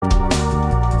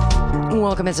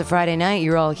Welcome. It's a Friday night.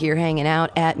 You're all here hanging out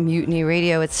at Mutiny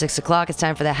Radio. It's 6 o'clock. It's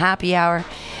time for the happy hour,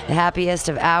 the happiest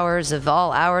of hours of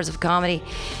all hours of comedy.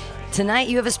 Tonight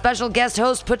you have a special guest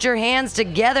host. Put your hands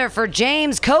together for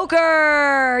James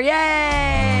Coker. Yay!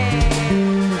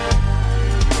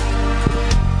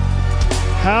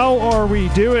 How are we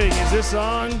doing? Is this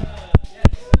on?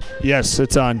 Yes,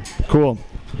 it's on. Cool.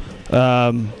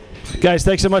 Guys,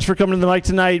 thanks so much for coming to the mic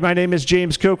tonight. My name is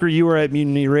James Coker. You are at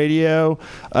Mutiny Radio.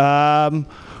 We're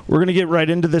going to get right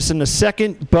into this in a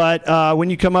second, but when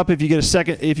you come up, if you get a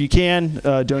second, if you can,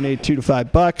 donate $2 to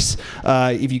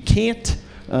 $5. If you can't,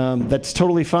 that's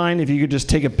totally fine. If you could just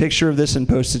take a picture of this and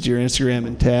post it to your Instagram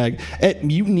and tag at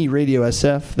Mutiny Radio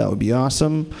SF, that would be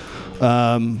awesome.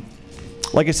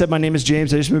 Like I said, my name is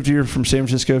James. I just moved here from San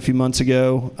Francisco a few months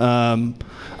ago.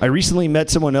 I recently met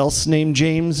someone else named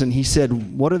James, and he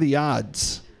said, "What are the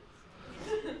odds?"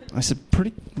 I said,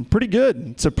 pretty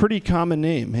good. It's a pretty common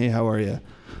name. Hey, how are you?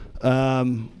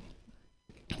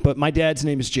 But my dad's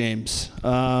name is James.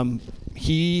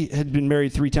 He had been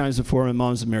married 3 times before. My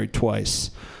mom's been married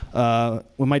twice.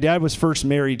 When my dad was first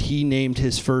married, he named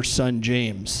his first son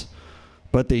James.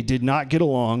 But they did not get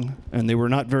along, and they were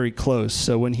not very close.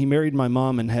 So when he married my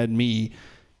mom and had me,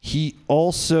 he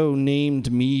also named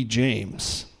me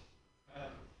James.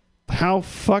 How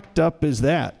fucked up is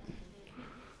that?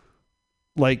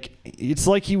 Like, it's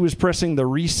like he was pressing the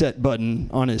reset button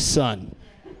on his son.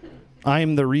 I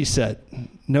am the reset.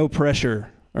 No pressure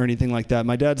or anything like that.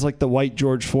 My dad's like the white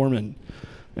George Foreman.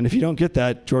 And if you don't get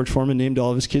that, George Foreman named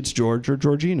all of his kids George or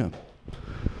Georgina.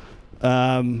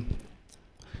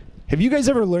 Have you guys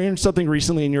ever learned something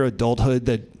recently in your adulthood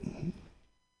that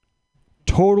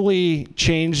totally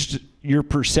changed your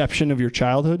perception of your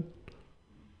childhood?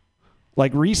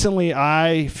 Like recently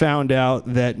I found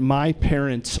out that my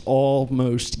parents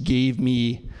almost gave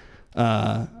me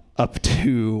up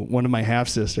to one of my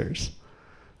half-sisters.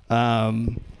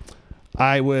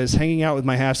 I was hanging out with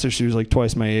my half-sister, she was like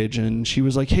twice my age, and she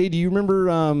was like, "Hey, do you remember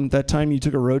that time you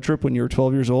took a road trip when you were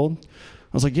 12 years old?"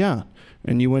 I was like, "Yeah."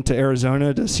 "And you went to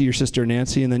Arizona to see your sister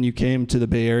Nancy, and then you came to the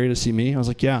Bay Area to see me?" I was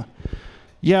like, "Yeah."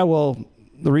 "Yeah, well,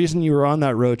 the reason you were on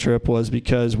that road trip was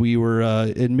because we were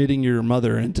admitting your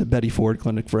mother into Betty Ford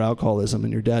Clinic for alcoholism,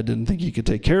 and your dad didn't think he could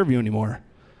take care of you anymore.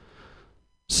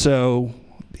 So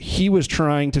he was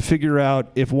trying to figure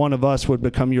out if one of us would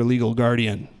become your legal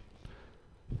guardian."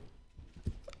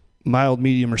 Mild,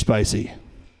 medium, or spicy?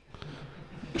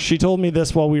 She told me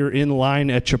this while we were in line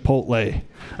at Chipotle.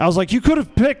 I was like, you could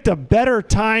have picked a better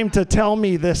time to tell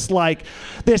me this, like,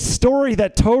 this story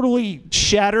that totally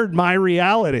shattered my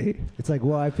reality. It's like,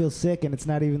 well, I feel sick, and it's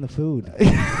not even the food.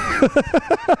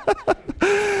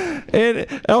 And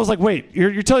I was like, wait,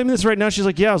 you're telling me this right now? She's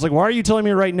like, yeah. I was like, why are you telling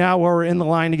me right now while we're in the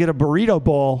line to get a burrito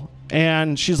bowl?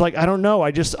 And she's like, I don't know.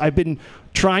 I've been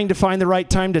trying to find the right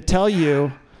time to tell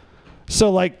you.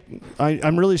 So, like,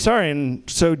 I'm really sorry. And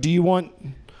so do you want...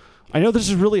 I know this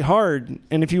is really hard,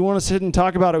 and if you want to sit and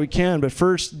talk about it, we can. But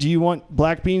first, do you want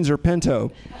black beans or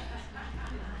pinto?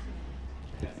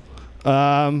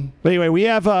 But anyway, we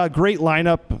have a great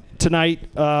lineup tonight.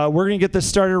 We're going to get this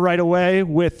started right away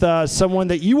with someone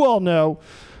that you all know,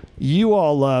 you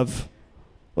all love.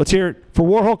 Let's hear it for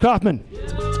Warhol Kaufman.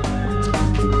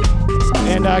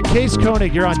 And Case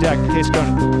Koenig, you're on deck. Case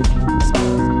Koenig.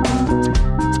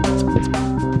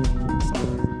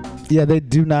 Yeah, they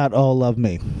do not all love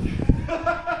me.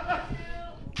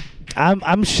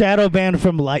 I'm shadow banned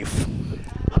from life.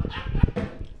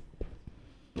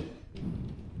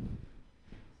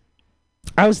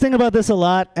 I was thinking about this a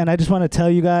lot, and I just want to tell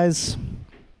you guys,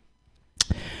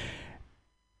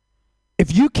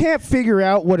 if you can't figure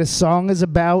out what a song is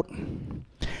about,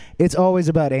 it's always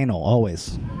about anal,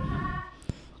 always.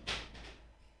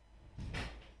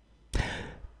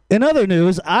 In other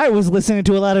news, I was listening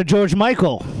to a lot of George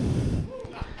Michael.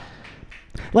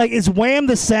 Like, is wham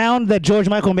the sound that George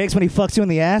Michael makes when he fucks you in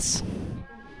the ass?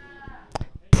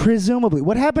 Presumably.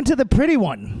 What happened to the pretty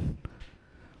one?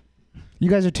 You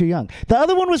guys are too young. The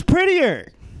other one was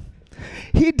prettier.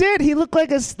 He did. He looked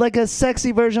like a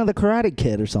sexy version of the Karate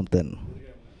Kid or something.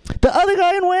 The other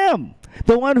guy in Wham!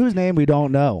 The one whose name we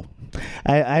don't know.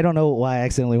 I don't know why I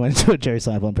accidentally went into a Jerry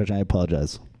Seinfeld impression. I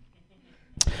apologize.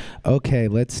 Okay,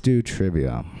 let's do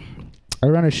trivia. I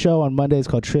run a show on Mondays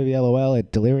called Trivia LOL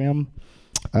at Delirium.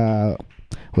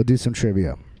 We'll do some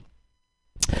trivia.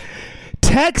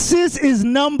 Texas is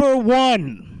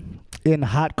 #1 in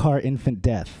hot car infant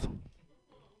death.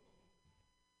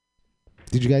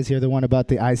 Did you guys hear the one about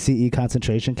the ICE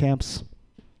concentration camps?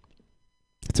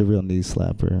 It's a real knee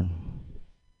slapper.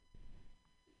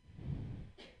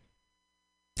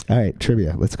 All right,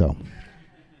 trivia. Let's go.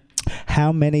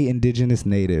 How many indigenous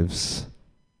natives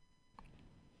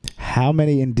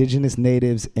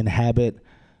inhabit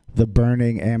the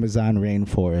burning Amazon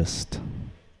rainforest?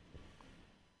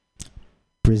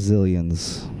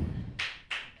 Brazilians.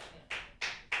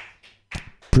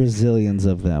 Brazilians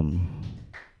of them.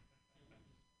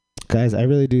 Guys, I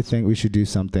really do think we should do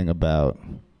something about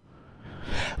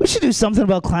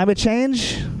climate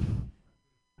change.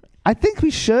 I think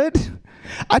we should.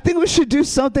 I think we should do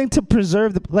something to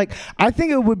preserve I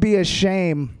think it would be a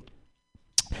shame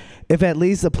if at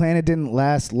least the planet didn't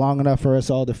last long enough for us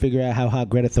all to figure out how hot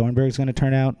Greta Thunberg's going to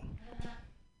turn out.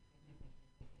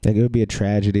 Like, it would be a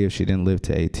tragedy if she didn't live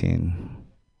to 18.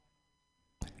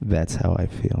 That's how I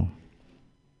feel.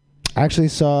 I actually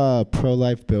saw a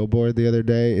pro-life billboard the other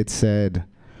day. It said,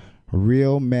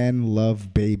 "Real men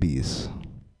love babies."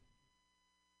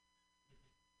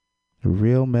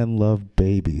 Real men love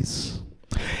babies.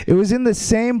 It was in the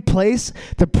same place.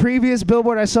 The previous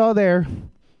billboard I saw there,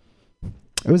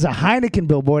 it was a Heineken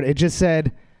billboard. It just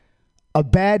said, "A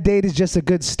bad date is just a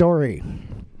good story."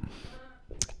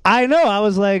 I know. I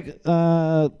was like,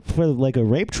 for like a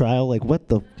rape trial, like what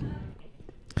the...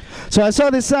 So I saw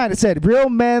this sign. It said, "Real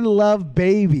men love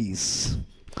babies."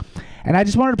 And I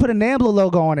just wanted to put a NAMBLA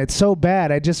logo on it so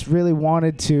bad. I just really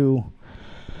wanted to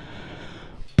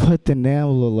put the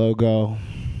NAMBLA logo.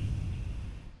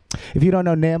 If you don't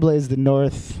know, NAMBLA is the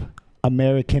North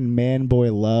American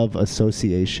Man-Boy Love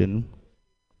Association.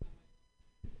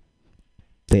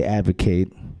 They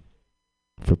advocate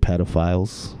for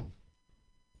pedophiles.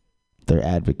 They're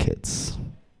advocates.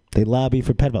 They lobby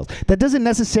for pedophiles. That doesn't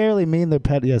necessarily mean they're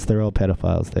yes, they're all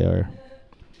pedophiles. They are.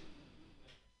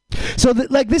 So,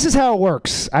 this is how it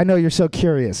works. I know you're so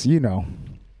curious. You know.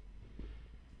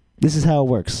 This is how it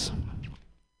works.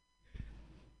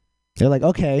 They're like,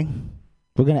 okay,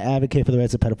 we're going to advocate for the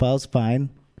rights of pedophiles. Fine.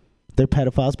 They're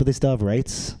pedophiles, but they still have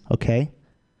rights. Okay.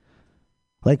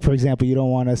 Like, for example, you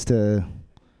don't want us to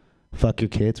fuck your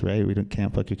kids, right? We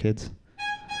can't fuck your kids.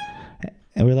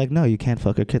 And we're like, no, you can't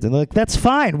fuck our kids. And they're like, that's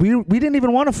fine. We didn't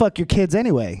even want to fuck your kids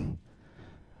anyway.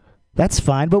 That's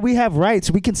fine, but we have rights.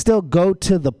 We can still go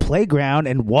to the playground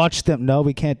and watch them. No,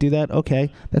 we can't do that.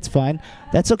 Okay, that's fine.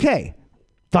 That's okay.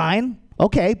 Fine.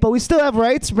 Okay, but we still have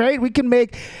rights, right? We can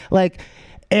make,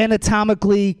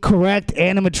 anatomically correct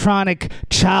animatronic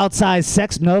child-sized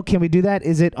sex. No, can we do that?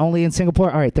 Is it only in Singapore?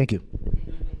 All right, thank you.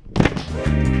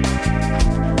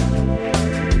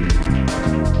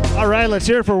 All right, let's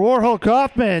hear it for Warhol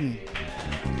Kaufman.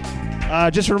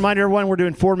 Just a reminder, everyone, we're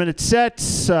doing 4-minute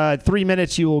sets. 3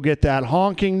 minutes, you will get that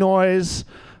honking noise.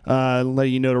 Let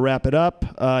you know to wrap it up.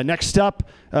 Next up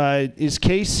is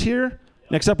Case here.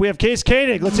 Next up, we have Case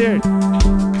Koenig. Let's hear it. If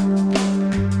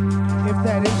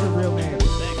that is your real name.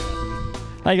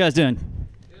 How you guys doing?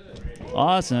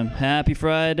 Awesome. Happy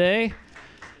Friday.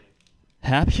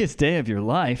 Happiest day of your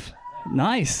life.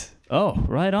 Nice. Oh,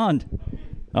 right on.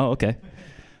 Oh, okay.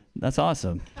 That's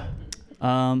awesome.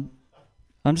 I'm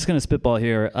just going to spitball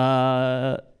here.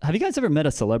 Have you guys ever met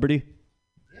a celebrity?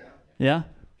 Yeah. Yeah?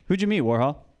 Who'd you meet,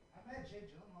 Warhol? I met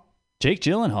Jake Gyllenhaal. Jake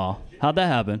Gyllenhaal? How'd that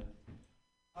happen?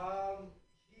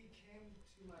 He came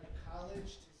to my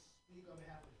college to speak on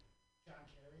behalf of John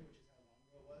Kerry, which is how long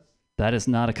ago it was. That is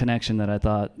not a connection that I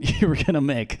thought you were going to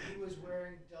make. He was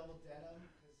wearing double denim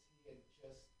because he had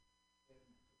just been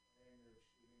preparing or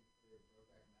shooting for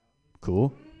Brokeback Mountain.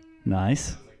 Cool.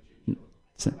 Nice.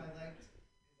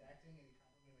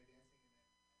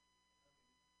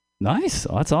 Nice.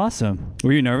 Oh, that's awesome.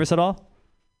 Were you nervous at all?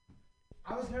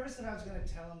 I was nervous that I was going to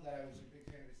tell him that I was a big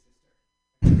fan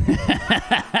of his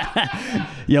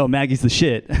sister. Yo, Maggie's the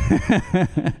shit.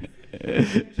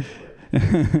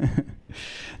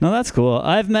 No, that's cool.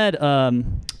 I've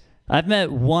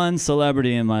met one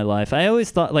celebrity in my life. I always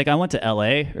thought, I went to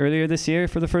LA earlier this year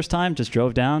for the first time, just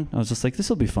drove down. I was just like, this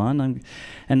will be fun.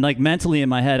 And mentally in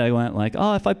my head, I went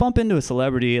if I bump into a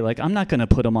celebrity, I'm not going to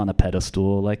put them on a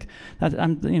pedestal.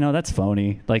 That's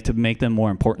phony. To make them more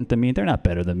important than me. They're not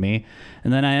better than me.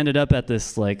 And then I ended up at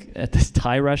this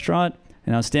Thai restaurant,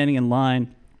 and I was standing in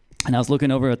line, and I was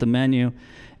looking over at the menu,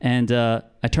 and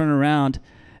I turned around,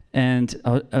 and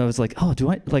I was like, oh,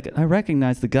 I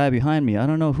recognize the guy behind me. I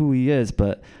don't know who he is,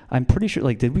 but I'm pretty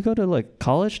sure, did we go to,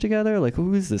 college together?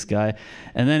 Who is this guy?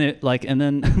 And then and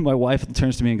then my wife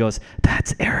turns to me and goes,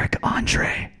 that's Eric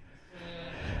Andre.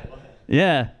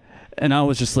 Yeah. And I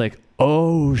was just like,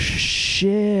 oh,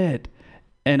 shit.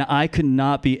 And I could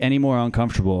not be any more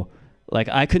uncomfortable.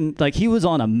 I couldn't, he was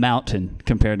on a mountain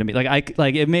compared to me.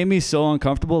 It made me so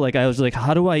uncomfortable. I was like,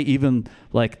 how do I even,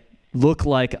 look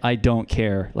like I don't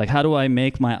care? How do I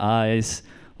make my eyes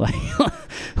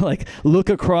like look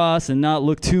across and not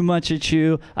look too much at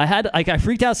you. I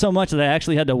freaked out so much that I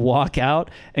actually had to walk out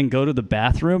and go to the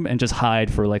bathroom and just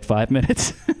hide for like 5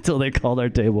 minutes until they called our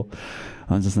table.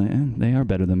 I was just like, they are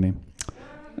better than me.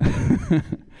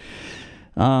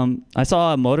 I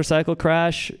saw a motorcycle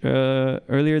crash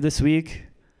earlier this week.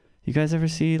 You guys ever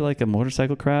see like a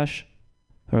motorcycle crash?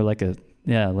 Or like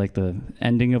the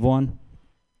ending of one?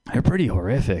 They're pretty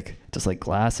horrific. Just like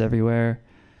glass everywhere.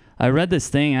 I read this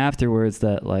thing afterwards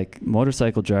that like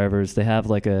motorcycle drivers, they have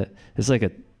it's like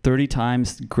a 30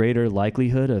 times greater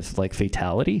likelihood of like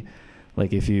fatality.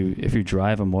 Like if you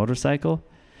drive a motorcycle.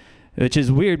 Which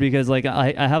is weird because like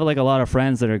I have like a lot of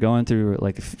friends that are going through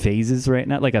like phases right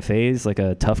now, like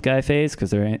a tough guy phase,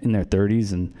 because they're in their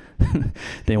 30s and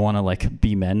they want to like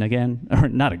be men again, or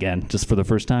not again, just for the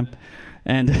first time.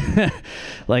 And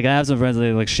like I have some friends that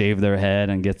they like shave their head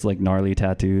and gets like gnarly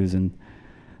tattoos, and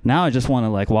now I just want to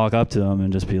like walk up to them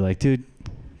and just be like, dude,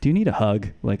 do you need a hug?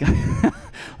 Like,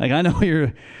 like I know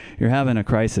you're having a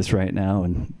crisis right now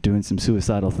and doing some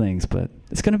suicidal things, but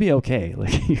it's gonna be okay.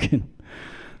 Like you can.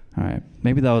 All right,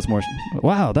 maybe that was more.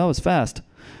 Wow, that was fast.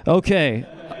 Okay.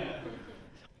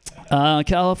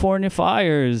 California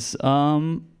fires.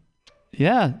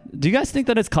 Yeah. Do you guys think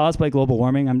that it's caused by global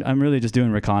warming? I'm really just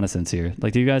doing reconnaissance here.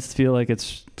 Like, do you guys feel like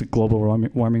it's global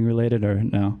warming related or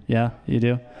no? Yeah, you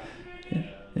do?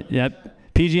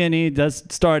 Yep. PG&E does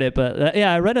start it, but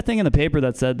yeah, I read a thing in the paper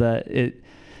that said that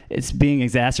it's being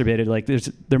exacerbated. Like,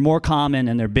 they're more common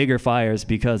and they're bigger fires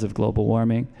because of global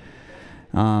warming.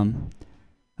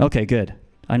 Okay, good.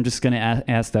 I'm just going to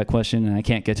ask that question, and I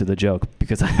can't get to the joke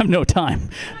because I have no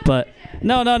time. But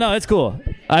no, it's cool.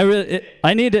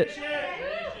 I need it.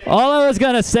 All I was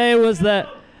going to say was that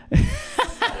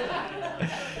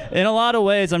in a lot of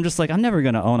ways, I'm just like, I'm never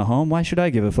going to own a home. Why should I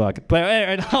give a fuck? But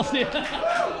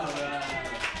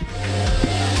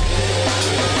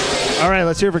all right,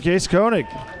 let's hear it for Case Koenig.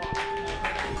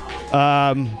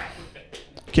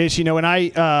 Case, you know, when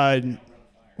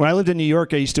I lived in New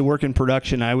York, I used to work in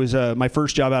production. I was my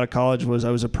first job out of college was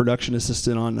I was a production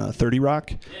assistant on 30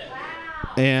 Rock.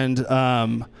 And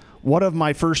one of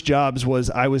my first jobs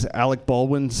was I was Alec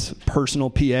Baldwin's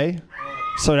personal PA.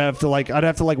 So I'd have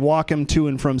to walk him to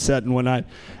and from set and whatnot.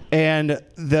 And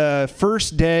the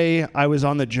first day I was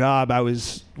on the job, I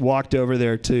was walked over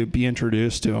there to be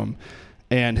introduced to him,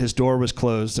 and his door was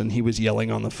closed and he was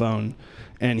yelling on the phone,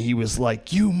 and he was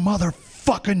like, "You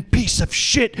motherfucking piece of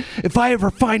shit. If I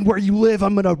ever find where you live,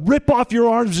 I'm going to rip off your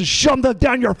arms and shove them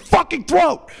down your fucking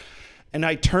throat." And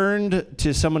I turned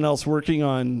to someone else working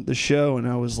on the show, and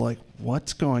I was like,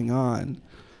 "What's going on?"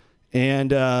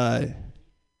 And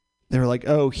they were like,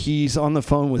 "Oh, he's on the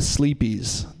phone with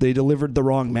Sleepy's. They delivered the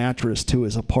wrong mattress to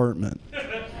his apartment."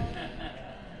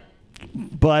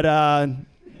 But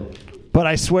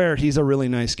I swear he's a really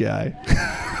nice guy.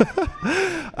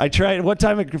 I tried one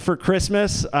time for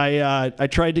Christmas. I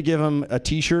tried to give him a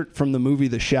T-shirt from the movie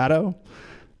The Shadow,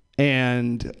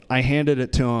 and I handed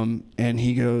it to him, and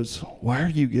he goes, "Why are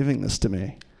you giving this to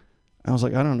me?" I was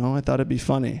like, "I don't know. I thought it'd be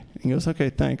funny." He goes, "Okay,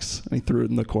 thanks," and he threw it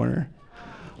in the corner.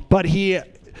 But he,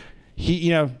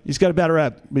 you know, he's got a bad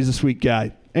rep. He's a sweet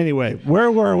guy. Anyway,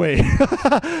 where were we?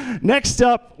 Next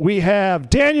up, we have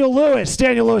Daniel Lewis.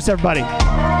 Daniel Lewis, everybody.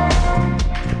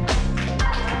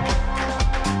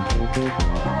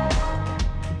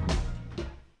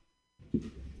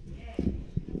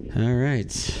 All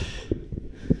right.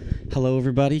 Hello,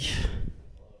 everybody.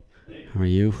 How are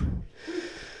you?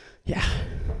 Yeah. I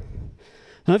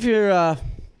don't know if you're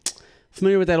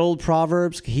familiar with that old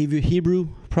Proverbs, Hebrew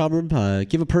proverb.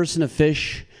 Give a person a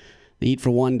fish, they eat for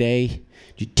one day.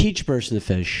 You teach a person to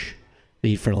fish, they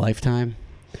eat for a lifetime.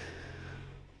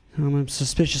 I'm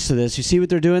suspicious of this. You see what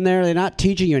they're doing there? They're not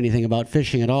teaching you anything about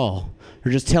fishing at all.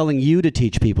 They're just telling you to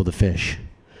teach people to fish.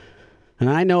 And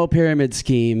I know a pyramid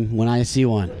scheme when I see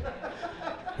one.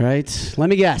 Right? Let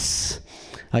me guess.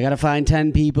 I got to find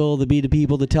 10 people to be the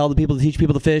people to tell the people to teach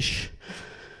people to fish.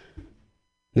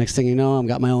 Next thing you know, I've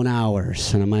got my own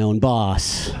hours and I'm my own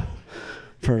boss.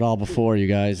 I've heard it all before, you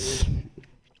guys.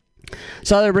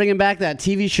 So they're bringing back that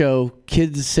TV show,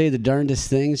 Kids Say the Darndest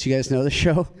Things. You guys know the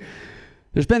show?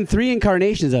 There's been 3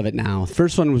 incarnations of it now. The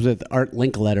first one was with Art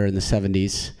Linkletter in the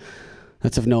 70s.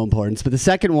 That's of no importance. But the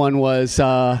second one was,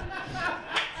 matter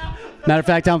of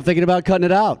fact, I'm thinking about cutting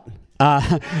it out.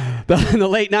 But in the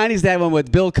late 90s, that one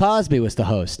with Bill Cosby was the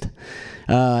host.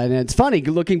 And it's funny,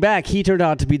 looking back, he turned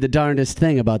out to be the darndest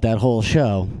thing about that whole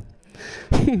show.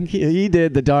 He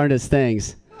did the darndest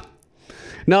things.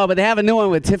 No, but they have a new one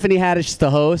with Tiffany Haddish,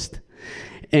 the host.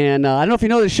 And I don't know if you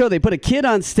know the show. They put a kid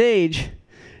on stage,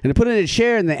 and they put it in a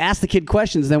chair, and they ask the kid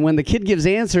questions. Then when the kid gives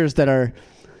answers that are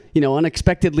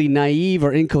unexpectedly naive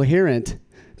or incoherent,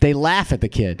 they laugh at the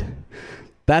kid.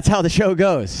 That's how the show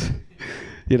goes.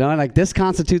 Like this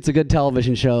constitutes a good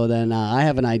television show, then I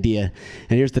have an idea.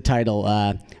 And here's the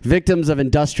title. Victims of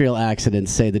industrial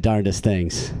accidents say the darndest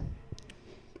things.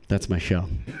 That's my show.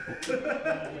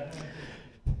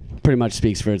 Pretty much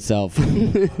speaks for itself.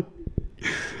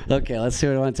 Okay, let's see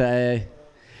what I want to say.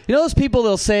 Those people,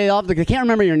 they'll say, they can't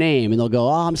remember your name, and they'll go,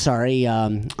 I'm sorry,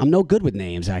 I'm no good with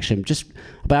names, actually.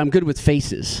 But I'm good with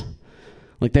faces.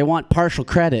 Like, they want partial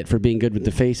credit for being good with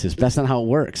the faces. But that's not how it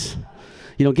works.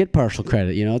 You don't get partial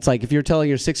credit, It's like if you're telling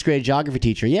your 6th grade geography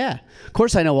teacher, yeah, of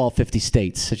course I know all 50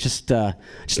 states. It's just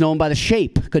know them by the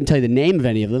shape. Couldn't tell you the name of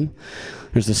any of them.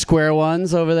 There's the square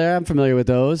ones over there. I'm familiar with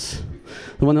those.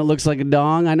 The one that looks like a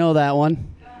dong, I know that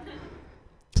one.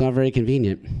 It's not very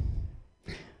convenient.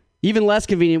 Even less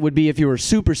convenient would be if you were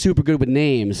super, super good with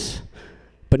names,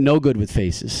 but no good with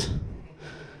faces.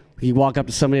 You walk up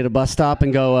to somebody at a bus stop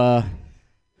and go,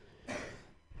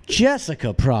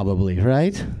 Jessica probably,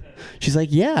 right? She's like,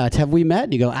 yeah, have we met?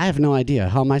 And you go, I have no idea.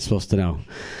 How am I supposed to know?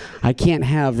 I can't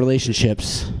have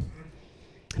relationships.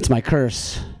 It's my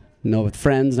curse. No with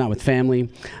friends, not with family.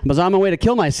 I was on my way to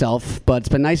kill myself, but it's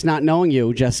been nice not knowing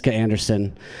you, Jessica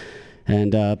Anderson.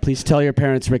 And please tell your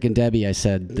parents, Rick and Debbie, I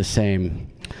said the same.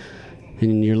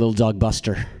 And your little dog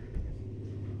Buster.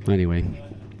 Anyway,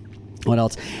 what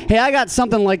else? Hey, I got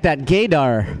something like that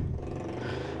gaydar.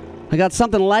 I got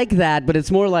something like that, but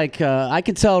it's more like I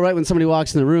could tell right when somebody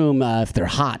walks in the room if they're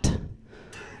hot.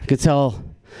 I could tell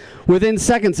within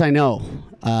seconds. I know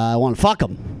I want to fuck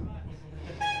them.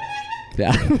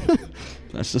 Yeah,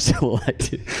 that's just what I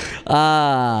do.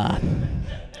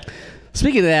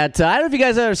 Speaking of that, I don't know if you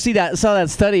guys ever saw that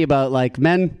study about like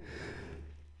men.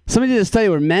 Somebody did a study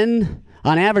where men,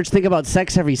 on average, think about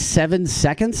sex every 7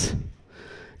 seconds.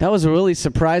 That was a really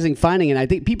surprising finding, and I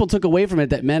think people took away from it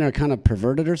that men are kind of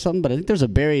perverted or something, but I think there's a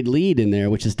buried lead in there,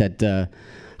 which is that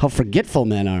how forgetful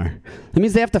men are. That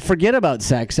means they have to forget about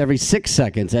sex every 6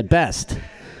 seconds at best.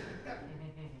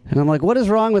 And I'm like, what is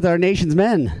wrong with our nation's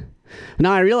men?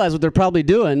 Now I realize what they're probably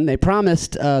doing. They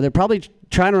promised, they're probably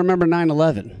trying to remember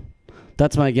 9/11.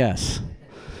 That's my guess.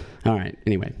 All right,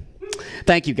 anyway.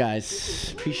 Thank you,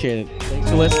 guys. Appreciate it. Thanks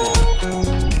for listening.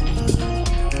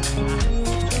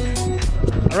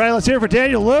 All right, let's hear it for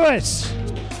Daniel Lewis.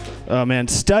 Oh, man,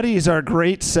 studies are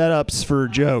great setups for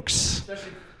jokes.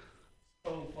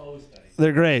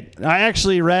 They're great. I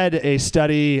actually read a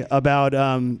study about,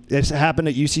 it happened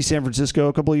at UC San Francisco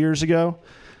a couple of years ago,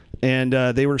 and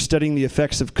they were studying the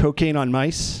effects of cocaine on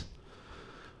mice.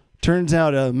 Turns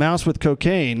out a mouse with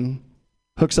cocaine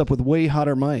hooks up with way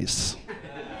hotter mice.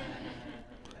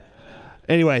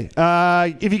 Anyway,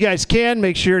 if you guys can,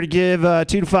 make sure to give $2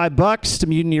 to $5 to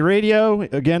Mutiny Radio.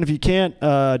 Again, if you can't,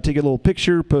 take a little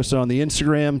picture, post it on the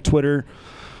Instagram, Twitter,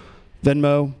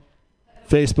 Venmo,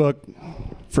 Facebook,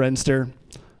 Friendster.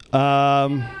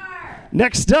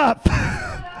 Next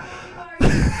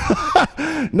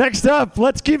up,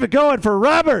 let's keep it going for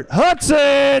Robert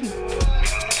Hudson.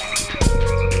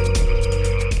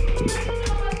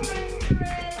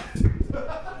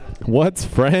 What's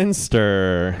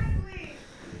Friendster?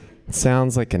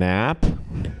 Sounds like an app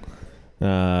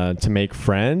to make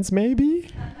friends, maybe?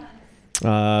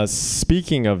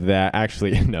 Speaking of that,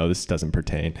 actually, no, this doesn't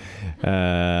pertain.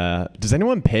 Does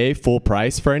anyone pay full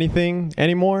price for anything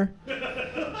anymore?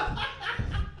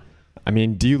 I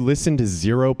mean, do you listen to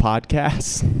 0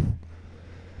 podcasts?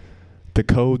 The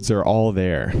codes are all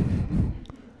there.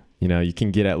 You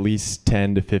can get at least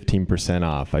 10 to 15%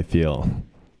 off, I feel,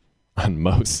 on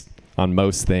most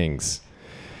things.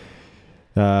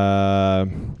 Yeah,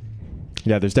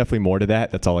 there's definitely more to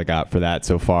that. That's all I got for that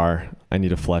so far. I need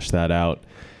to flesh that out.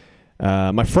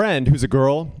 My friend, who's a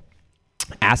girl,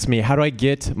 asked me, how do I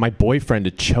get my boyfriend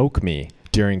to choke me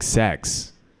during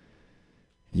sex?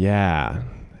 Yeah.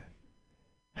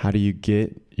 How do you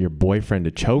get your boyfriend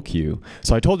to choke you?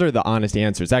 So I told her the honest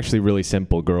answer. It's actually really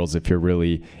simple, girls, if you're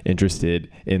really interested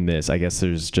in this. I guess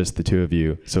there's just the 2 of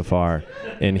you so far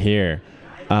in here.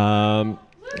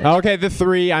 Okay, the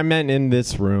 3 I meant in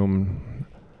this room.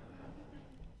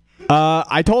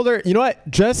 I told her, you know what?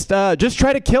 Just try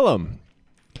to kill him.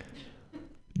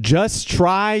 Just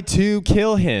try to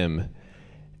kill him.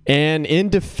 And in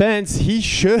defense, he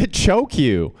should choke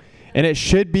you. And it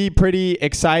should be pretty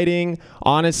exciting.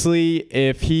 Honestly,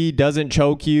 if he doesn't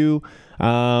choke you,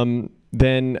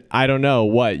 then I don't know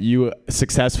what. You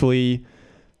successfully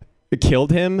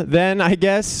killed him then, I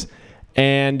guess.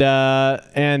 And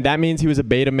that means he was a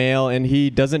beta male, and he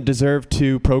doesn't deserve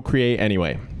to procreate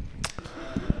anyway.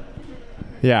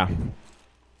 Yeah.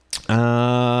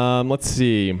 Let's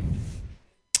see.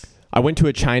 I went to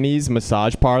a Chinese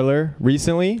massage parlor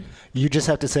recently. You just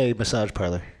have to say massage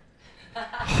parlor.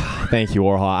 Thank you,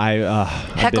 Warhol.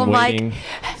 I've been waiting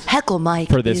Heckle Mike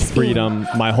for this is freedom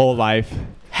my whole life.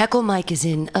 Heckle Mike is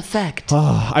in effect.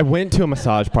 I went to a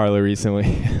massage parlor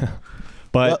recently.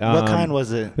 But what kind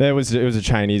was it? It was a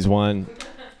Chinese one.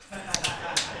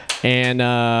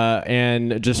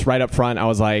 And just right up front, I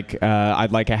was like,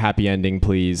 I'd like a happy ending,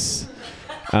 please.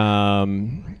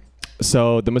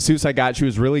 So the masseuse I got, she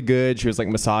was really good. She was like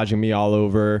massaging me all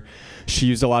over. She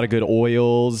used a lot of good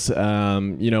oils.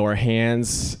 Her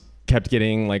hands kept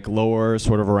getting like lower,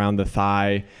 sort of around the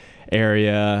thigh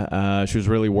area. She was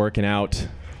really working out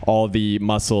all the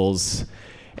muscles,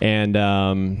 and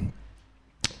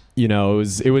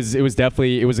it was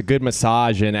definitely a good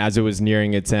massage. And as it was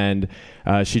nearing its end,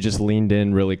 she just leaned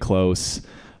in really close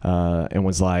and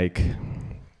was like,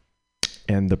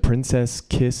 "And the princess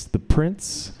kissed the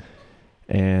prince,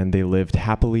 and they lived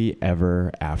happily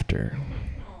ever after."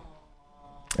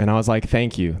 And I was like,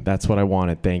 "Thank you. That's what I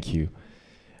wanted. Thank you."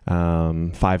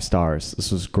 5 stars.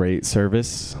 This was great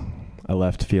service. I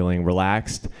left feeling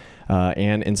relaxed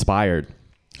and inspired,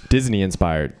 Disney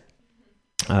inspired.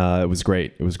 It was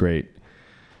great. It was great.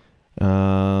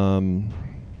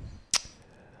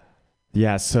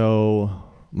 Yeah, so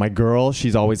my girl,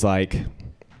 she's always like,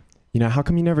 how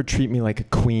come you never treat me like a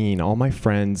queen? All my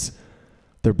friends,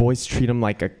 their boys treat them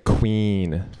like a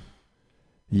queen.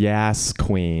 Yes,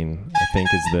 queen, I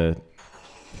think is the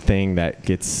thing that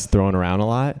gets thrown around a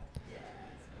lot.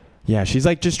 Yeah, she's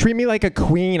like, just treat me like a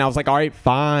queen. I was like, all right,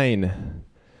 fine.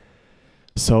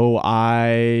 So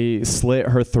I slit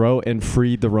her throat and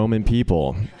freed the Roman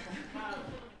people.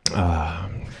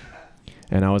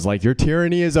 And I was like, your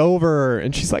tyranny is over.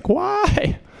 And she's like,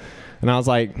 why? And I was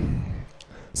like,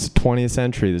 it's the 20th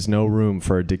century. There's no room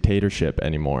for a dictatorship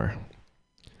anymore.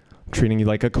 I'm treating you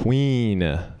like a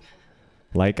queen.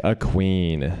 Like a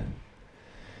queen.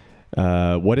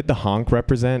 What did the honk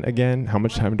represent again? How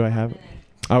much time do I have?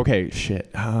 Okay, shit.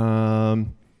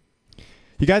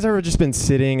 You guys ever just been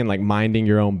sitting and like minding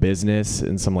your own business,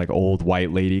 and some like old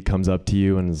white lady comes up to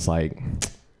you and is like,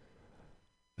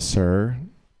 "Sir,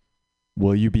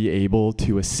 will you be able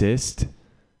to assist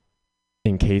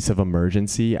in case of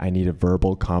emergency? I need a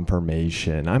verbal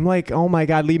confirmation." I'm like, "Oh my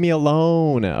God, leave me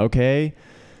alone, okay?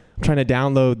 I'm trying to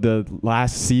download the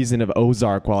last season of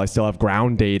Ozark while I still have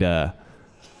ground data,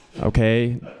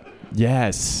 okay?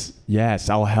 Yes,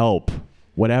 I'll help.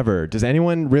 Whatever. Does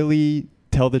anyone really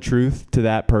tell the truth to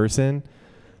that person?"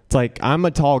 It's like, I'm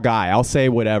a tall guy. I'll say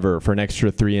whatever for an extra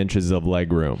 3 inches of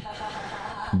leg room.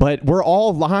 But we're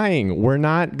all lying. We're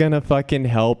not going to fucking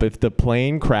help if the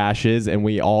plane crashes and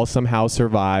we all somehow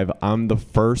survive. I'm the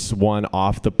first one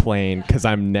off the plane because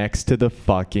I'm next to the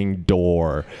fucking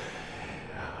door.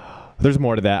 There's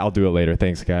more to that. I'll do it later.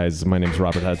 Thanks, guys. My name's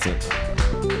Robert Hudson.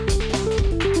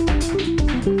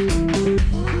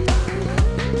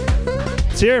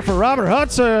 Let's hear it for Robert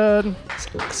Hudson.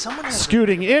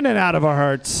 Scooting in and out of our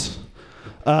hearts.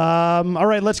 All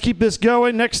right, let's keep this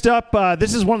going. Next up,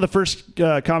 this is one of the first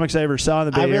comics I ever saw in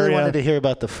the Bay Area. I really wanted to hear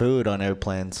about the food on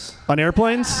airplanes. On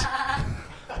airplanes?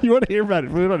 You want to hear about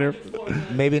food on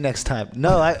airplanes? Maybe next time.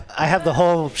 No, I have the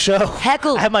whole show.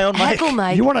 Heckle. I have my own mic. Heckle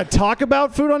Mike. You want to talk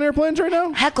about food on airplanes right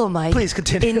now? Heckle Mike. Please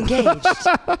continue. Engaged.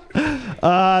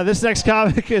 This next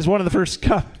comic is one of the first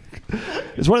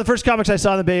It's one of the first comics I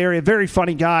saw in the Bay Area. Very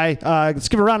funny guy. Let's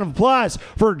give a round of applause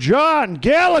for John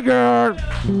Gallagher. All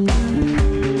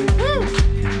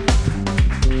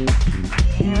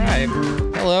right.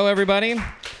 Hello, everybody.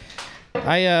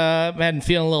 I been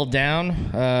feeling a little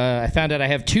down. I found out I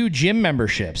have 2 gym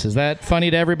memberships. Is that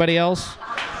funny to everybody else?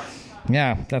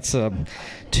 Yeah, that's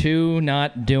 2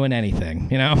 not doing anything.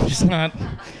 Just not.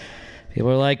 People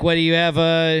are like, what do you have?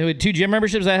 2 gym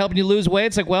memberships that helping you lose weight?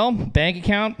 It's like, well, bank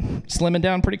account, slimming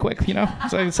down pretty quick,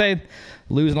 So I can say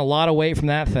losing a lot of weight from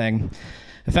that thing.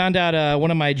 I found out one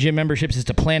of my gym memberships is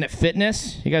to Planet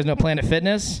Fitness. You guys know Planet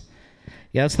Fitness?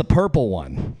 Yeah, that's the purple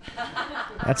one.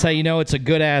 That's how you know it's a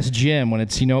good-ass gym, when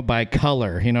it's, by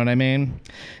color. You know what I mean?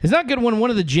 It's not good when one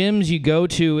of the gyms you go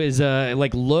to is,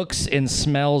 looks and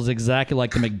smells exactly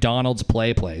like the McDonald's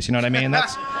play place. You know what I mean?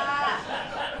 That's...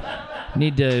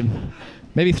 Need to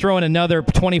maybe throw in another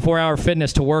 24-hour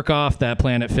fitness to work off that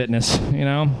Planet Fitness,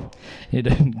 Need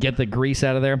to get the grease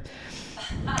out of there.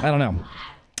 I don't know.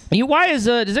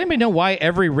 Does anybody know why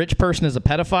every rich person is a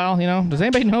pedophile, Does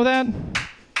anybody know that?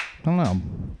 I don't know.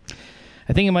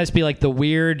 I think it must be like the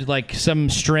weird, some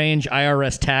strange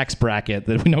IRS tax bracket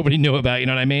that nobody knew about, you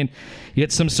know what I mean? You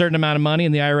get some certain amount of money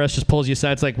and the IRS just pulls you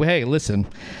aside. It's like, well, hey, listen,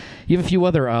 you have a few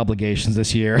other obligations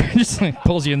this year. Just like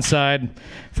pulls you inside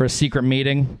for a secret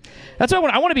meeting. That's what I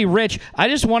want. I want to be rich. I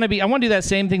want to do that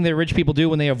same thing that rich people do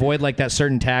when they avoid like that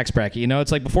certain tax bracket. You know,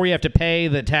 it's like before you have to pay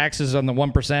the taxes on the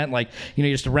 1%, like, you know,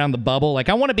 just around the bubble. Like,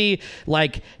 I want to be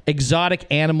like exotic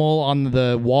animal on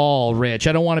the wall rich.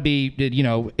 I don't want to be, you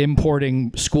know,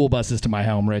 importing school buses to my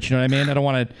home rich. You know what I mean? I don't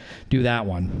want to do that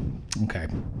one. Okay.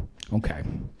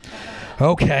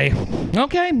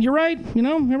 You're right. You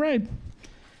know, you're right.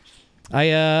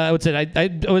 I would say I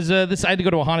had to go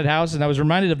to a haunted house, and I was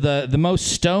reminded of the most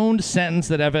stoned sentence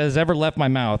that has ever left my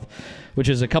mouth, which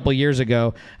is a couple years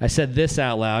ago. I said this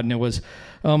out loud, and it was,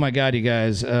 "Oh my God, you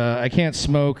guys, I can't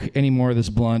smoke any more of this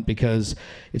blunt because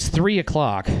it's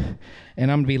 3:00, and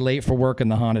I'm gonna be late for work in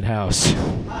the haunted house."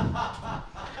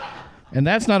 And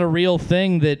that's not a real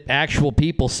thing that actual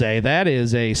people say. That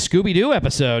is a Scooby-Doo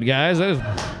episode, guys.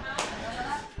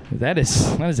 That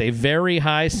is a very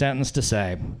high sentence to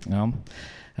say. You know?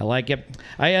 I like it.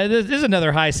 This is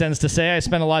another high sentence to say. I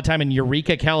spent a lot of time in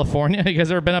Eureka, California. You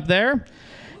guys ever been up there?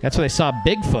 That's where they saw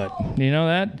Bigfoot. You know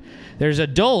that? There's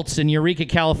adults in Eureka,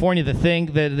 California that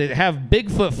think that have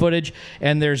Bigfoot footage,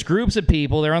 and there's groups of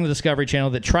people, they're on the Discovery Channel,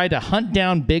 that tried to hunt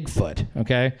down Bigfoot,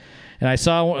 okay? And I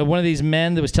saw one of these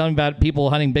men that was telling me about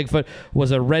people hunting Bigfoot was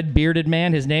a red-bearded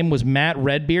man. His name was Matt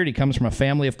Redbeard. He comes from a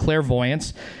family of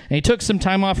clairvoyants. And he took some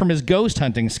time off from his ghost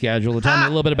hunting schedule to tell me a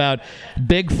little bit about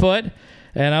Bigfoot.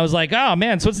 And I was like, oh,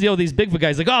 man, so what's the deal with these Bigfoot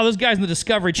guys? Like, oh, those guys in the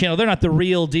Discovery Channel, they're not the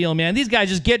real deal, man. These guys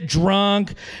just get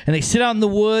drunk, and they sit out in the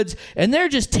woods, and they're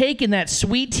just taking that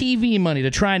sweet TV money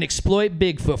to try and exploit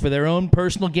Bigfoot for their own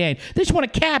personal gain. They just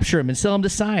want to capture him and sell him to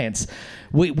science.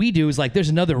 What we do is, like, there's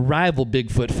another rival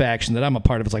Bigfoot faction that I'm a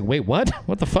part of. It's like, wait, what?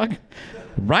 What the fuck?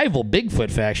 Rival Bigfoot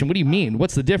faction? What do you mean?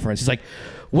 What's the difference? It's like,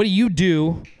 what do you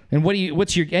do, and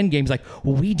what's your end game? It's like,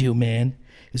 what we do, man,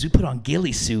 is we put on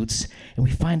ghillie suits and we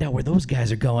find out where those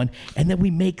guys are going, and then we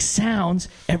make sounds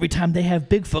every time they have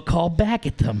Bigfoot call back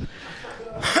at them.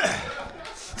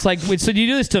 It's like, wait, so do you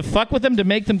do this to fuck with them, to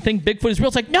make them think Bigfoot is real?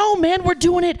 It's like, no, man, we're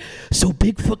doing it so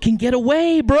Bigfoot can get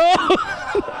away, bro.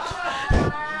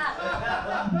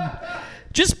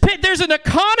 There's an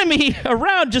economy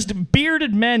around just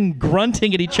bearded men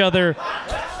grunting at each other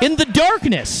in the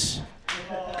darkness.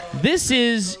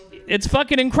 It's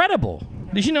fucking incredible.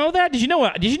 Did you know that? Did you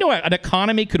know an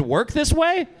economy could work this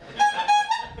way?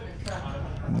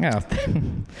 Yeah.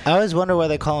 I always wonder why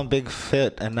they call him Big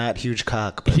Fit and not Huge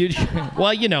Cock. Huge.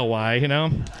 Well, you know why, you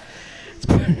know.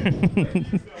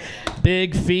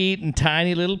 Big feet and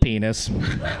tiny little penis.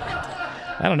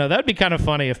 I don't know. That would be kind of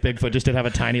funny if Bigfoot just did have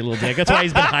a tiny little dick. That's why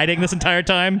he's been hiding this entire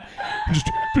time.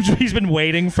 He's been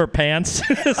waiting for pants.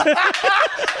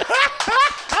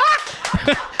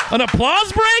 An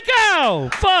applause break? Oh,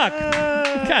 fuck.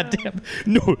 God damn.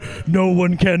 No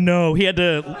one can know. He had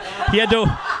to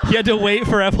wait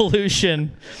for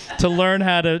evolution to learn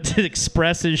how to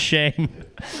express his shame.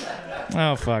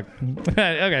 Oh, fuck.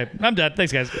 Okay, I'm done.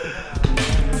 Thanks, guys.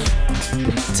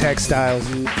 Textiles.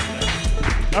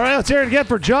 All right, let's hear it again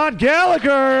for John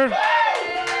Gallagher.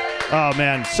 Oh,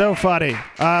 man, so funny.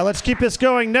 Let's keep this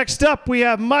going. Next up, we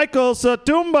have Michael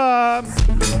Satumba.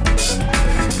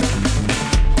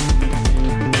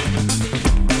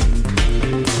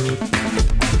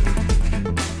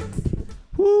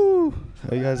 Woo!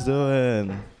 How you guys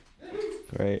doing?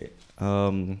 Great.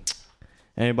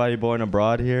 Anybody born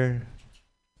abroad here?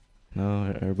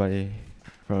 No, everybody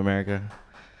from America.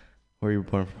 Where were you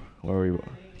born? Where were you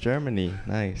born? Germany.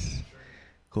 Nice.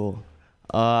 Cool.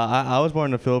 I was born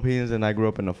in the Philippines, and I grew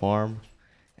up in a farm.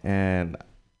 And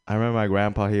I remember my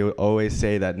grandpa, he would always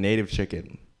say that native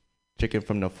chicken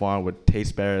from the farm would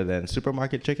taste better than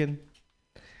supermarket chicken,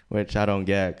 which I don't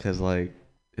get, because like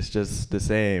it's just the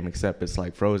same, except it's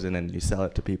like frozen and you sell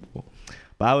it to people.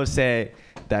 But I would say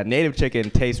that native chicken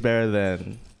tastes better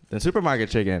than supermarket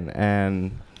chicken.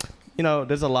 And you know,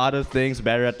 there's a lot of things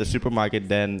better at the supermarket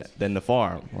than the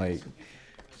farm, like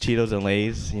Cheetos and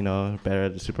Lay's, you know, better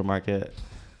at the supermarket.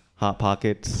 Hot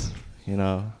Pockets, you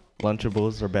know,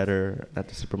 Lunchables are better at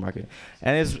the supermarket.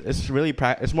 And it's really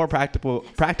it's more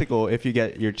practical if you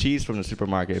get your cheese from the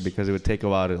supermarket, because it would take a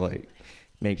while to like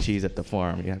make cheese at the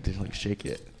farm. You have to like shake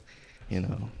it, you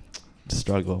know,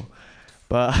 struggle.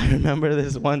 But I remember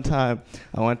this one time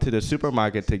I went to the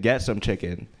supermarket to get some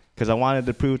chicken because I wanted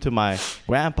to prove to my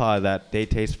grandpa that they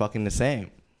taste fucking the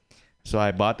same. So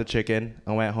I bought the chicken,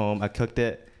 I went home, I cooked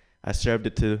it, I served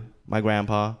it to my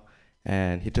grandpa,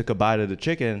 and he took a bite of the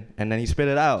chicken, and then he spit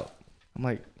it out. I'm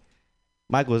like,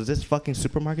 Michael, is this fucking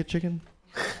supermarket chicken?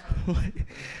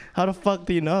 How the fuck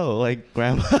do you know? Like,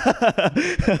 grandma.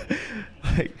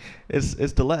 Like,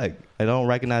 it's the leg. I don't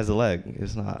recognize the leg.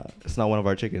 It's not one of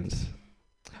our chickens.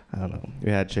 I don't know.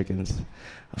 We had chickens.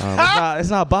 It's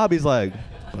not Bobby's leg.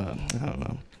 But I don't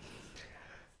know.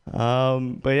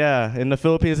 But yeah, in the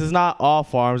Philippines, it's not all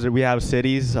farms. We have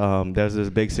cities. There's this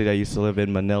big city I used to live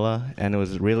in, Manila, and it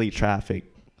was really traffic.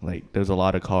 Like, there's a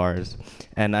lot of cars.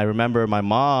 And I remember my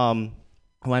mom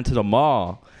went to the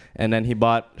mall, and then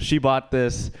she bought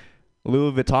this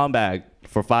Louis Vuitton bag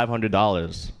for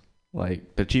 $500,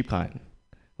 like the cheap kind,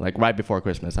 like right before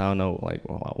Christmas. I don't know, like,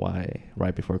 why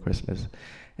right before Christmas.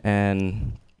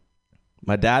 And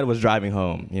my dad was driving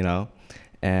home, you know,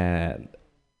 and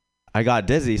I got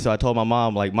dizzy, so I told my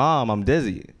mom, like, Mom, I'm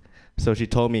dizzy. So she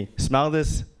told me, smell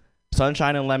this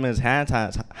Sunshine and Lemons hand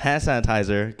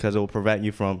sanitizer because it will prevent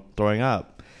you from throwing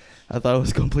up. I thought it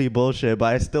was complete bullshit,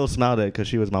 but I still smelled it because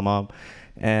she was my mom.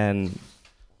 And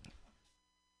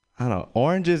I don't know,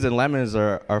 oranges and lemons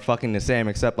are fucking the same,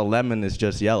 except a lemon is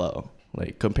just yellow.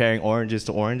 Like, comparing oranges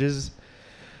to oranges,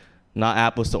 not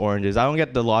apples to oranges. I don't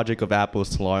get the logic of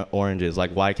apples to oranges.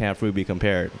 Like, why can't fruit be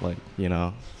compared? Like, you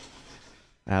know,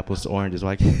 apples to oranges,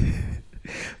 why can't?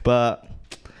 But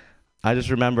I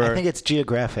just remember. I think it's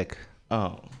geographic.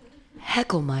 Oh.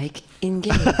 Heckle Mike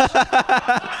engaged.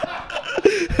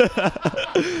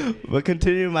 But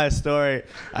continue my story.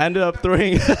 I ended up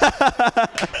throwing.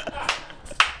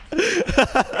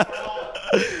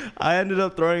 I ended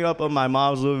up throwing up on my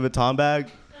mom's Louis Vuitton bag,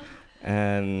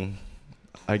 and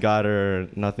I got her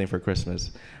nothing for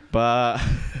Christmas. But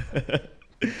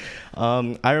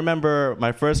I remember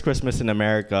my first Christmas in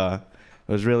America.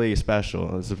 It was really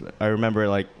special. I remember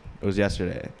like it was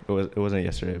yesterday. It wasn't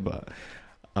yesterday, but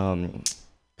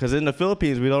because in the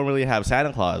Philippines we don't really have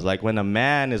Santa Claus. Like when a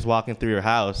man is walking through your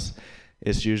house,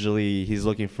 it's usually he's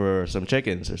looking for some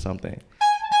chickens or something.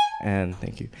 And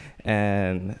thank you.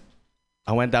 And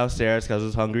I went downstairs because I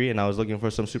was hungry, and I was looking for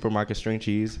some supermarket string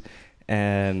cheese.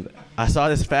 And I saw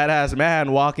this fat-ass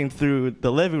man walking through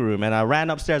the living room, and I ran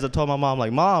upstairs and told my mom,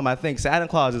 like, Mom, I think Santa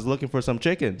Claus is looking for some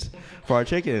chickens, for our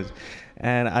chickens.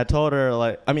 And I told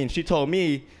her, she told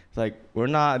me, like,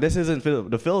 this isn't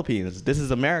the Philippines. This is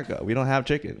America. We don't have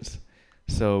chickens.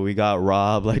 So we got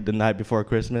robbed, like, the night before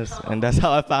Christmas, and that's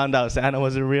how I found out Santa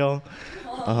wasn't real.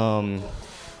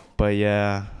 But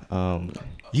yeah.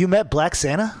 You met Black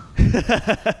Santa?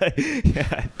 Yeah,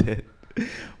 I did.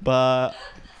 But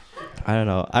I don't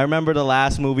know. I remember the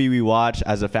last movie we watched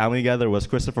as a family together was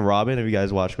Christopher Robin. Have you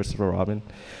guys watched Christopher Robin?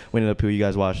 Winnie the Pooh. You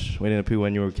guys watched Winnie the Pooh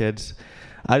when you were kids?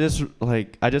 I just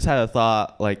had a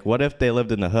thought, like, what if they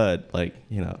lived in the hood? Like,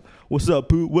 you know, what's up,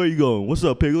 Pooh? Where you going? What's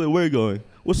up, Piglet? Where you going?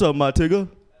 What's up, my Tigger?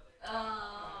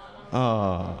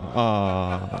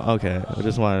 Okay. I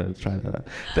just wanted to try that.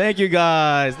 Thank you,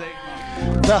 guys.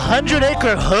 The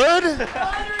 100-acre hood?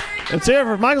 Let's hear it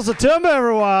for Michael Satumba,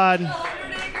 everyone.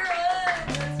 100-acre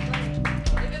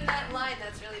hood. Even that line,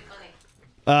 that's really funny.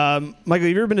 Michael,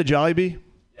 have you ever been to Jollibee?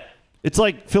 Yeah. It's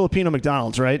like Filipino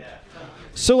McDonald's, right? Yeah.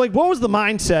 So, like, what was the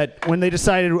mindset when they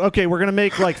decided, okay, we're going to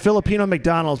make, like, Filipino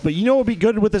McDonald's, but you know what would be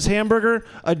good with this hamburger?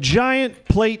 A giant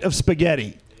plate of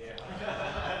spaghetti.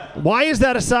 Yeah. Why is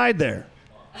that a side there?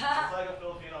 It's like a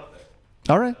Filipino thing.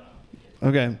 All right.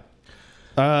 Okay.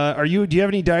 Do you have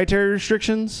any dietary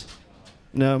restrictions?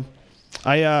 No.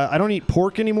 I don't eat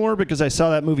pork anymore because I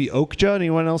saw that movie Okja.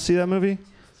 Anyone else see that movie?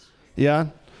 Yeah.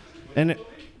 And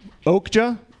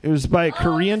Okja, it was by a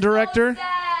Korean director.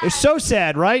 It's so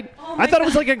sad, right? I thought it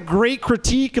was like a great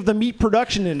critique of the meat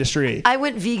production industry. I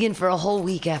went vegan for a whole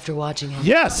week after watching it.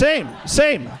 Yeah, same.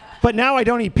 But now I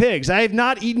don't eat pigs. I have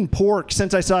not eaten pork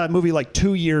since I saw that movie like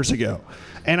 2 years ago.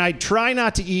 And I try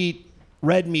not to eat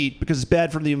red meat because it's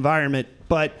bad for the environment.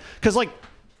 But because, like,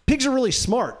 pigs are really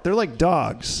smart. They're like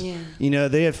dogs. Yeah. You know,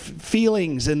 they have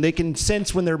feelings and they can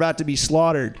sense when they're about to be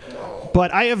slaughtered.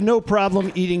 But I have no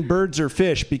problem eating birds or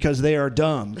fish because they are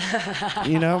dumb.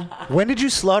 You know? When did you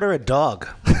slaughter a dog?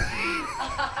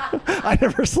 I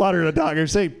never slaughtered a dog. I'm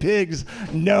saying pigs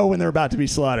know when they're about to be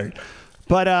slaughtered.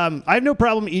 But I have no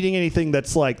problem eating anything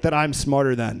that's like that I'm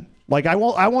smarter than. Like I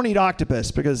won't eat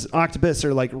octopus because octopus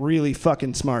are like really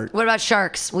fucking smart. What about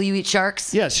sharks? Will you eat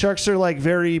sharks? Yes, sharks are like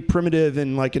very primitive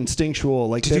and like instinctual.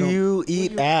 Like Do you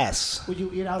eat ass? Would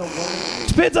you eat out a woman?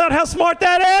 Depends on how smart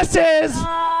that ass is.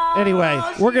 Anyway,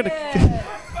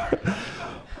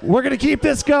 we're gonna keep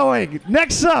this going.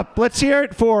 Next up, let's hear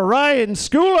it for Ryan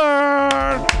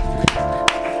Schooler.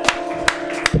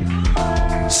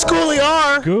 Schooly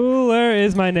R. Schooler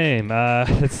is my name.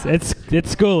 It's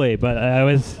Schooly,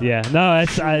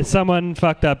 but someone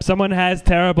fucked up. Someone has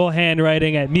terrible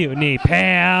handwriting at Mutiny.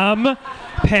 Pam.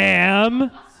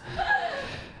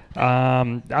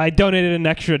 I donated an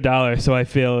extra $1, so I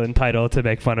feel entitled to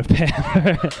make fun of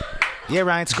Pam. Yeah,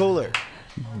 Ryan, school her.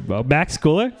 Well, Max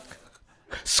Schooler?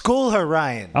 School her,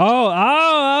 Ryan.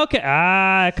 Oh, okay.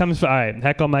 It comes. All right,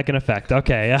 heckle Mike in effect.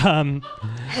 Okay.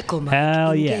 Heckle Mike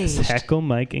Hell engaged. yes, heckle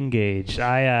Mike engaged.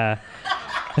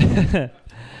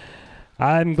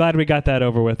 I'm glad we got that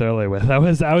over with early. I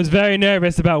was very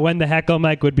nervous about when the heckle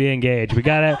Mike would be engaged. We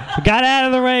got out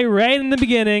of the way right in the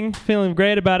beginning. Feeling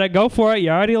great about it. Go for it.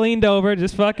 You already leaned over.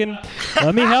 Just fucking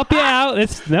let me help you out.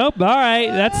 Nope. All right.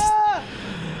 That's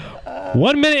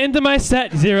 1 minute into my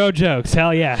set. 0 jokes.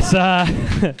 Hell yes.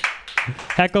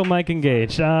 Heckle Mike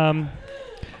engaged. I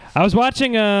was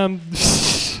watching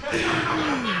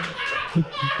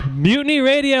Mutiny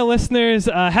Radio listeners,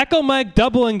 heckle Mike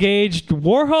double engaged.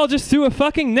 Warhol just threw a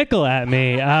fucking nickel at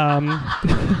me.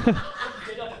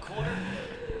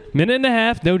 Minute and a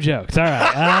half, no jokes. All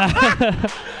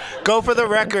right. Go for the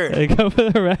record. Go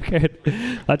for the record.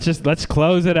 Let's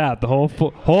close it out. The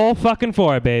whole fucking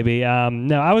 4, baby.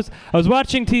 No, I was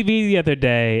watching TV the other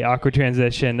day. Awkward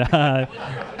transition.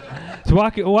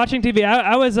 Watching TV.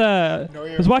 I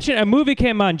was watching a movie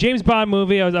came on, James Bond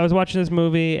movie. I was watching this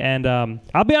movie, and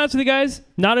I'll be honest with you guys,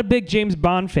 not a big James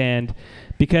Bond fan,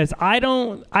 because I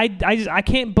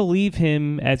can't believe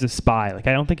him as a spy. Like,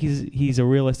 I don't think he's a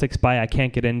realistic spy. I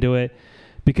can't get into it,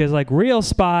 because like real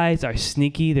spies are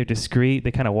sneaky, they're discreet,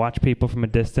 they kind of watch people from a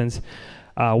distance.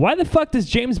 Why the fuck does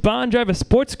James Bond drive a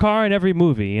sports car in every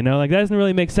movie? You know, like, that doesn't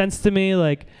really make sense to me.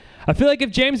 Like, I feel like if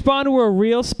James Bond were a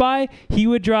real spy, he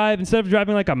would drive, instead of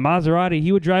driving like a Maserati,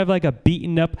 he would drive like a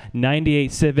beaten up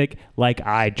 98 Civic like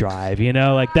I drive, you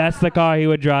know? Like, that's the car he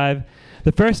would drive.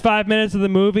 The first 5 minutes of the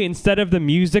movie, instead of the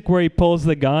music where he pulls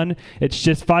the gun, it's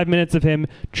just 5 minutes of him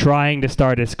trying to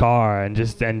start his car and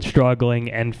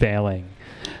struggling and failing.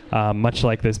 Much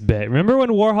like this bit. Remember when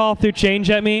Warhol threw change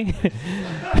at me?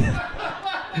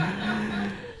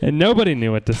 And nobody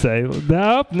knew what to say.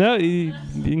 Nope, no.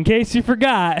 In case you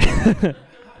forgot,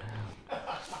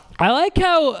 I like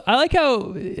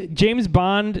how James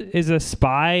Bond is a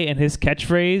spy, and his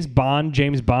catchphrase "Bond,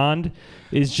 James Bond"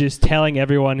 is just telling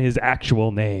everyone his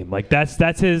actual name. Like,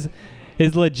 that's his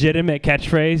legitimate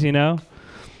catchphrase, you know.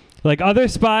 Like, other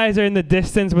spies are in the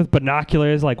distance with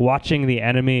binoculars, like watching the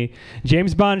enemy.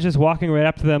 James Bond is just walking right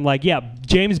up to them, like, yeah,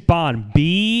 James Bond,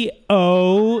 B-O-N.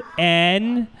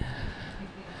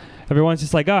 Everyone's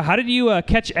just like, oh, how did you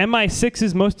catch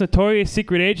MI6's most notorious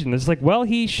secret agent? It's like, well,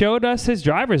 he showed us his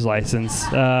driver's license.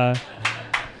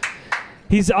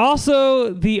 He's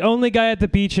also the only guy at the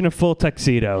beach in a full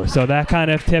tuxedo, so that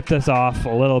kind of tipped us off a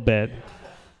little bit.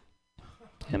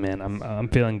 Yeah, man, I'm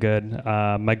feeling good.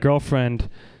 My girlfriend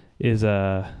is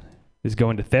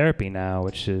going to therapy now,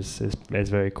 which is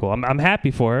very cool. I'm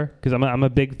happy for her, because I'm a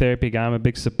big therapy guy. I'm a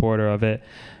big supporter of it.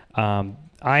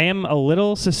 I am a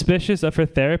little suspicious of her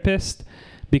therapist,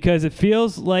 because it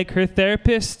feels like her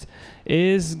therapist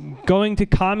is going to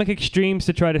comic extremes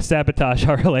to try to sabotage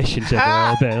our relationship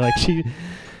a little bit. Like,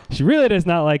 she really does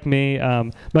not like me.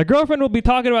 My girlfriend will be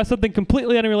talking about something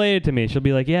completely unrelated to me. She'll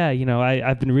be like, yeah, you know,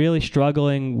 I've been really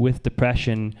struggling with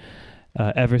depression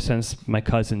ever since my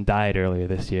cousin died earlier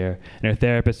this year. And her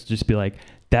therapist will just be like,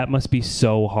 that must be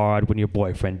so hard when your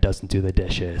boyfriend doesn't do the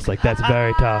dishes. Like, that's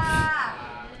very tough.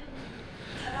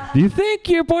 Do you think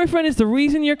your boyfriend is the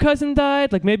reason your cousin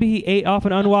died? Like, maybe he ate off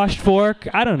an unwashed fork?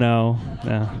 I don't know.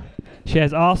 No. She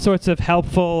has all sorts of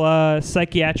helpful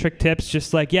psychiatric tips,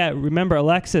 just like, yeah, remember,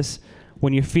 Alexis,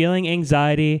 when you're feeling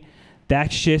anxiety,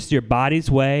 that's just your body's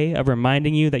way of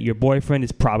reminding you that your boyfriend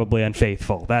is probably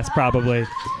unfaithful. That's probably...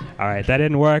 All right, that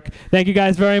didn't work. Thank you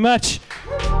guys very much.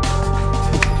 All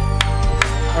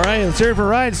right, let's hear it for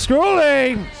Ryan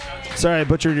Scrolling. Sorry, I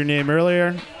butchered your name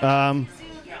earlier.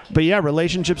 But yeah,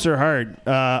 relationships are hard.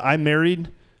 I'm married.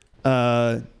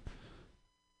 I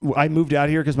moved out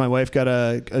here because my wife got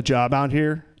a job out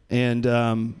here, and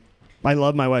I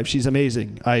love my wife. She's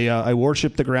amazing. I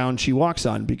worship the ground she walks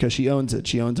on because she owns it.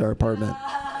 She owns our apartment.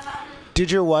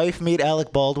 Did your wife meet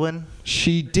Alec Baldwin?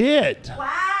 She did. Wow.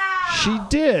 She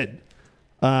did.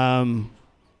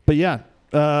 But yeah,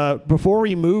 before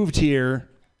we moved here,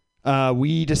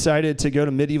 we decided to go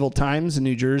to Medieval Times in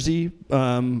New Jersey.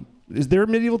 Is there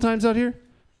Medieval Times out here?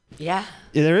 Yeah.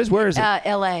 There is? Where is it?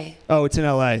 L.A. Oh, it's in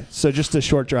L.A., so just a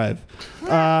short drive.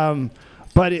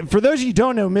 But for those of you who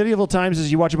don't know, Medieval Times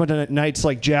is you watch a bunch of knights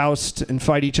like joust and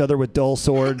fight each other with dull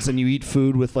swords, and you eat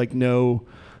food with like no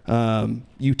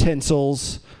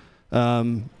utensils,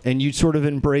 and you sort of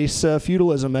embrace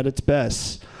feudalism at its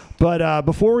best. But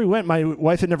before we went, my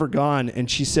wife had never gone, and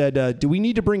she said, do we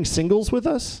need to bring singles with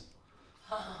us?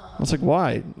 I was like,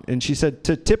 why? And she said,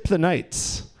 to tip the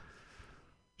knights.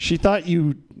 She thought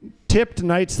you tipped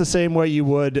knights the same way you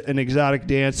would an exotic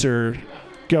dancer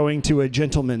going to a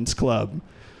gentleman's club.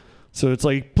 So it's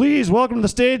like, please welcome to the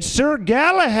stage, Sir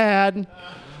Galahad.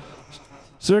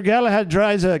 Sir Galahad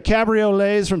drives a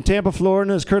cabriolets from Tampa,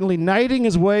 Florida, and is currently knighting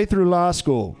his way through law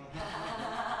school.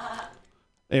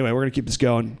 Anyway, we're going to keep this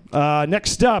going.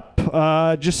 Next up,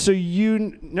 Noam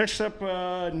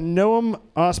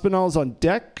Ospinall's on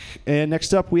deck. And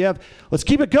next up, we have, let's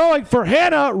keep it going for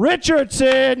Hannah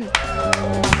Richardson.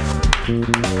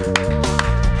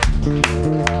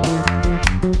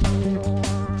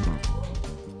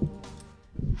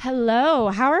 Hello,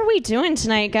 how are we doing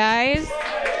tonight, guys?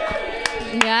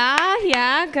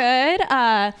 Yeah, good.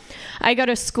 I go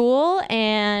to school,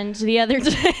 and the other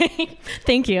day,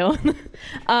 thank you.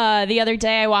 The other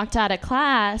day I walked out of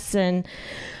class, and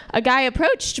a guy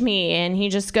approached me, and he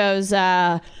just goes,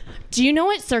 do you know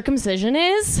what circumcision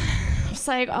is? I was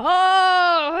like,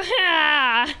 oh,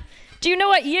 yeah. Do you know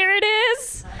what year it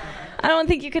is? I don't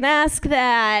think you can ask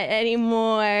that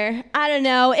anymore. I don't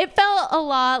know. It felt a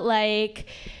lot like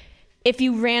if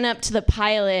you ran up to the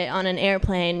pilot on an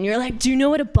airplane and you're like, do you know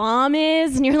what a bomb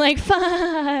is? And you're like,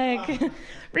 fuck,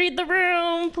 read the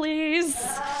room, please.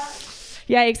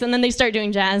 Yikes. And then they start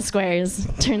doing jazz squares.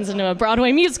 Turns into a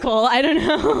Broadway musical. I don't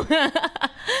know.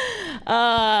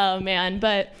 Oh, man.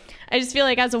 But I just feel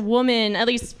like as a woman, at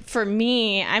least for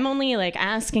me, I'm only like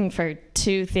asking for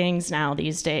two things now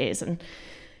these days. And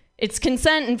it's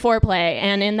consent and foreplay.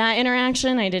 And in that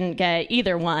interaction, I didn't get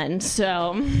either one.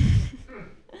 So...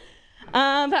 but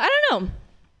I don't know.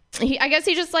 I guess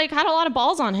he just like had a lot of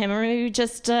balls on him, or maybe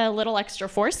just a little extra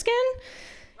foreskin.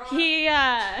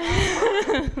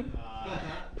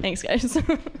 Thanks, guys.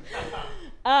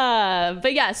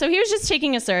 But yeah, so he was just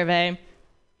taking a survey.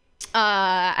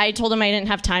 I told him I didn't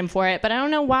have time for it, but I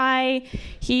don't know why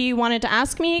he wanted to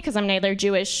ask me, because I'm neither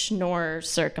Jewish nor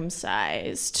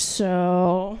circumcised.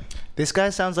 So this guy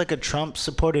sounds like a Trump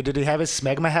supporter. Did he have his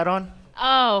smegma hat on?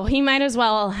 Oh, he might as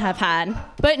well have had.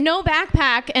 But no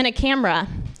backpack and a camera,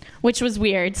 which was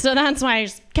weird. So that's why I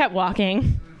just kept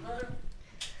walking.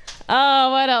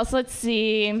 Oh, what else? Let's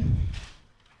see.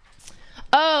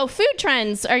 Oh, food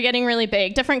trends are getting really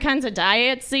big. Different kinds of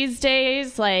diets these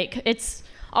days. Like, it's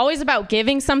always about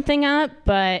giving something up,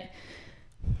 but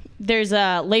there's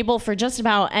a label for just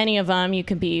about any of them. You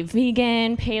could be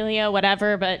vegan, paleo,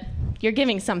 whatever, but you're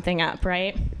giving something up,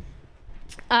 right?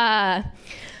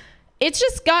 It's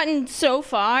just gotten so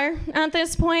far at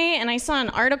this point, and I saw an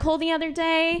article the other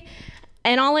day,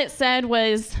 and all it said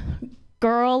was,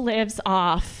 girl lives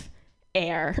off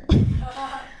air.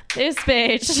 This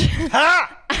bitch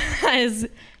has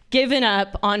given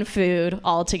up on food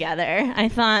altogether. I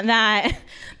thought that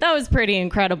was pretty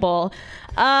incredible.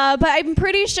 But I'm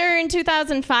pretty sure in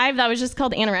 2005 that was just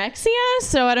called anorexia,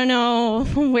 so I don't know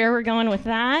where we're going with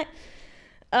that.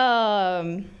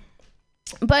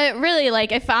 But really,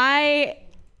 like, if I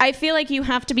feel like you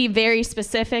have to be very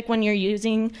specific when you're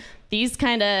using these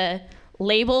kind of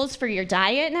labels for your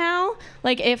diet now.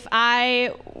 Like, if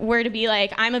I were to be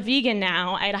like, I'm a vegan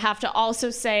now, I'd have to also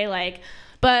say, like,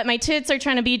 but my tits are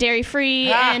trying to be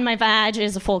dairy-free and my vag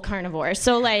is a full carnivore.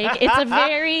 So, like, it's a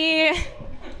very,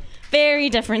 very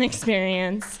different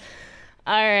experience.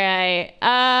 All right.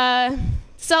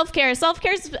 Self-care.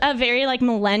 Self-care is a very, like,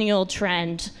 millennial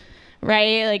trend.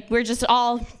 Right? Like, we're just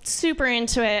all super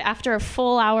into it. After a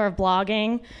full hour of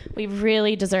blogging, we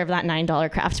really deserve that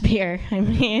 $9 craft beer. I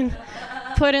mean,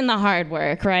 put in the hard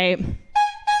work, right?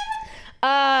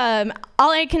 All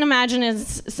I can imagine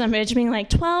is some bitch being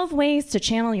like, 12 ways to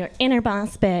channel your inner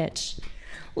boss bitch.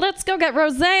 Let's go get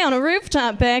rosé on a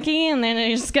rooftop, Becky, and then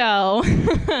I just go.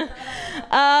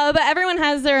 But everyone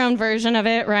has their own version of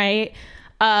it, right?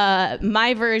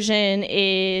 My version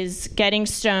is getting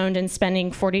stoned and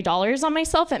spending $40 on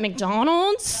myself at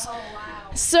McDonald's. Oh,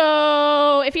 wow.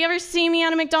 So if you ever see me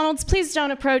at a McDonald's, please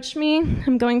don't approach me.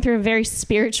 I'm going through a very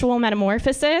spiritual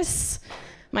metamorphosis.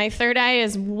 My third eye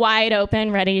is wide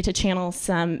open, ready to channel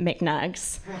some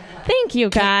McNugs. Thank you,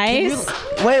 guys.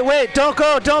 Wait, don't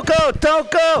go.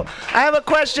 I have a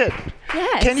question.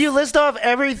 Yes. Can you list off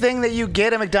everything that you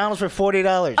get at McDonald's for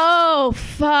 $40? Oh,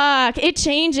 fuck. It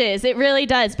changes. It really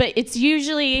does. But it's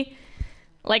usually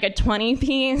like a 20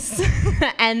 piece.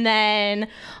 And then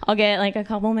I'll get like a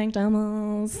couple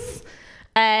McDonald's.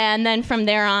 And then from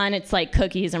there on, it's like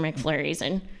cookies or McFlurries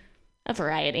and a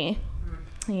variety.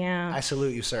 Yeah. I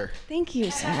salute you, sir. Thank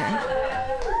you, sir.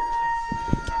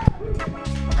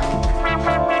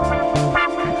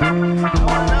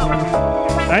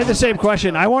 I had the same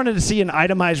question. I wanted to see an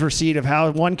itemized receipt of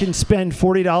how one can spend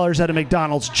 $40 at a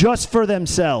McDonald's just for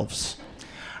themselves.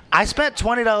 I spent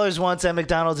 $20 once at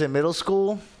McDonald's in middle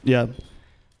school, Yeah.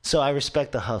 so I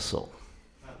respect the hustle.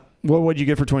 What would you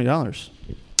get for $20?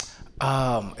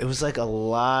 It was like a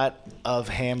lot of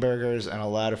hamburgers and a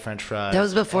lot of French fries. That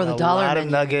was before and the dollar A lot menu.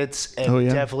 of nuggets and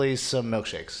definitely some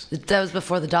milkshakes. That was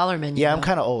before the dollar menu. Yeah, I'm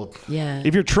kind of old. Yeah.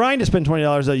 If you're trying to spend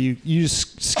 $20, though, you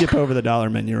just skip over the dollar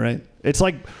menu, right? It's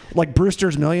like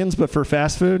Brewster's Millions, but for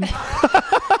fast food.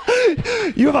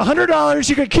 You have $100.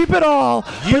 You can keep it all,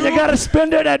 but you got to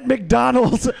spend it at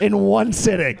McDonald's in one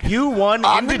sitting. You won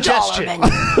indigestion.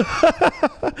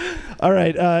 All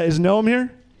right. Is Noam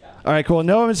here? All right, cool.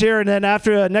 Noam's here, and then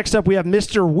after next up we have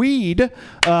Mr. Weed.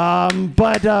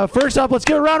 But first up, let's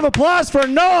give a round of applause for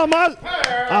Noam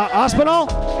Ospinall.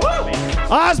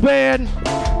 Osband.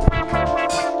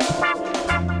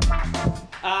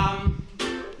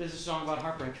 This is a song about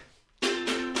heartbreak.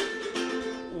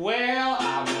 Well,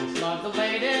 I once loved a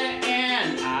lady,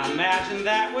 and I imagined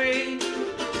that we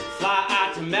fly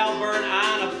out to Melbourne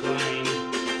on a plane.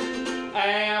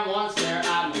 And once there,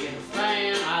 I'd meet her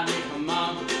friend, I'd meet her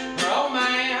mom, her old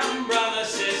man, brothers,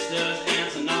 sisters,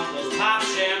 aunts and uncles, pop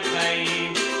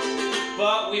champagne.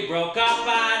 But we broke up,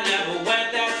 I never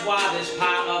went, that's why this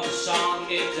part of the song,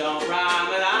 it don't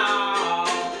rhyme at all.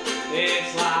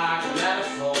 It's like a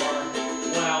metaphor,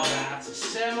 well that's a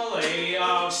simile,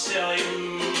 oh silly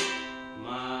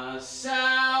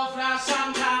myself. Now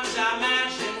sometimes I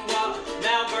imagine what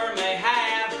Melbourne may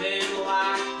have been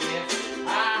like if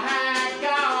I had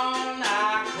gone.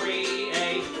 I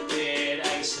created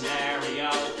a scenario,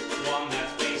 one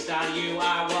that's based on you.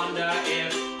 I wonder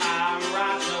if I'm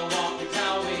right, so won't you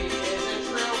tell me, is it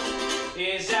true?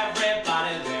 Is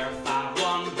everybody there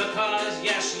 5'1"? Because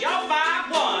yes, you're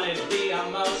 5'1". It'd be a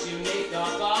most unique or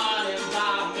fun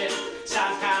environment.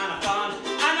 Sounds kind of fun.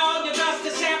 I know you're just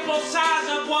a sample size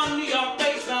of one New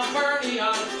York-based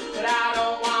Melburnian, but I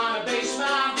don't want to base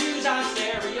my views on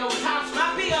stereotypes.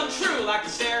 Might be untrue, like the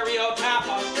stereotype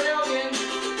Australians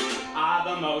are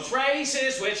the most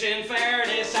racist, which in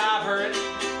fairness I've heard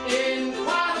in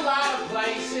quite a lot of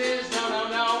places.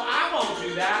 No, I won't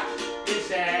do that.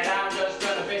 Instead, I'm just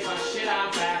gonna base my shit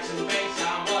on facts and based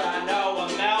on what I know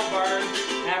of Melbourne.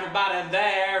 Everybody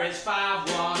there is 5'1".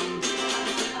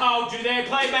 Oh, do they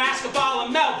play basketball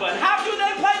in Melbourne? How do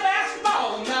they play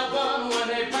basketball in Melbourne? When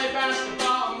they play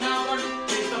basketball in Melbourne,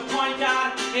 is the point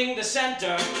guard in the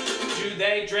center? Do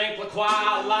they drink liqueur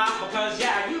a lot? Because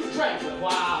yeah, you drink liqueur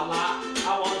a lot.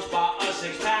 I once bought a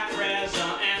 6-pack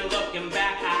present, and looking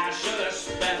back, I should have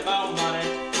spent more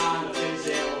money on the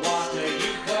fizzy water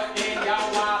you put in your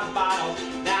water bottle.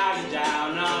 Now you're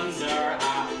down under.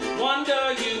 I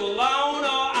wonder, you alone,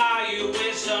 or are you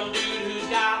with some dude who's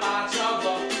got lots of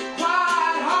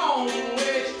quiet home?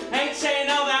 Which ain't saying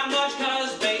all that much,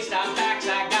 cause based on facts,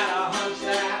 I got a hunch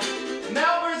that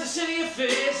Melbourne's a city of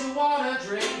fizz and water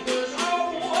drinkers.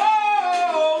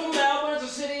 Oh, Melbourne's a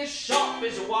city of sharp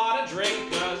fizz and water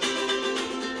drinkers.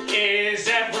 Is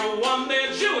everyone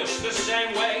there Jewish? The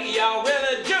same way you're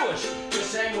really Jewish. The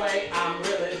same way I'm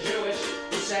really Jewish.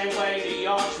 The same way New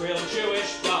York's real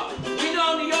Jewish. But we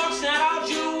know New York's not all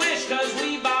Jewish, cause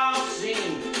we've all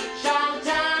seen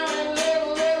Chinatown and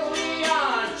Little Italy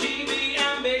on TV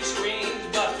and big screens.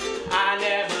 But I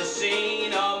never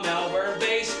seen a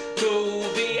Melbourne-based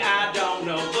movie. I don't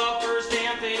know the first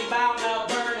damn thing about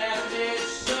Melbourne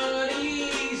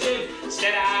ethnicities.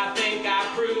 Instead, I think I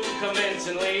proved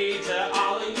convincingly to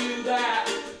all of you that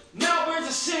Melbourne's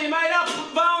a city made up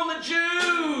of only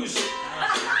Jews.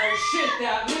 Oh shit,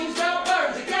 that means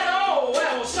Melbourne's a ghetto.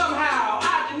 Well, somehow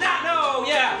I did not know,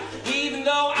 yeah. Even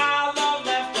though our love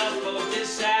left us both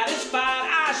dissatisfied,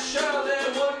 I surely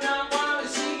would not want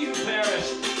to see you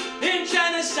perish in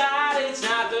genocide. It's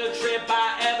not the trip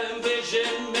I ever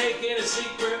envisioned, making a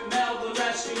secret Melbourne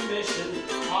rescue mission.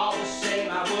 All the same,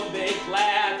 I would be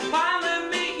glad to finally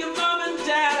meet your mom and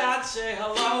dad. I'd say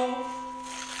hello.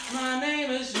 My name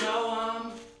is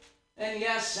Noam, and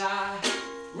yes, I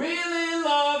really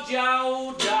loved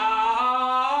your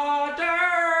daughter.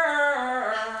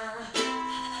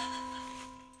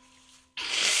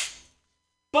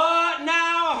 But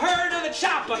now I heard of the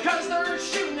chopper, cause they're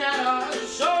shooting at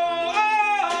us.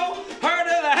 Oh, heard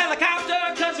of the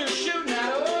helicopter, cause they're shooting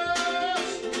at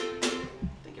us.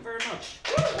 Thank you very much.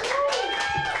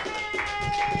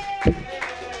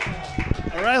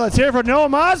 All right, let's hear it for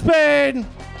Noam Osband.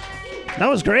 That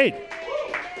was great.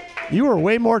 You were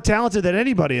way more talented than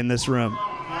anybody in this room.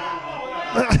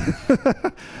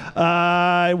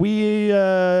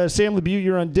 Sam LeBute,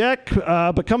 you're on deck.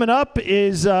 But coming up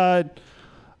is a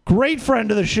great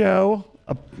friend of the show,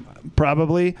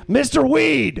 probably, Mr.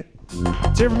 Weed.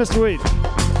 Let's hear it for Mr. Weed.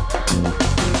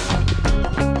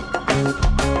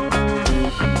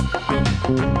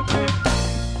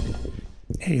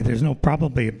 Hey, there's no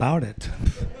probably about it.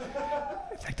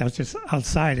 In fact, I was just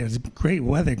outside. It was great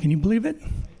weather. Can you believe it?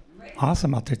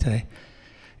 Awesome out there today.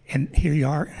 And here you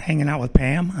are hanging out with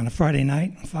Pam on a Friday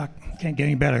night. Fuck, can't get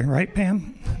any better, right,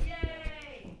 Pam?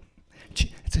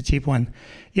 It's a cheap one.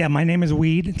 Yeah, my name is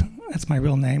Weed. That's my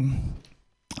real name.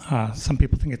 Some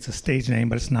people think it's a stage name,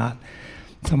 but it's not.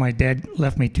 So my dad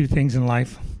left me two things in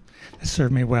life that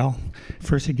served me well.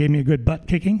 First, he gave me a good butt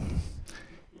kicking.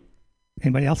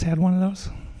 Anybody else had one of those?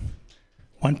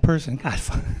 One person. God,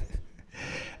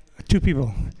 two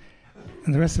people.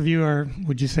 And the rest of you are,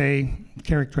 would you say,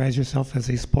 characterize yourself as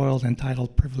a spoiled,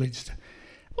 entitled, privileged?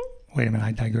 Wait a minute,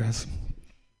 I digress.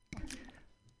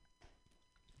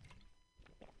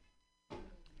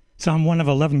 So I'm one of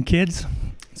 11 kids.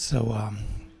 So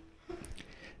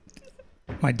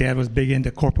my dad was big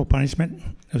into corporal punishment.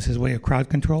 It was his way of crowd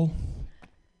control.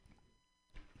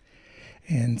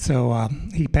 And so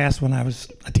he passed when I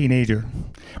was a teenager.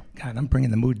 God, I'm bringing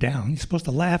the mood down. You're supposed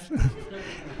to laugh.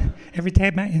 Every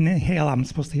time I inhale, I'm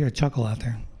supposed to hear a chuckle out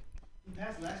there. You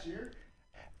passed last year?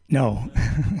 No,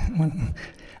 when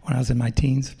I was in my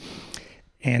teens.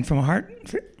 And from a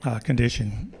heart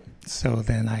condition. So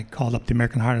then I called up the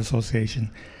American Heart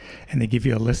Association, and they give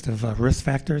you a list of risk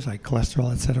factors like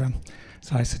cholesterol, etc.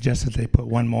 So I suggested they put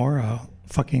one more,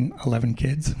 fucking 11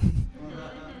 kids.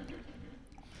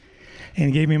 And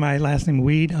he gave me my last name,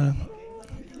 Weed.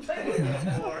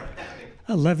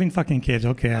 11 fucking kids,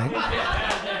 okay.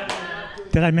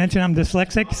 Did I mention I'm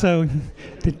dyslexic? So,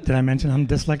 did I mention I'm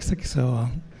dyslexic? So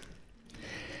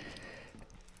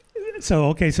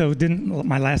didn't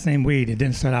my last name Weed? It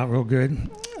didn't start out real good.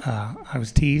 I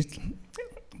was teased.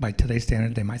 By today's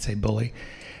standard, they might say bully,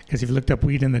 because if you looked up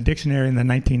weed in the dictionary in the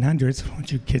 1900s,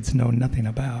 which you kids know nothing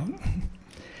about,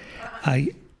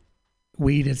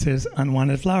 weed, it says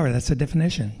unwanted flower. That's the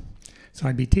definition. So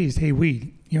I'd be teased. Hey,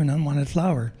 weed, you're an unwanted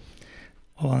flower.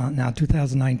 Well, now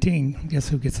 2019, guess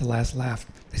who gets the last laugh?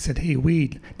 They said, hey,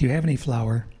 weed, do you have any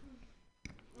flower?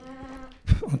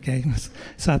 Okay,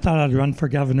 so I thought I'd run for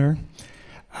governor.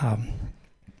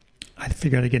 I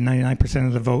figured I'd get 99%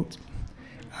 of the vote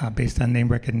based on name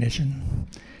recognition,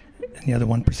 and the other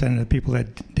 1% of the people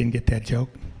that didn't get that joke.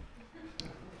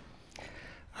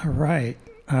 All right.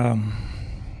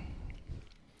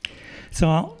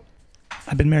 So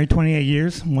I've been married 28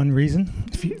 years. One reason,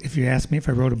 if you ask me if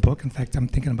I wrote a book, in fact, I'm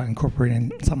thinking about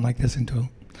incorporating something like this into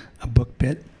a book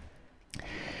bit.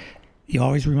 You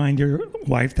always remind your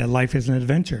wife that life is an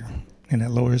adventure, and it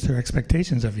lowers her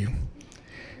expectations of you.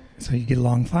 So you get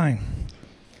along fine.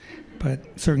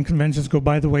 But certain conventions go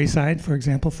by the wayside. For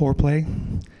example, foreplay.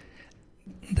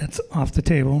 That's off the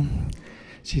table.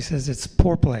 She says it's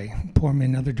poor play. Pour me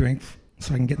another drink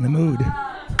so I can get in the mood.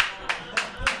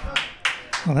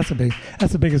 Oh, that's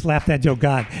the biggest laugh that joke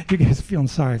got. You guys are feeling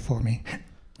sorry for me,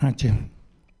 aren't you?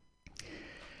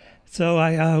 So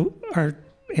our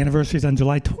anniversary is on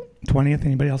July 20th.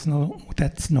 Anybody else know what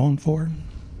that's known for?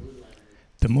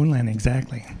 The moon landing,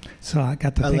 exactly. So I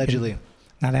got to allegedly.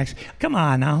 Not actually. Come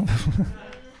on now.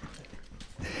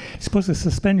 You're supposed to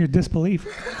suspend your disbelief.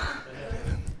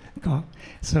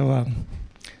 So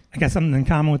I got something in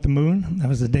common with the moon. That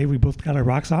was the day we both got our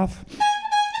rocks off.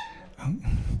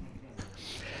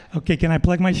 Okay, can I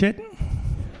plug my shit?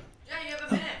 Yeah, you have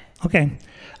a minute. Okay.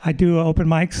 I do open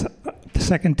mics the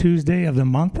second Tuesday of the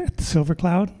month at the Silver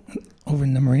Cloud over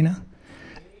in the marina.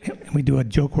 And we do a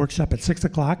joke workshop at 6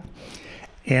 o'clock.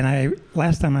 And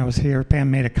last time I was here,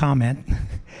 Pam made a comment.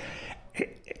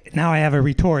 Now I have a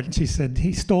retort. And she said,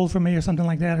 he stole from me or something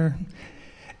like that? Or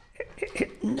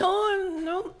No.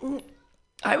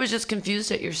 I was just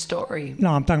confused at your story.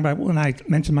 No, I'm talking about when I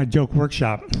mentioned my joke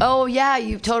workshop. Oh, yeah,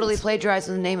 you totally plagiarized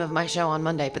the name of my show on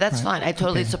Monday, but that's fine. I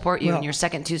totally support you in your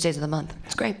second Tuesdays of the month.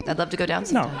 It's great. I'd love to go down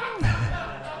sometime. No.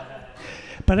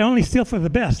 But I only steal for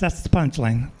the best. That's the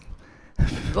punchline.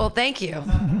 Well, thank you.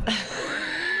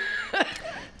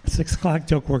 6 o'clock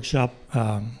joke workshop.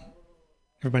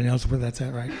 Everybody knows where that's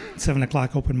at, right? 7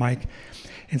 o'clock open mic.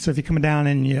 And so if you're coming down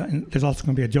and there's also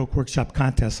going to be a joke workshop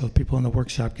contest, so people in the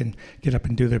workshop can get up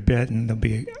and do their bit, and there'll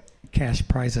be cash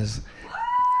prizes.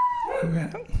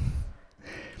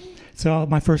 So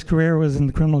my first career was in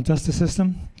the criminal justice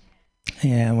system,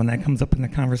 and when that comes up in the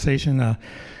conversation,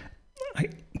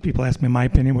 people ask me my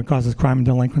opinion what causes crime and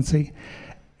delinquency,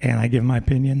 and I give my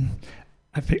opinion.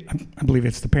 I believe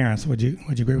it's the parents. Would you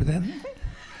agree with that?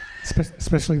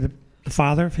 Especially the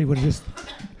father, if he would have just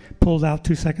pulled out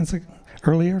 2 seconds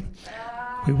earlier,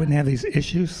 we wouldn't have these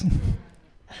issues.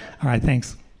 All right,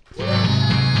 thanks.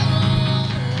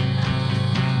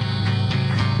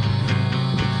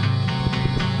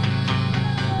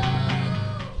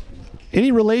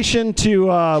 Any relation to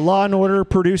Law and Order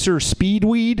producer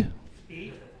Speedweed?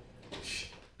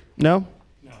 No?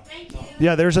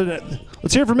 Yeah, there's a.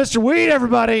 Let's hear it for Mr. Weed,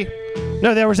 everybody.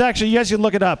 No, there was actually, you guys can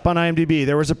look it up on IMDb.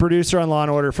 There was a producer on Law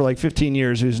and Order for like 15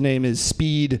 years whose name is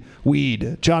Speed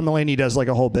Weed. John Mulaney does like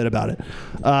a whole bit about it.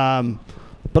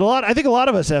 But I think a lot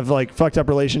of us have like fucked up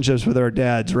relationships with our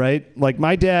dads, right? Like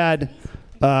my dad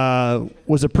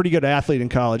was a pretty good athlete in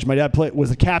college. My dad was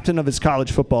the captain of his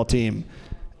college football team,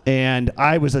 and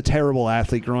I was a terrible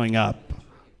athlete growing up.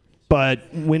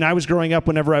 But when I was growing up,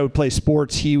 whenever I would play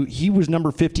sports, he was number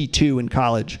 52 in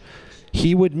college.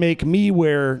 He would make me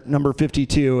wear number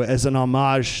 52 as an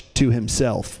homage to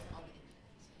himself.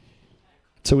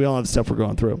 So we all have the stuff we're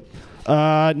going through.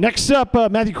 Next up,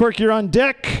 Matthew Quirk, you're on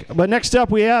deck. But next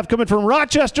up, we have, coming from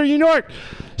Rochester, New York,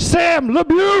 Sam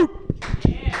LeBute.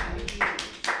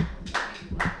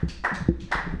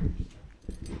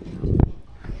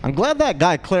 I'm glad that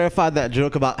guy clarified that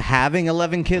joke about having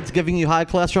 11 kids giving you high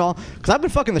cholesterol, because I've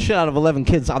been fucking the shit out of 11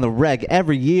 kids on the reg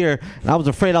every year, and I was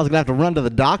afraid I was going to have to run to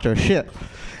the doctor. Shit.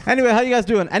 Anyway, how you guys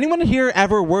doing? Anyone here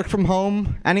ever work from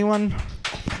home? Anyone?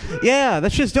 Yeah,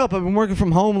 that's just dope. I've been working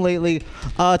from home lately.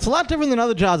 It's a lot different than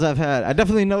other jobs I've had. I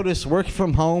definitely noticed working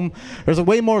from home, there's a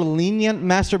way more lenient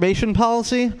masturbation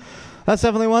policy. That's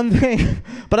definitely one thing.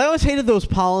 But I always hated those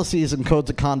policies and codes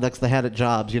of conduct they had at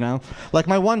jobs, you know? Like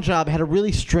my one job had a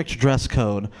really strict dress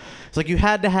code. It's like you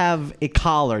had to have a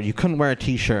collar. You couldn't wear a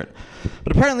t-shirt.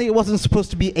 But apparently it wasn't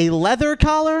supposed to be a leather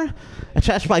collar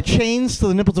attached by chains to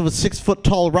the nipples of a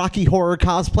 6-foot-tall Rocky Horror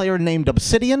cosplayer named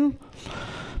Obsidian.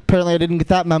 Apparently I didn't get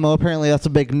that memo. Apparently that's a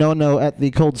big no-no at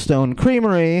the Cold Stone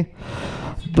Creamery.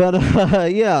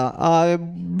 But, yeah, I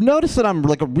noticed that I'm,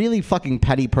 like, a really fucking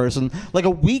petty person. Like, a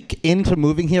week into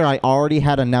moving here, I already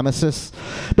had a nemesis.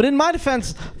 But in my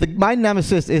defense, my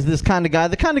nemesis is this kind of guy.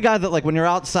 The kind of guy that, like, when you're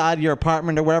outside your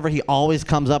apartment or wherever, he always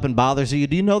comes up and bothers you.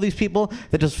 Do you know these people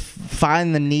that just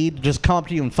find the need to just come up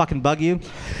to you and fucking bug you?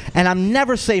 And I'm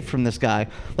never safe from this guy.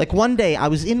 Like, one day, I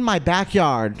was in my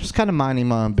backyard, just kind of minding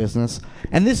my own business,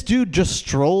 and this dude just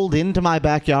strolled into my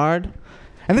backyard.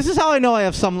 And this is how I know I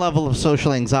have some level of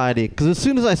social anxiety, because as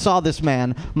soon as I saw this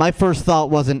man, my first thought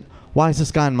wasn't, why is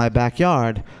this guy in my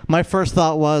backyard? My first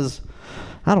thought was,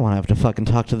 I don't want to have to fucking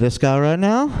talk to this guy right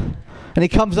now. And he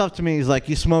comes up to me, he's like,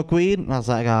 you smoke weed? And I was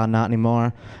like, oh, not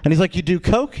anymore. And he's like, you do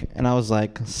coke? And I was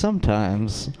like,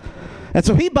 sometimes. And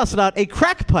so he busted out a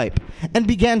crack pipe and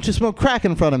began to smoke crack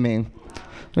in front of me. And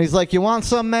he's like, you want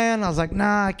some, man? I was like,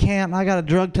 nah, I can't. I got a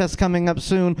drug test coming up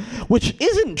soon, which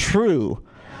isn't true.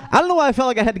 I don't know why I felt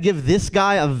like I had to give this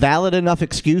guy a valid enough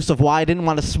excuse of why I didn't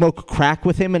want to smoke crack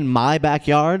with him in my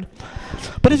backyard.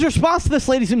 But his response to this,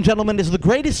 ladies and gentlemen, is the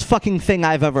greatest fucking thing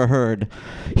I've ever heard.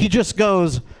 He just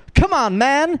goes, come on,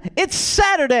 man, it's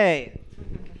Saturday.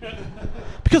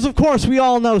 Because, of course, we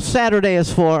all know Saturday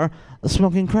is for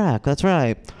smoking crack. That's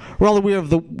right. We're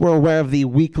aware of the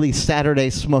weekly Saturday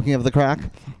smoking of the crack.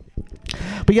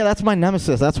 But yeah, that's my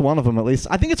nemesis. That's one of them, at least.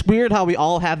 I think it's weird how we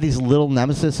all have these little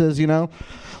nemesises, you know?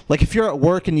 Like, if you're at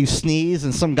work and you sneeze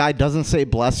and some guy doesn't say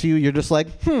bless you, you're just like,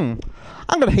 I'm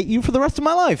going to hate you for the rest of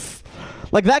my life.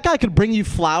 Like, that guy could bring you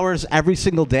flowers every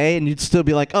single day, and you'd still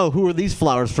be like, oh, who are these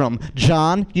flowers from?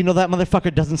 John? You know that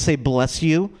motherfucker doesn't say bless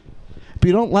you? But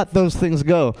you don't let those things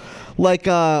go. Like,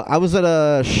 I was at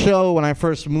a show when I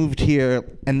first moved here,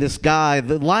 and this guy,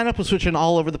 the lineup was switching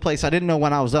all over the place. I didn't know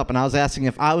when I was up, and I was asking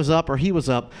if I was up or he was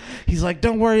up. He's like,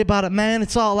 don't worry about it, man.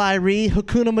 It's all Irie,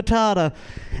 Hakuna Matata.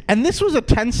 And this was a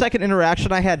 10-second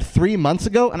interaction I had 3 months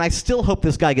ago, and I still hope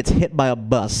this guy gets hit by a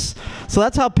bus. So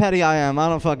that's how petty I am. I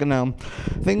don't fucking know.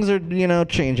 Things are,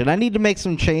 changing. I need to make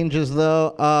some changes,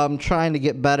 though. I'm trying to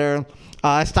get better.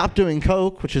 I stopped doing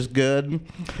coke, which is good.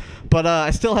 But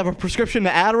I still have a prescription to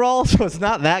Adderall, so it's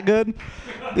not that good.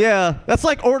 Yeah, that's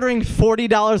like ordering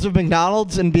 $40 of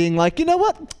McDonald's and being like, you know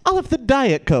what? I'll have the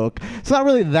Diet Coke. It's not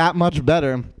really that much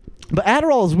better. But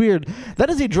Adderall is weird. That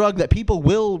is a drug that people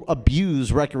will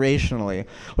abuse recreationally,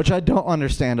 which I don't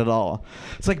understand at all.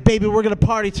 It's like, baby, we're going to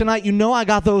party tonight. You know I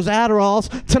got those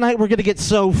Adderalls. Tonight we're going to get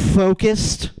so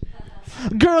focused.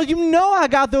 Girl, you know I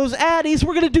got those Addies.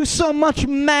 We're going to do so much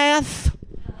math.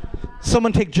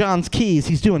 Someone take John's keys.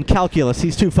 He's doing calculus.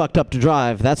 He's too fucked up to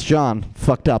drive. That's John.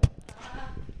 Fucked up.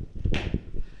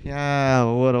 Yeah,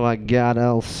 what do I got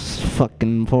else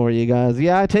fucking for you guys?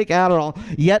 Yeah, I take Adderall,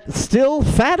 yet still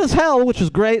fat as hell, which is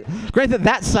great. Great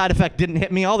that side effect didn't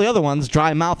hit me. All the other ones,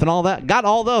 dry mouth and all that, got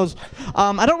all those.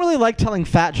 I don't really like telling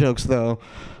fat jokes, though.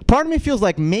 Part of me feels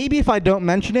like maybe if I don't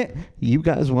mention it, you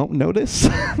guys won't notice.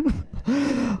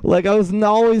 Like, I was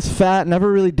always fat,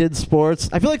 never really did sports.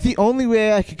 I feel like the only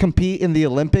way I could compete in the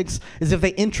Olympics is if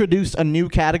they introduced a new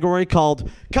category called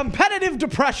competitive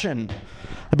depression.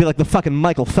 I'd be like the fucking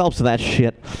Michael Phelps of that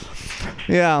shit.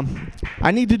 Yeah.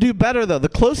 I need to do better, though. The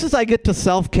closest I get to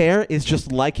self-care is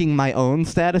just liking my own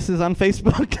statuses on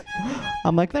Facebook.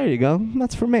 I'm like, there you go.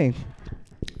 That's for me.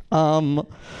 Yeah,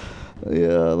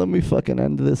 let me fucking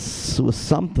end this with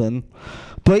something.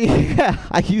 But yeah,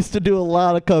 I used to do a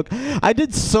lot of coke. I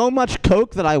did so much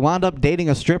coke that I wound up dating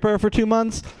a stripper for 2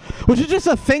 months, which is just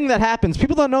a thing that happens.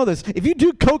 People don't know this. If you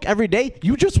do coke every day,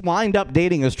 you just wind up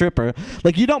dating a stripper.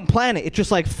 Like, you don't plan it. It just,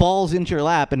 like, falls into your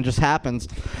lap and just happens.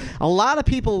 A lot of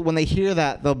people, when they hear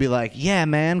that, they'll be like, yeah,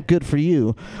 man, good for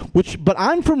you. But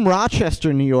I'm from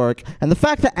Rochester, New York, and the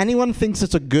fact that anyone thinks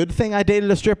it's a good thing I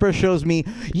dated a stripper shows me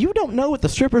you don't know what the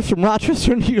strippers from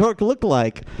Rochester, New York look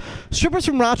like. Strippers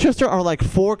from Rochester are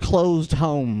like foreclosed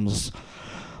homes.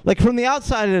 Like, from the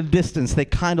outside at a distance, they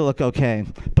kind of look okay.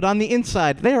 But on the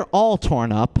inside, they are all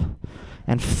torn up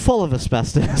and full of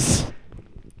asbestos.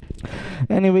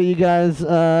 Anyway, you guys,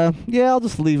 yeah, I'll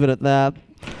just leave it at that.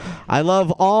 I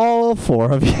love all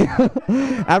 4 of you.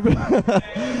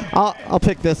 I'll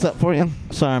pick this up for you.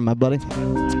 Sorry, my buddy.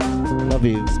 Love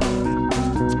you.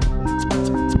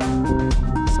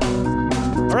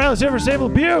 All right, let's hear for Sable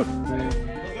Butte.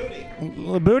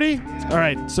 Labooty? All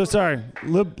right, so sorry.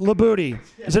 Labooty.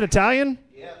 Is it Italian?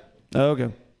 Yeah. Oh, okay.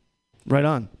 Right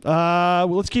on. Well,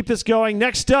 let's keep this going.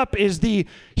 Next up is the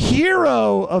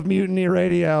hero of Mutiny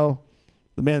Radio,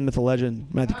 the man, myth, the legend,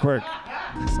 Matthew Quirk.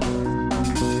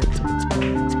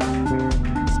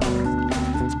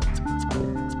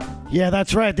 Yeah,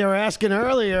 that's right. They were asking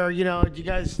earlier, you know, did you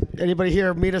guys, anybody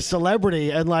here meet a celebrity?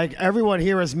 And, like, everyone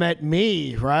here has met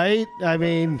me, right? I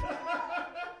mean,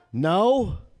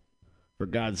 no? For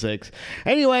God's sakes.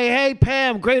 Anyway, hey,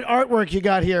 Pam, great artwork you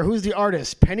got here. Who's the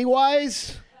artist?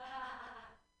 Pennywise?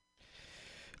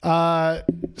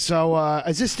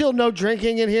 Is this still no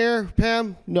drinking in here,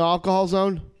 Pam? No alcohol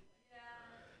zone?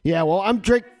 Yeah, well, I'm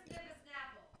drinking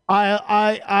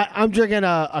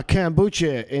a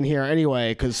kombucha in here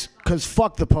anyway, cause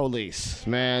fuck the police,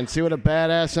 man. See what a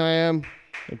badass I am?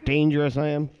 How dangerous I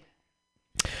am?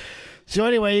 So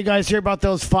anyway, you guys hear about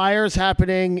those fires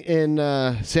happening in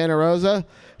Santa Rosa?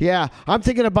 Yeah, I'm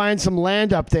thinking of buying some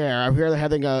land up there. I hear they're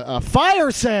having a fire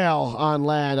sale on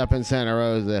land up in Santa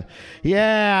Rosa.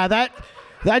 Yeah,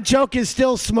 that joke is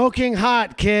still smoking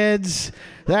hot, kids.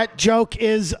 That joke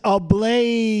is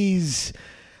ablaze.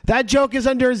 That joke is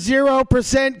under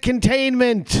 0%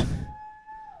 containment.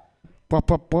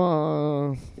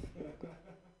 People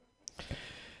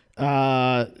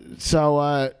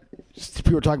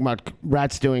were talking about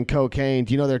rats doing cocaine.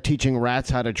 Do you know they're teaching rats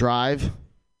how to drive?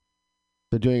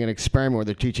 They're doing an experiment where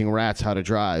they're teaching rats how to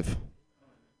drive.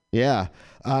 Yeah.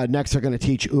 Next, they're going to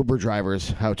teach Uber drivers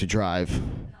how to drive.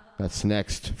 That's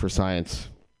next for science.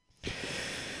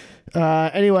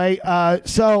 The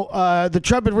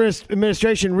Trump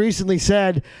administration recently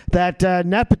said that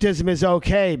nepotism is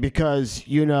okay because,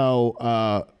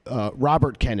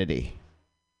 Robert Kennedy,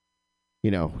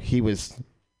 he was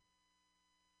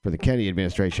for the Kennedy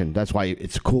administration. That's why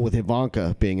it's cool with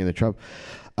Ivanka being in the Trump.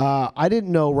 I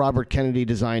didn't know Robert Kennedy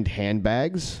designed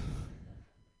handbags.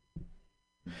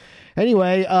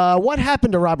 Anyway, what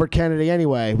happened to Robert Kennedy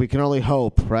anyway? We can only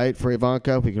hope, right? For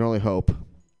Ivanka, we can only hope.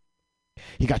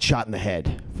 He got shot in the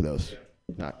head, for those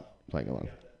not playing along.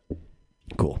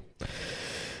 Cool.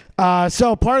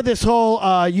 So part of this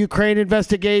whole Ukraine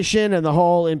investigation and the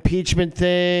whole impeachment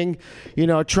thing,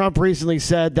 Trump recently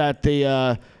said that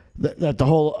the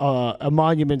whole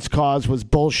emoluments cause was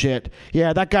bullshit.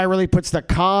 Yeah, that guy really puts the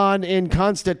con in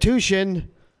Constitution.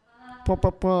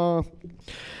 So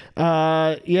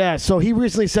he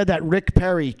recently said that Rick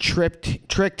Perry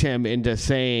tricked him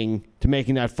into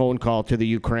making that phone call to the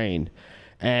Ukraine.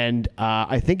 And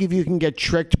I think if you can get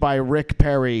tricked by Rick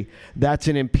Perry, that's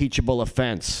an impeachable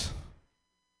offense.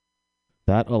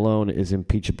 That alone is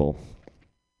impeachable.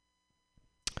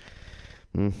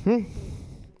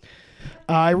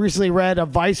 I recently read a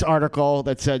Vice article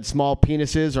that said small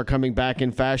penises are coming back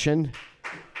in fashion.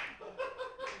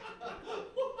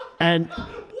 And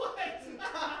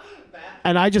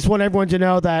I just want everyone to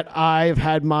know that I've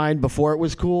had mine before it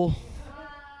was cool.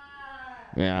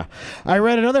 Yeah. I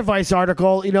read another Vice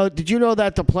article. Did you know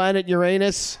that the planet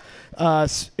Uranus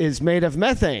is made of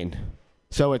methane?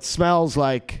 So it smells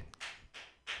like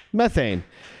methane.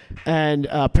 And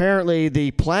apparently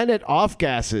the planet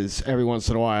off-gasses every once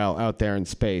in a while out there in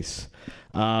space.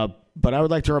 But I would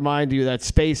like to remind you that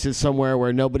space is somewhere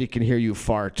where nobody can hear you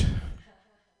fart.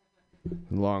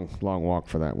 Long walk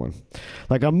for that one.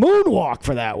 Like a moonwalk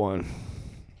for that one.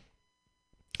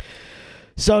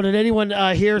 So did anyone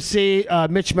here see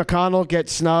Mitch McConnell get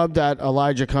snubbed at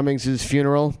Elijah Cummings'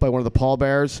 funeral by one of the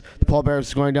pallbearers? The pallbearers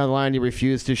was going down the line. He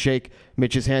refused to shake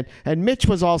Mitch's hand. And Mitch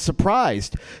was all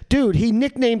surprised. Dude, he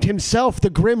nicknamed himself the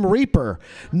Grim Reaper.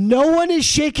 No one is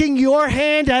shaking your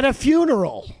hand at a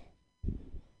funeral.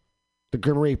 The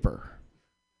Grim Reaper.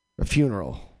 A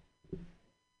funeral.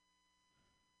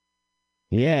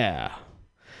 Yeah.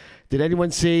 Did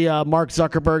anyone see Mark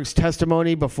Zuckerberg's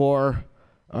testimony before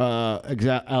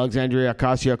Alexandria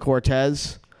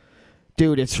Ocasio-Cortez?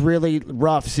 Dude, it's really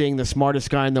rough seeing the smartest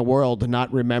guy in the world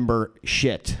not remember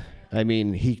shit. I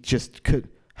mean, he just could.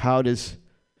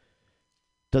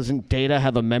 Doesn't Data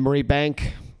have a memory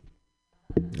bank?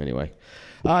 Anyway.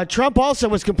 Trump also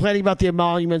was complaining about the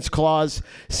emoluments clause,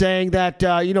 saying that,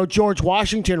 George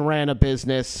Washington ran a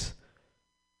business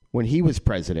when he was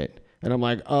president. And I'm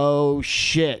like, oh,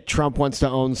 shit, Trump wants to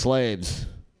own slaves.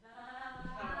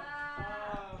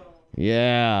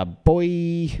 Yeah,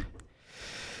 boy.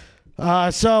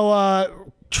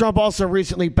 So Trump also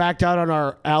recently backed out on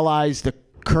our allies, the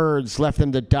Kurds, left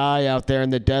them to die out there in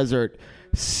the desert,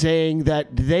 saying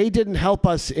that they didn't help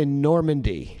us in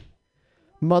Normandy.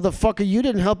 Motherfucker, you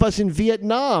didn't help us in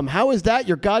Vietnam. How is that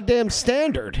your goddamn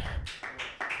standard?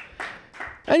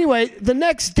 Anyway, the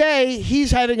next day,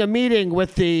 he's having a meeting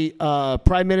with the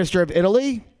Prime Minister of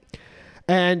Italy.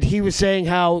 And he was saying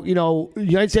how, the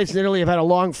United States and Italy have had a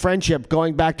long friendship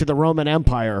going back to the Roman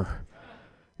Empire.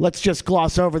 Let's just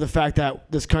gloss over the fact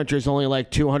that this country is only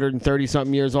like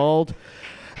 230-something years old.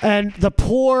 And the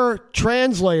poor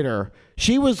translator,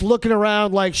 she was looking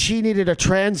around like she needed a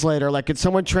translator. Like, could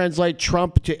someone translate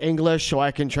Trump to English so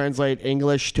I can translate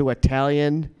English to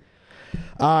Italian?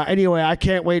 Anyway, I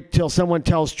can't wait till someone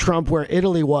tells Trump where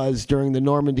Italy was during the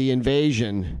Normandy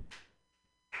invasion.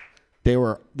 They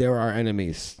were our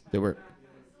enemies. They were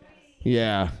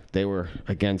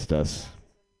against us.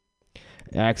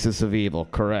 Axis of evil,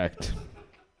 correct.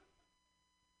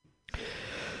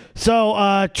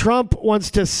 So Trump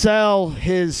wants to sell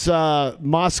his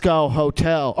Moscow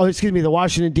hotel. The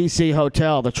Washington, D.C.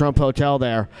 hotel, the Trump hotel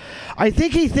there. I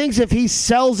think he thinks if he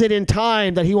sells it in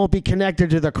time that he won't be connected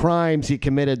to the crimes he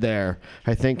committed there.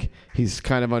 I think he's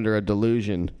kind of under a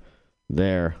delusion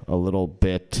there a little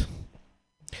bit.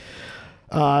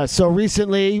 So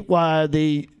recently,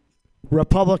 the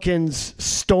Republicans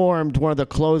stormed one of the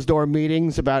closed-door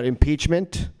meetings about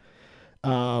impeachment,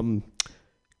 claiming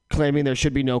there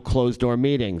should be no closed-door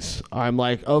meetings. I'm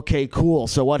like, okay, cool.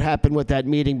 So what happened with that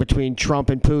meeting between Trump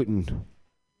and Putin?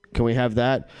 Can we have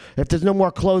that? If there's no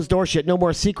more closed-door shit, no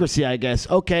more secrecy, I guess.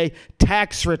 Okay,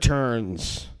 tax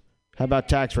returns. How about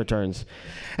tax returns?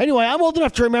 Anyway, I'm old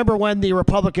enough to remember when the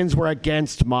Republicans were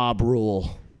against mob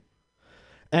rule.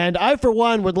 And I, for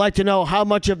one, would like to know how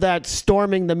much of that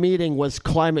storming the meeting was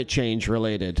climate change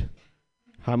related.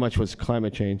 How much was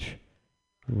climate change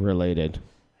related?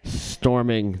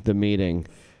 Storming the meeting.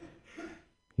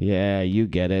 Yeah, you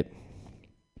get it.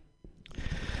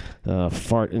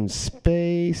 Fart in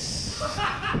space.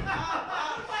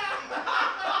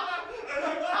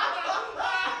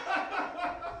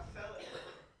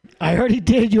 I already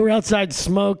did. You were outside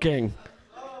smoking.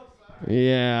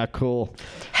 Yeah, cool.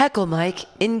 Heckle Mike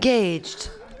engaged.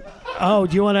 Oh,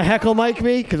 do you want to heckle Mike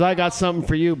me? Because I got something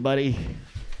for you, buddy.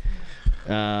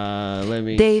 Let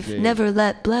me They've see. never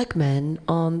let black men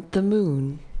on the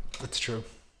moon. That's true.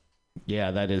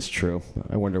 Yeah, that is true.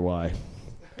 I wonder why.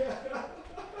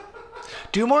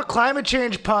 Do more climate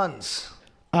change puns.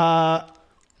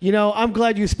 I'm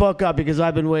glad you spoke up because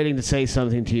I've been waiting to say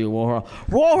something to you, Warhol.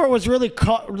 Warhol was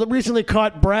recently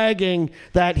caught bragging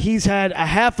that he's had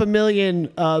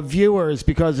 500,000 viewers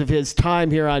because of his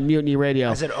time here on Mutiny Radio.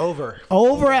 I said over.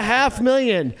 Over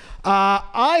 500,000.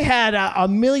 I had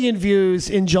 1 million views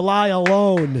in July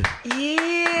alone.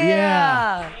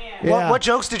 Yeah. What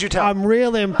jokes did you tell? I'm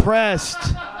really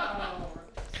impressed.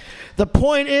 The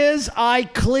point is, I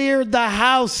cleared the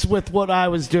house with what I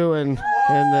was doing.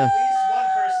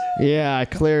 Yeah, I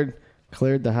cleared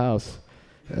the house.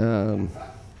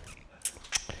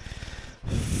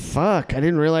 Fuck, I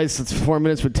didn't realize that 4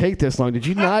 minutes would take this long. Did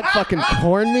you not fucking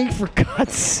corn me, for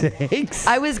God's sakes?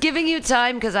 I was giving you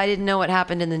time because I didn't know what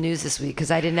happened in the news this week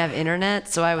because I didn't have internet.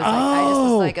 So I was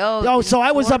like, so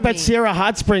I was up inform at me. Sierra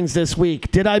Hot Springs this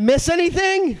week. Did I miss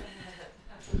anything?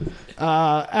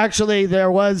 Actually,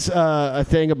 there was a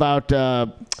thing about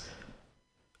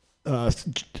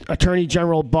Attorney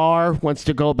General Barr wants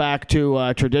to go back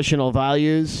to traditional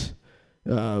values.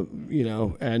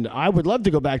 And I would love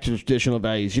to go back to traditional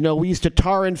values. We used to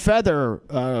tar and feather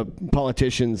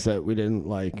politicians that we didn't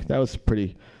like. That was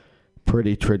pretty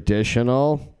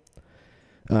traditional.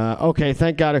 Okay,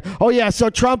 thank God. Oh, yeah, so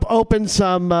Trump opened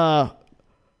some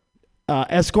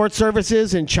escort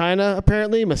services in China,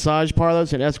 apparently, massage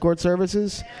parlors and escort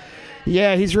services.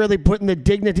 Yeah, he's really putting the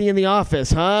dignity in the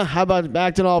office, huh? How about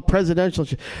acting all presidential?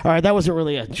 All right, that wasn't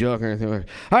really a joke or anything. All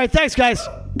right, thanks, guys.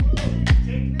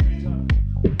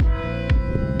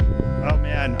 Oh,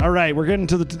 man. All right, we're getting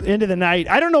to the end of the night.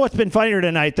 I don't know what's been funnier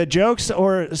tonight, the jokes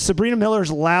or Sabrina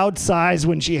Miller's loud sighs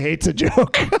when she hates a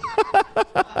joke.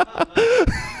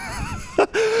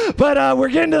 But we're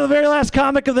getting to the very last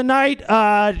comic of the night.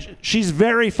 She's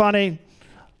very funny.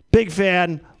 Big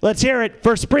fan. Let's hear it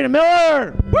for Sabrina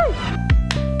Miller. Woo!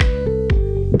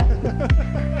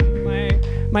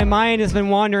 My mind has been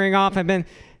wandering off. I've been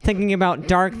thinking about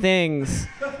dark things.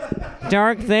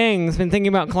 Dark things. Been thinking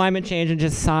about climate change and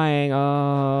just sighing.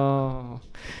 Oh.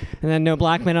 And then No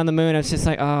Black Men on the Moon. I was just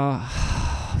like,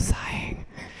 oh, sighing.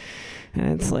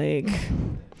 And it's like,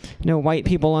 no white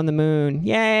people on the moon.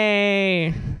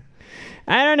 Yay.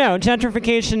 I don't know.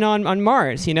 Gentrification on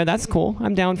Mars. That's cool.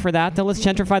 I'm down for that. Though let's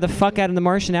gentrify the fuck out of the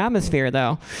Martian atmosphere,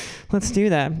 though. Let's do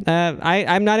that.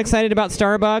 I'm not excited about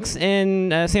Starbucks in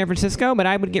San Francisco, but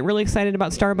I would get really excited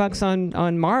about Starbucks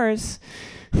on Mars.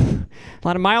 A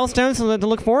lot of milestones to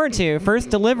look forward to. First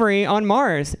delivery on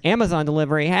Mars. Amazon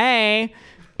delivery. Hey.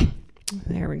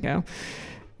 There we go.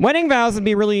 Wedding vows would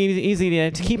be really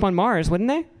easy to keep on Mars, wouldn't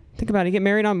they? Think about it. Get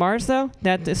married on Mars, though?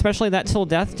 Especially that till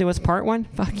death do us part one?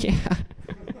 Fuck yeah.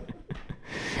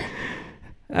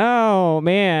 Oh,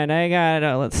 man. I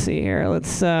got, let's see here. Let's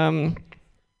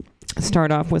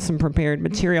start off with some prepared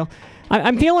material.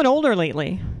 I'm feeling older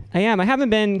lately. I am. I haven't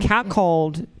been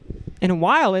catcalled in a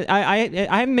while. I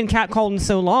haven't been catcalled in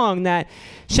so long that,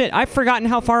 shit, I've forgotten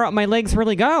how far up my legs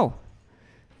really go.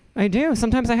 I do.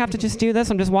 Sometimes I have to just do this.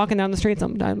 I'm just walking down the street.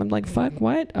 I'm like, fuck,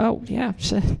 what? Oh, yeah,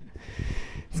 shit.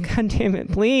 God damn it.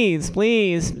 Please.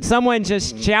 Someone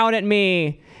just shout at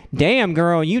me, damn,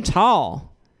 girl, you tall.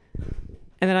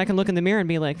 And then I can look in the mirror and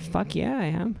be like, fuck yeah, I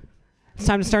am. It's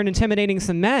time to start intimidating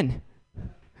some men.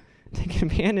 Taking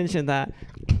advantage of that.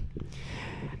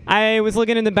 I was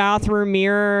looking in the bathroom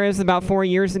mirror. It was about 4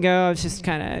 years ago. I was just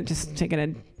kind of taking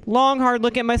a long, hard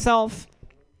look at myself.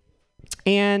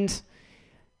 And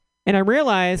I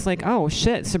realized, like, oh,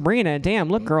 shit, Sabrina, damn,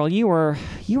 look, girl, you are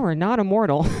not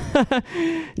immortal.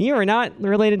 You are not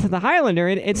related to the Highlander.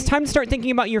 It's time to start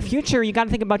thinking about your future. You got to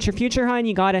think about your future, hon.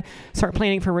 You got to start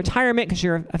planning for retirement because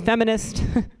you're a feminist.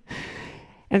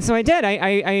 And so I did.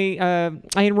 I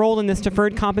enrolled in this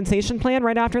deferred compensation plan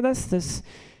right after this.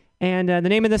 And the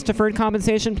name of this deferred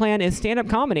compensation plan is stand-up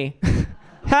comedy.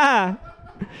 Ha!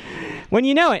 When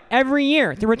you know it, every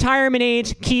year, the retirement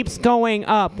age keeps going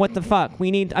up. What the fuck?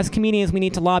 As comedians, we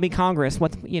need to lobby Congress. We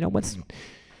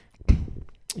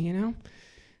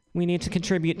need to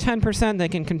contribute 10%. They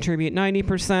can contribute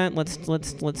 90%.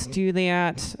 Let's do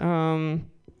that.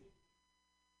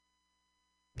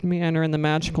 Let me enter in the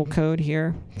magical code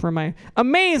here for my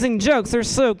amazing jokes. They're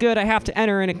so good, I have to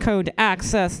enter in a code to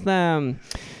access them.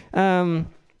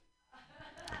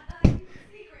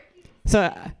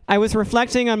 So I was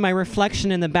reflecting on my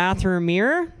reflection in the bathroom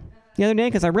mirror the other day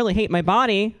because I really hate my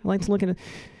body. I like to look at,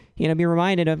 be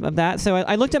reminded of that. So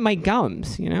I looked at my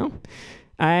gums,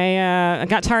 I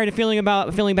got tired of feeling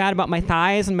bad about my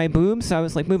thighs and my boobs, so I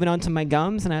was like moving on to my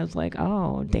gums, and I was like,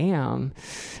 oh, damn.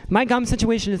 My gum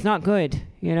situation is not good,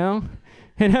 And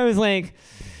I was like,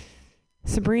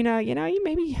 Sabrina,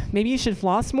 maybe you should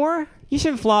floss more. You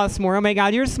should floss more. Oh my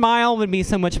God, your smile would be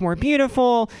so much more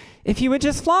beautiful if you would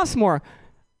just floss more.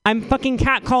 I'm fucking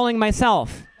catcalling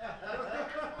myself.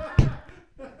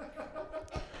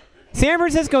 San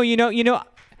Francisco, you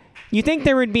think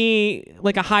there would be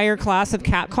like a higher class of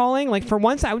catcalling? Like for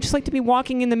once, I would just like to be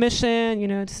walking in the Mission,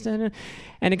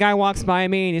 and a guy walks by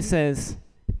me and he says,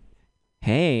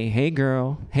 hey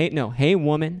girl, hey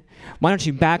woman, why don't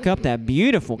you back up that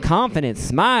beautiful, confident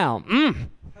smile?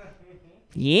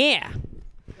 Yeah.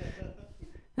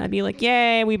 I'd be like,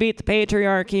 yay, we beat the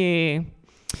patriarchy.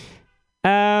 So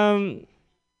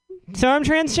I'm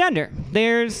transgender.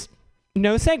 There's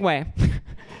no segue.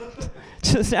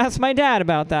 Just ask my dad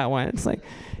about that one. It's like,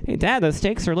 hey, Dad, those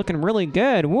steaks are looking really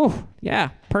good. Woo,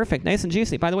 yeah, perfect, nice and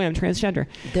juicy. By the way, I'm transgender.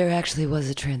 There actually was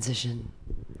a transition,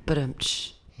 but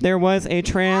there was a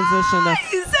transition.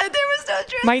 You said there was no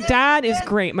transition. My dad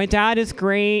is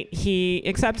great. He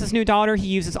accepts his new daughter. He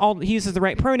uses the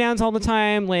right pronouns all the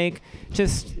time. Like,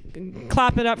 just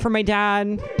clap it up for my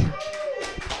dad.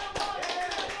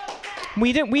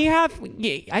 We didn't. We have.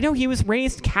 I know he was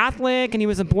raised Catholic and he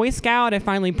was a Boy Scout. I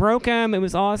finally broke him. It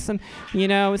was awesome. You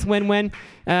know, it was when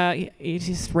he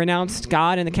just renounced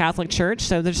God and the Catholic Church.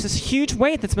 So there's this huge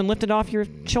weight that's been lifted off your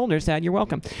shoulders, Dad. You're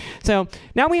welcome. So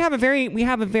now we have a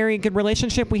very good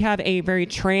relationship. We have a very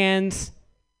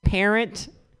transparent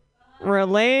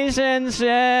relationship.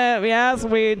 Yes,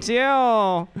 we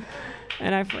do.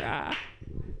 And I forgot.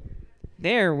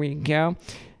 There we go.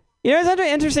 You know, it's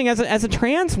interesting as a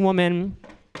trans woman,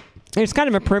 there's kind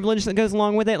of a privilege that goes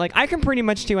along with it. Like, I can pretty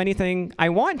much do anything I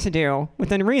want to do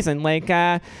within reason. Like,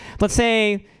 let's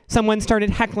say someone started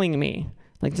heckling me,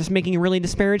 like just making really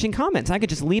disparaging comments. I could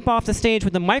just leap off the stage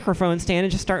with the microphone stand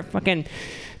and just start fucking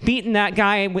beating that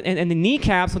guy in the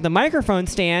kneecaps with the microphone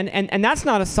stand. And that's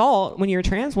not assault when you're a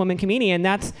trans woman comedian.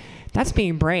 That's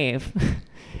being brave.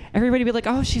 Everybody be like,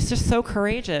 oh, she's just so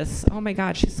courageous. Oh my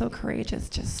God, she's so courageous.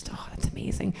 That's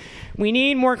amazing. We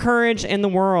need more courage in the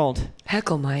world.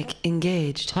 Heckle Mike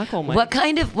engaged. Heckle Mike. What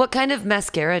kind of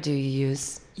mascara do you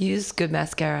use? Use good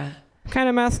mascara. What kind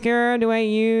of mascara do I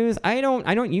use? I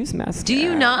don't use mascara. Do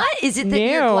you not? Is it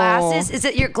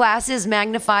that your glasses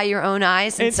magnify your own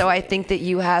eyes, and so I think that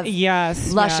you have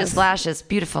luscious lashes?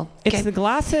 Beautiful. It's the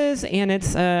glasses and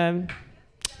it's the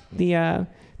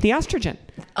estrogen.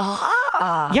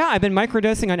 Yeah, I've been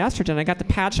microdosing on estrogen. I got the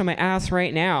patch on my ass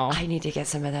right now. I need to get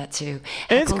some of that too.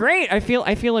 It's great. I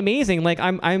feel amazing. Like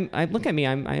I look at me.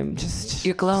 I'm just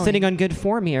You're glowing. Sitting on good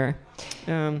form here.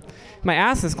 My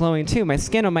ass is glowing too. My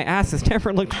skin on my ass has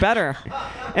never looked better.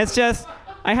 It's just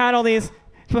I had all these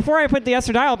before I put the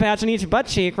estradiol patch on each butt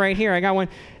cheek right here. I got one.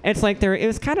 It's like it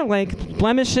was kind of like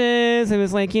blemishes. It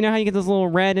was like, you know how you get those little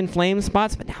red inflamed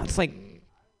spots, but now it's like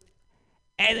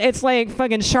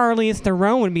fucking Charlize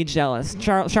Theron would be jealous.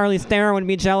 Charlize Theron would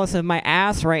be jealous of my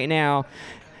ass right now.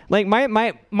 Like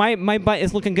my butt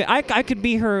is looking good. I could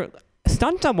be her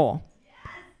stunt double.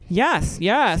 Yes.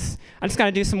 I just got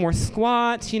to do some more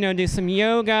squats, do some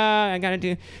yoga. I got to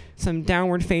do some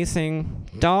downward facing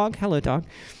dog. Hello, dog.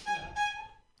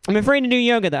 I'm afraid to do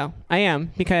yoga though. I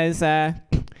am because I'm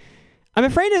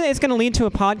afraid that it's going to lead to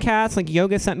a podcast like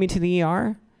Yoga Sent Me to the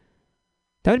ER.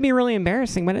 That would be really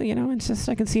embarrassing, but it's just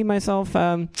I can see myself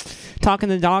talking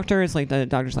to the doctor. It's like the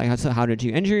doctor's like, "So how did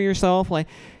you injure yourself?" Like,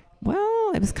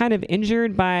 well, I was kind of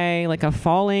injured by like a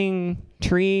falling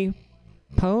tree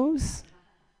pose.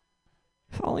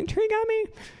 Falling tree got me.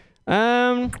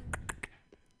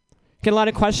 Get a lot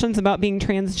of questions about being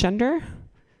transgender.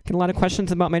 Get a lot of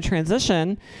questions about my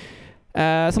transition.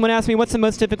 Someone asked me, "What's the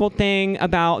most difficult thing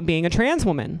about being a trans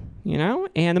woman?"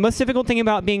 And the most difficult thing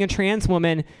about being a trans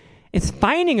woman. It's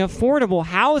finding affordable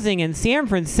housing in San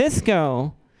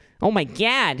Francisco. Oh my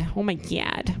God.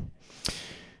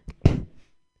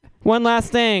 One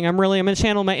last thing. I'm going to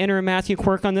channel my inner Matthew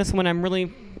Quirk on this one. I'm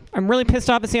really pissed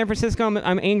off at San Francisco.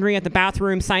 I'm angry at the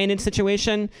bathroom signage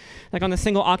situation, like on the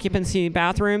single occupancy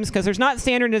bathrooms, because there's not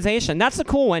standardization. That's the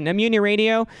cool one. At Mutiny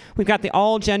Radio, we've got the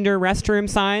all gender restroom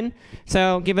sign.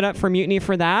 So give it up for Mutiny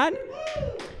for that.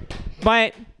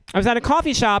 But I was at a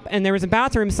coffee shop and there was a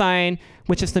bathroom sign,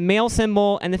 which is the male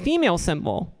symbol and the female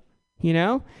symbol,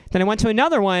 Then I went to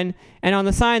another one, and on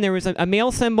the sign there was a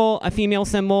male symbol, a female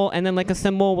symbol, and then like a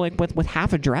symbol like with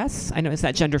half a dress. I know, is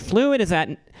that gender fluid? Is that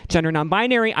gender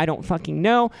non-binary? I don't fucking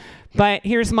know. But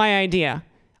here's my idea.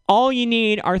 All you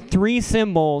need are 3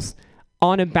 symbols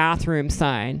on a bathroom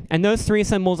sign, and those 3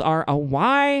 symbols are a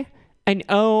Y, an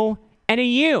O, and a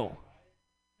U.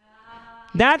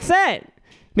 That's it.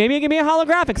 Maybe it can be a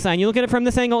holographic sign. You look at it from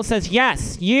this angle, it says,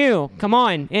 yes, you, come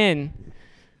on, in.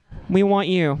 We want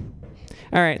you.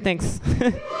 All right, thanks.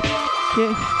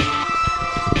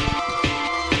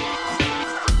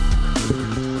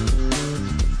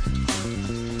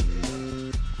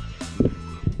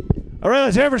 All right,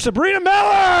 let's hear it for Sabrina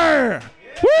Miller.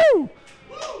 Woo!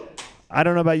 I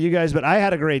don't know about you guys, but I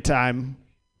had a great time.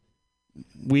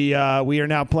 We are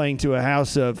now playing to a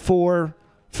house of 4,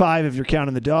 5 if you're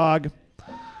counting the dog.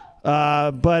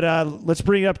 But let's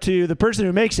bring it up to the person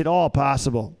who makes it all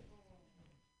possible.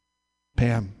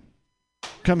 Pam,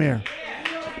 come here.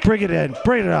 Bring it in.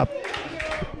 Bring it up.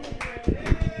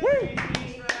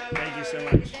 Thank you so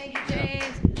much.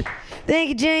 Thank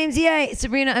you, James. Yeah,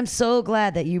 Sabrina, I'm so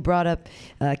glad that you brought up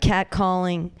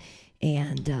catcalling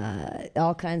and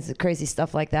all kinds of crazy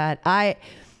stuff like that. I'm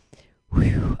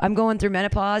going through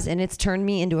menopause, and it's turned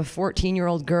me into a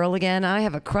 14-year-old girl again. I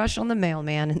have a crush on the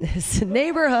mailman in this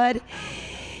neighborhood.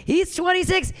 He's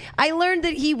 26. I learned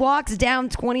that he walks down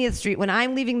 20th Street. When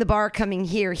I'm leaving the bar coming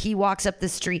here, he walks up the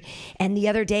street. And the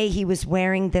other day, he was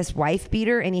wearing this wife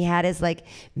beater, and he had his, like,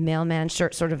 mailman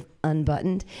shirt sort of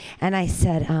unbuttoned. And I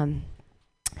said,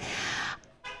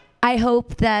 I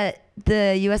hope that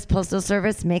the U.S. Postal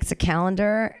Service makes a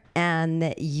calendar and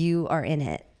that you are in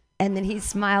it. And then he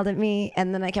smiled at me,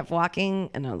 and then I kept walking,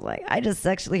 and I was like, I just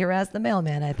sexually harassed the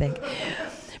mailman, I think.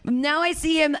 Now I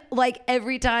see him like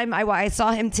every time I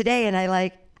saw him today, and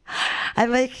I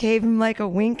gave him like a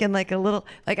wink and like a little,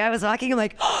 like I was walking, I'm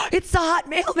like, oh, it's the hot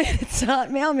mailman, it's the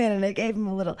hot mailman, and I gave him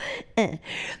a little.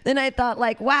 Then I thought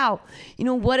like, wow,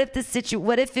 what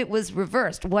if it was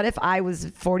reversed? What if I was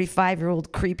a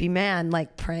 45-year-old creepy man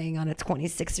like preying on a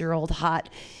 26-year-old hot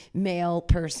male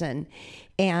person?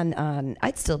 And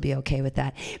I'd still be okay with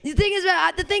that. The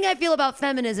thing I feel about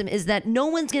feminism is that no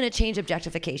one's going to change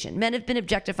objectification. Men have been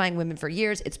objectifying women for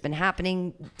years. It's been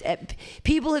happening.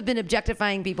 People have been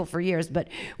objectifying people for years, but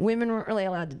women weren't really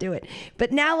allowed to do it.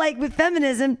 But now, like with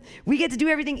feminism, we get to do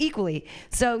everything equally.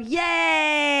 So,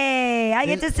 yay! I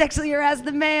get to sexually harass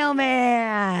the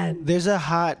mailman. There's a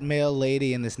hot male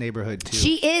lady in this neighborhood, too.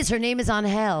 She is. Her name is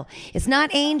Angel. It's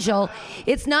not Angel.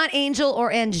 It's not Angel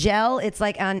or Angel. It's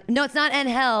like, no, it's not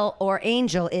Angel or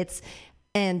Angel, it's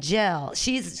Angel.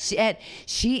 She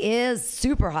is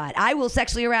super hot. I will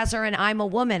sexually harass her, and I'm a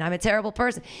woman. I'm a terrible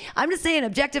person. I'm just saying,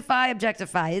 objectify.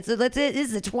 It's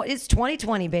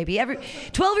 2020, baby.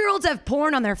 12-year-olds have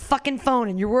porn on their fucking phone,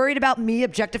 and you're worried about me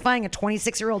objectifying a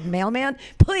 26-year-old mailman?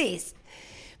 Please,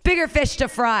 bigger fish to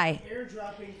fry.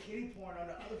 Airdropping kitty porn on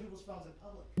other people's phones in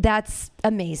public. That's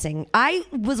amazing. I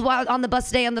was on the bus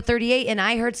today on the 38, and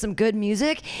I heard some good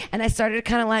music, and I started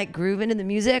kind of like grooving to the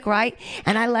music, right?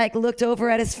 And I like looked over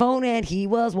at his phone, and he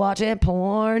was watching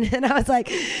porn, and I was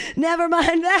like, never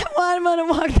mind that one. I'm gonna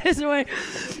walk this way.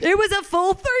 It was a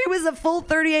full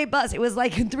 38 bus. It was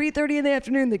like 3:30 in the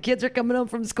afternoon. The kids are coming home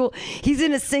from school. He's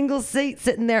in a single seat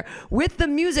sitting there with the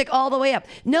music all the way up.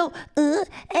 No,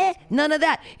 none of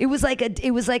that. It was like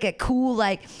a cool,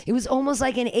 like it was almost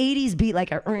like an 80s beat,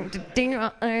 like a. And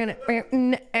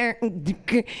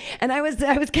I was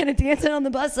kind of dancing on the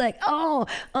bus like, oh,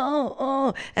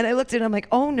 and I looked at him, I'm like,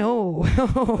 oh no,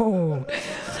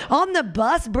 on the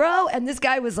bus, bro. And this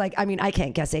guy was like, I mean, I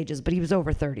can't guess ages, but he was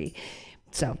over 30.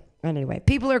 So anyway,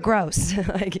 people are gross.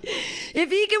 Like, if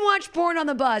he can watch porn on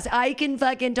the bus, I can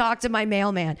fucking talk to my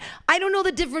mailman. I don't know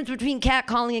the difference between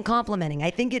catcalling and complimenting.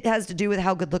 I think it has to do with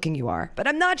how good looking you are, but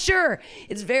I'm not sure.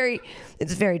 It's very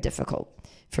difficult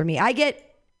for me.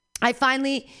 I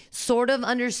finally sort of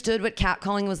understood what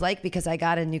catcalling was like because I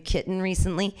got a new kitten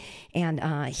recently, and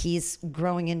he's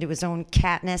growing into his own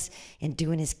catness and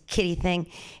doing his kitty thing,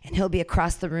 and he'll be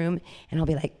across the room, and I'll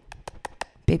be like,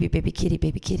 baby kitty,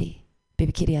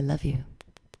 I love you.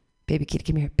 Baby kitty,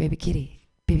 come here. Baby kitty,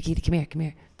 come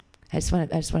here. I just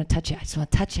want to touch you. I just want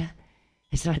to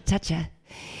touch you.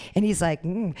 And he's like,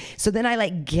 So then I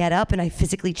like get up and I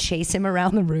physically chase him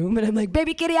around the room, and I'm like,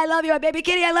 baby kitty, I love you. Baby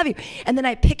kitty, I love you. And then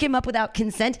I pick him up without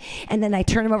consent, and then I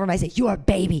turn him over and I say, you are a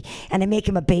baby. And I make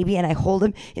him a baby, and I hold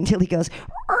him until he goes,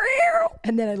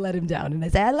 and then I let him down, and I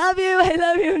say, I love you.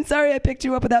 I'm sorry I picked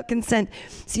you up without consent.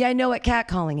 See, I know what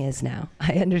catcalling is now.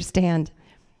 I understand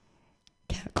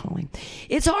catcalling.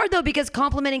 It's hard though, because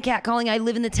complimenting catcalling, I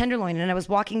live in the Tenderloin, and I was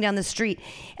walking down the street,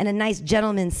 and a nice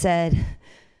gentleman said,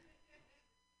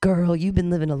 girl, you've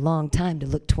been living a long time to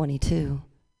look 22.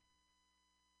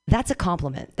 That's a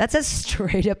compliment. That's a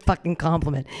straight up fucking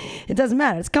compliment. It doesn't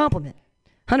matter. It's a compliment.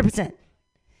 100%.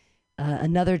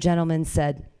 Another gentleman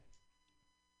said,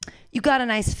 you got a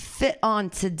nice fit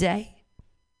on today.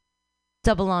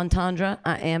 Double entendre.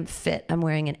 I am fit. I'm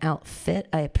wearing an outfit.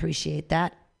 I appreciate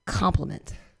that.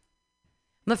 Compliment.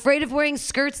 I'm afraid of wearing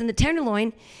skirts in the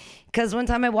Tenderloin because one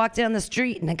time I walked down the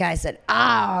street and a guy said,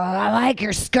 I like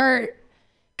your skirt.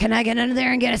 Can I get under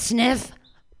there and get a sniff?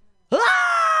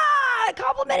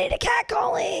 Complimenting to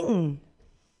catcalling.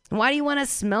 Why do you want to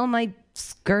smell my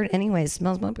skirt anyway? It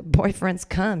smells my boyfriend's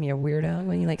cum, you weirdo.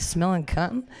 When you like smelling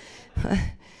cum?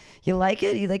 You like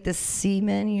it? You like the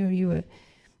semen? You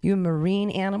a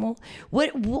marine animal?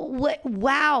 What?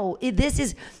 Wow!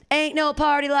 This ain't no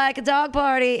party like a dog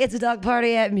party. It's a dog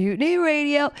party at Mutiny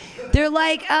Radio. They're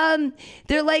like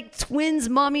twins,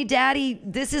 mommy, daddy.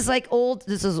 It's like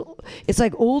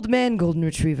old man golden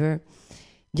retriever,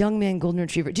 young man golden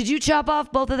retriever. Did you chop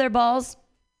off both of their balls?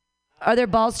 Are their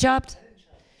balls chopped?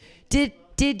 Did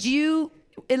you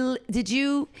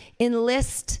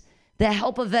enlist the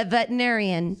help of a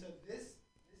veterinarian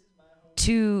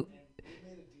to?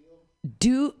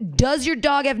 Does your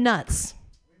dog have nuts?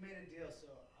 We made a deal, so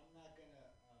I'm not gonna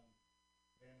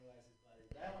vandalize his body.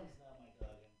 That one's not my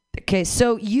dog. Okay,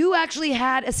 so you actually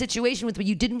had a situation where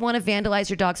you didn't want to vandalize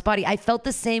your dog's body. I felt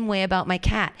the same way about my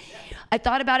cat. I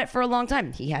thought about it for a long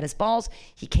time. He had his balls.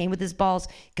 He came with his balls.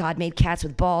 God made cats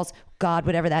with balls. God,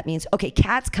 whatever that means. Okay,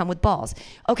 cats come with balls.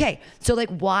 Okay, so like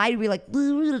why do we like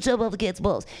chop off the cat's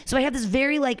balls? So I had this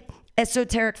very like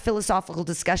esoteric philosophical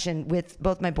discussion with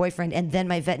both my boyfriend and then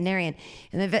my veterinarian.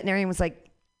 And the veterinarian was like,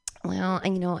 well,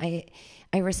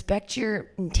 I respect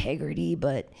your integrity,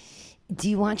 but do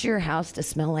you want your house to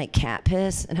smell like cat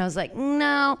piss? And I was like,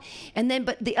 no. And then,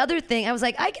 but the other thing, I was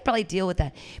like, I could probably deal with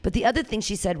that. But the other thing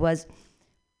she said was,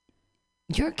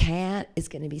 your cat is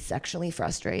going to be sexually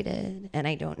frustrated. And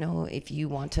I don't know if you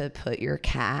want to put your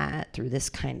cat through this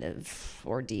kind of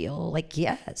ordeal. Like,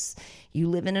 yes, you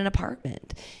live in an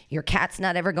apartment. Your cat's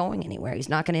not ever going anywhere. He's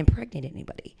not going to impregnate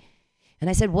anybody. And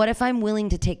I said, what if I'm willing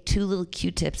to take 2 little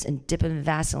Q-tips and dip them in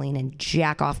Vaseline and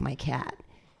jack off my cat?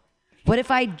 What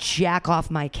if I jack off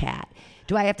my cat?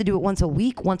 Do I have to do it once a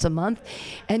week, once a month?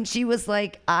 And she was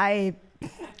like,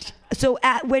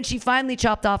 when she finally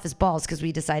chopped off his balls, because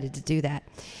we decided to do that,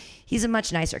 he's a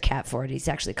much nicer cat for it. He's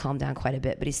actually calmed down quite a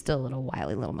bit, but he's still a little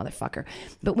wily little motherfucker.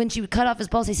 But when she would cut off his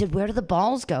balls, I said, where do the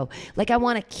balls go? Like, I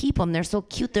want to keep them. They're so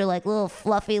cute. They're like little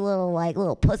fluffy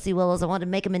little pussy willows. I want to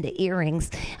make them into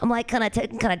earrings. I'm like, kind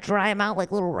of dry them out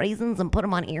like little raisins and put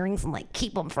them on earrings and like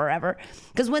keep them forever.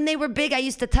 Because when they were big, I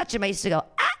used to touch them. I used to go,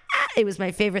 ah, ah. It was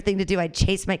my favorite thing to do. I'd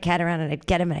chase my cat around and I'd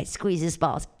get him and I'd squeeze his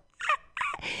balls.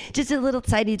 Just a little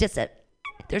tiny, they're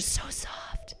so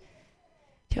soft.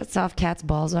 Do you know how soft cats'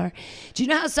 balls are? Do you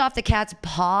know how soft a cat's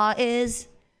paw is?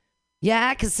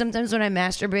 Yeah, because sometimes when I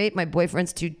masturbate, my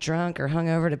boyfriend's too drunk or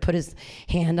hungover to put his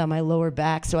hand on my lower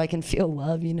back so I can feel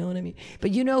love, you know what I mean?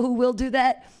 But you know who will do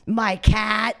that? My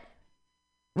cat,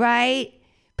 right?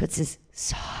 Puts his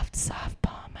soft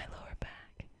paw on my lower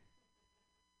back.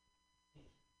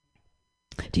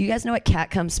 Do you guys know what cat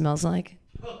cum smells like?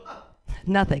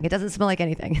 Nothing. It doesn't smell like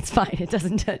anything. It's fine. It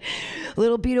doesn't. A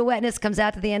little bead of wetness comes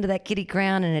out to the end of that kitty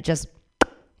crown, and it just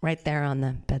right there on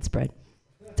the bedspread.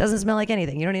 Doesn't smell like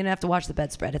anything. You don't even have to wash the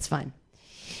bedspread. It's fine.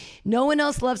 No one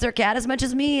else loves their cat as much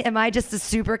as me. Am I just a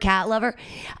super cat lover?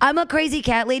 I'm a crazy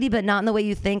cat lady, but not in the way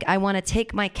you think. I want to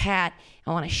take my cat.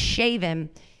 I want to shave him.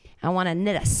 I want to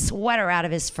knit a sweater out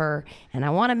of his fur, and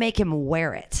I want to make him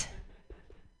wear it.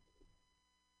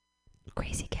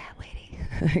 Crazy cat lady.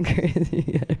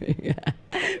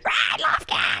 I love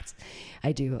cats.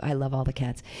 I do. I love all the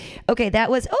cats. Okay,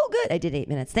 that was, good. I did 8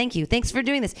 minutes. Thank you. Thanks for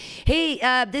doing this. Hey,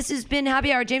 this has been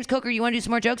Happy Hour. James Coker, you want to do some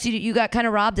more jokes? You got kind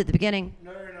of robbed at the beginning.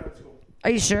 No, it's cool.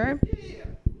 Are you sure? Yeah.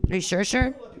 Are you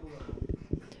sure?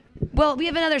 Well, we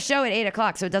have another show at 8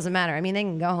 o'clock, so it doesn't matter. I mean, they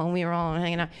can go home. We were all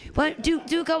hanging out. But do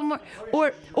a couple more.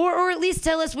 Or at least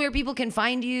tell us where people can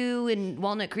find you in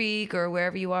Walnut Creek or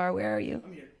wherever you are. Where are you?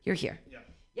 I'm here. You're here.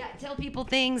 Yeah, tell people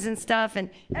things and stuff, and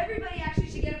everybody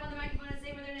actually should get up on the microphone and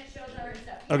say where their next shows are and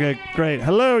stuff. Okay, great.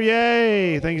 Hello,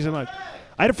 yay. Thank you so much.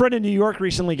 I had a friend in New York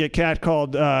recently get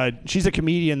catcalled. She's a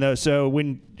comedian, though, so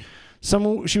when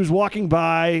she was walking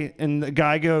by, and the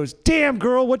guy goes, damn,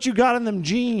 girl, what you got in them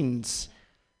jeans?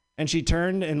 And she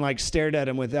turned and, like, stared at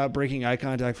him without breaking eye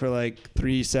contact for, like,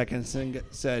 3 seconds and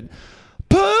said,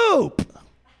 poop!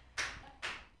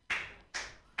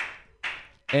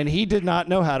 And he did not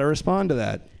know how to respond to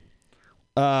that.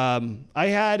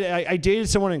 I dated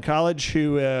someone in college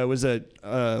who was a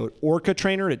orca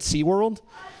trainer at SeaWorld.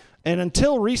 And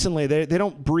until recently, they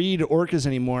don't breed orcas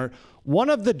anymore. One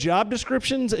of the job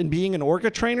descriptions in being an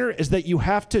orca trainer is that you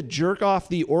have to jerk off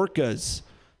the orcas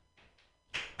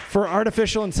for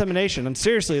artificial insemination. And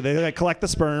seriously, they like, collect the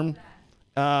sperm,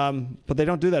 but they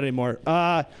don't do that anymore.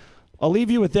 I'll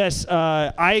leave you with this.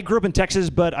 I grew up in Texas,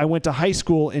 but I went to high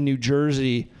school in New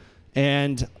Jersey,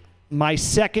 and my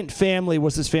second family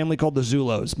was this family called the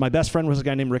Zulos. My best friend was a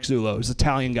guy named Rick Zulo. He's an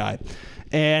Italian guy.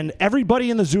 And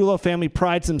everybody in the Zulo family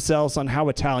prides themselves on how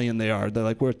Italian they are. They're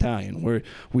like, we're Italian.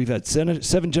 We've had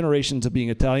 7 generations of being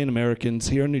Italian Americans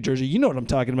here in New Jersey. You know what I'm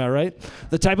talking about, right?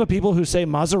 The type of people who say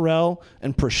mozzarella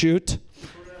and prosciutto.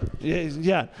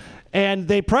 Yeah. And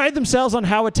they pride themselves on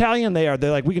how Italian they are.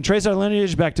 They're like, we can trace our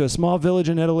lineage back to a small village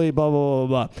in Italy, blah, blah,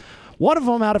 blah, blah. One of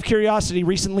them, out of curiosity,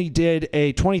 recently did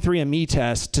a 23andMe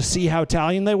test to see how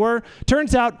Italian they were.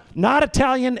 Turns out, not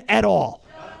Italian at all.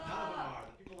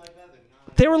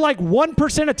 They were like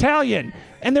 1% Italian,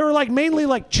 and they were like mainly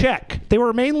like Czech. They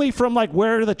were mainly from like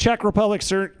where the Czech Republic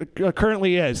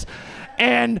currently is.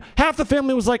 And half the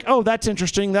family was like, oh, that's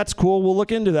interesting. That's cool. We'll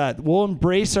look into that. We'll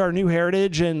embrace our new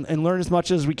heritage and learn as much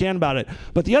as we can about it.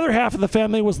 But the other half of the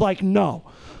family was like, no,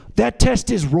 that test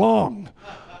is wrong.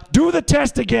 Do the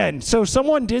test again. So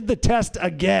someone did the test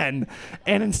again,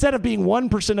 and instead of being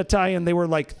 1% Italian, they were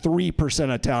like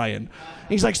 3% Italian.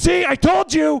 He's like, see, I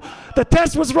told you the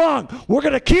test was wrong. We're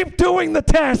going to keep doing the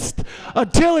test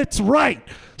until it's right.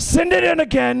 Send it in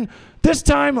again. This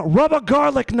time, rub a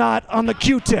garlic knot on the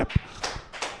Q-tip.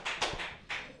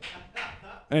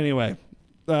 Anyway.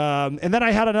 And then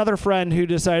I had another friend who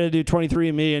decided to do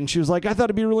 23andMe, and she was like, I thought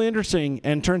it'd be really interesting.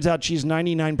 And turns out she's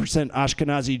 99%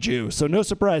 Ashkenazi Jew. So no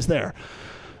surprise there.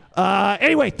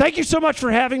 Anyway, thank you so much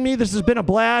for having me. This has been a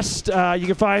blast. You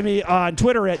can find me on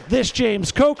Twitter at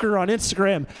ThisJamesCoker, on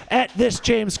Instagram at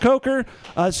ThisJamesCoker.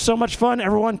 It's so much fun.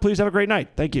 Everyone, please have a great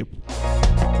night. Thank you.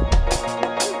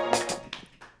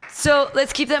 So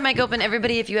let's keep that mic open.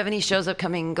 Everybody, if you have any shows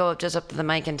upcoming, go just up to the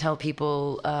mic and tell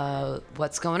people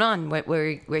what's going on, where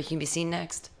you can be seen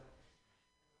next.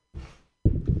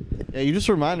 Yeah, you just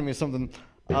reminded me of something.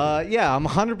 Yeah, I'm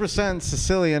 100%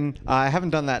 Sicilian. I haven't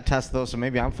done that test, though, so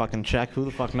maybe I'm fucking Czech. Who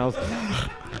the fuck knows?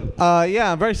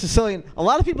 Yeah, I'm very Sicilian. A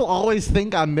lot of people always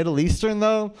think I'm Middle Eastern,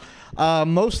 though.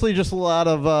 Mostly just a lot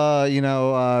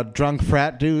of, drunk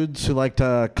frat dudes who like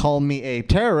to call me a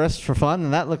terrorist for fun,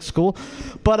 and that looks cool.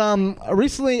 But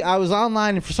recently I was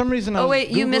online, and for some reason I was wait,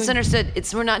 you Googling-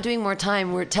 misunderstood. We're not doing more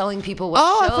time. We're telling people what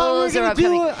I thought we were shows are gonna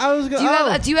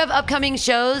upcoming. do Do you have upcoming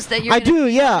shows that you're? I do,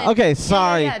 yeah. Okay,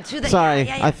 sorry. Yeah, sorry.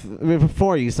 yeah.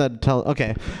 Before you said tell.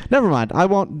 Okay, never mind. I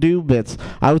won't do bits.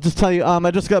 I would just tell you.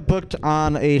 I just got booked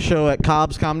on a show at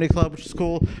Cobb's Comedy Club, which is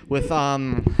cool. With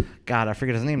God, I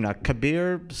forget his name now.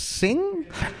 Kabir Singh?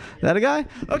 Is that a guy?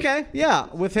 Okay, yeah,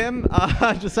 with him,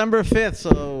 December 5th.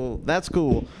 So that's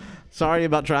cool. Sorry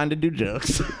about trying to do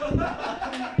jokes.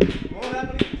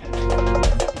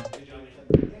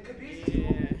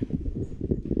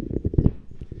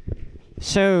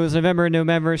 Shows,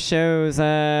 November shows.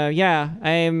 Yeah,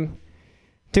 I'm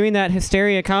doing that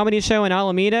Hysteria comedy show in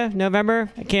Alameda,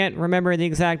 November. I can't remember the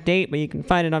exact date, but you can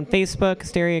find it on Facebook,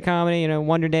 Hysteria Comedy,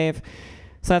 Wonder Dave.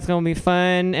 So that's going to be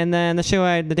fun. And then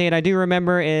the date I do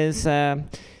remember is going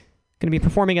to be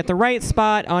performing at the Right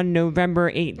Spot on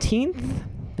November 18th.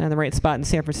 And the Right Spot in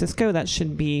San Francisco. That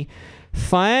should be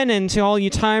fun. And to all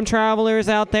you time travelers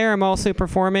out there, I'm also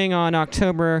performing on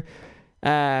October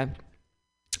 7th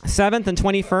and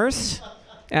 21st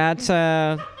at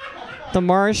the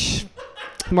Marsh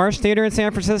Theater in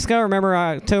San Francisco. Remember,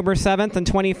 October 7th and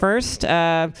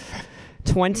 21st,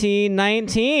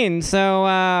 2019.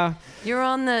 So You're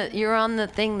on the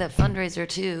thing, the fundraiser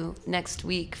too, next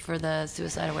week for the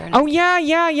suicide awareness. Oh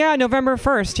yeah, November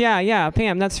 1st. Yeah,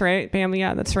 Pam, that's right. Pam,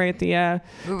 yeah, that's right. We're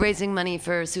raising money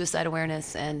for suicide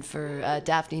awareness and for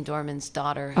Daphne Dorman's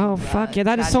daughter. Oh fuck yeah,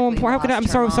 that is so important. I'm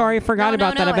so sorry, I forgot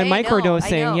about that. I've been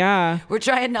microdosing. I know. Yeah. We're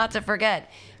trying not to forget.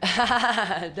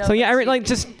 So yeah,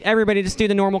 everybody just do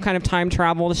the normal kind of time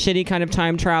travel, the shitty kind of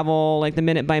time travel, like the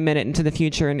minute by minute into the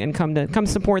future, and come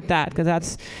support that, because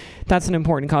that's an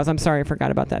important cause. I'm sorry I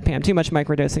forgot about that, Pam. Too much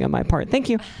microdosing on my part. Thank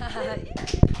you.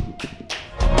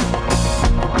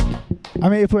 I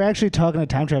mean, if we're actually talking to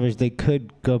time travelers, they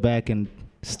could go back and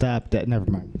stop that. Never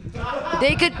mind.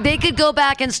 They could go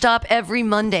back and stop every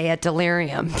Monday at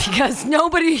Delirium, because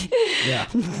nobody. Yeah.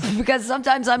 Because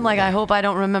sometimes I'm like, I hope I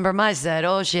don't remember my set.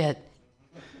 Oh shit.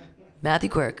 Matthew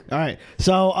Quirk. All right.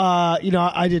 So, I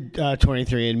did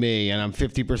 23andMe, and I'm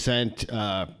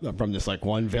 50% from this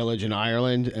one village in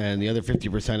Ireland, and the other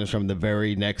 50% is from the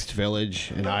very next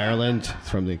village in Ireland. It's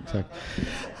from the.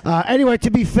 Anyway, to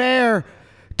be fair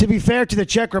to the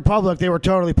Czech Republic, they were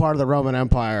totally part of the Roman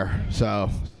Empire,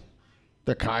 so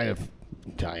they're kind of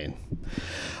Italian.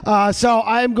 So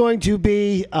I'm going to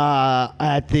be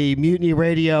at the Mutiny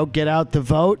Radio Get Out the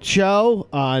Vote show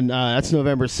on that's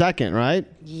November 2nd, right?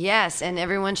 Yes, and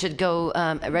everyone should go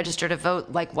register to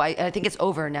vote. I think it's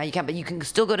over now. But you can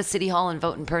still go to City Hall and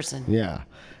vote in person. Yeah.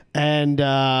 And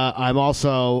I'm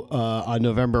also on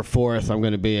November 4th. I'm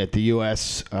going to be at the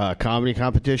U.S. Comedy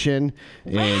Competition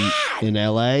in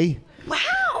L.A. Wow.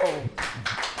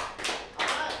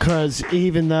 Because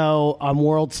even though I'm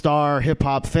world star hip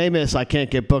hop famous, I can't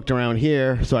get booked around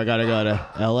here, so I got to go to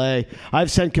L.A.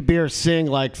 I've sent Kabir Singh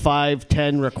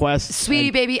 5-10 requests. Sweetie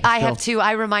baby, I have too.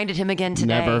 I reminded him again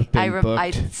today. Never been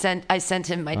booked I sent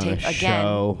him my tape again,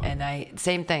 show. and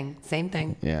same thing.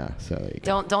 Yeah, so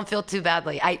don't feel too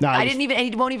badly. I didn't even. He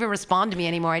won't even respond to me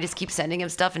anymore. I just keep sending him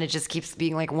stuff, and it just keeps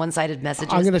being one-sided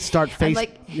messages. I'm gonna start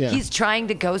He's trying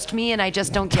to ghost me, and I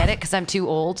just don't get it because I'm too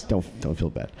old. Don't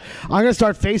feel bad. I'm gonna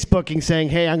start Facebooking saying,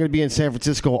 "Hey, I'm gonna be in San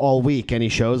Francisco all week. Any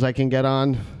shows I can get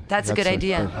on?" That's a good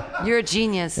idea. You're a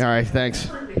genius. All right, thanks.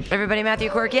 Everybody, Matthew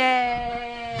Quirk, yay!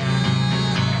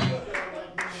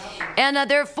 And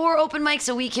there are 4 open mics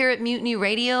a week here at Mutiny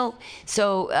Radio,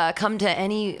 so come to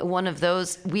any one of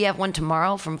those. We have one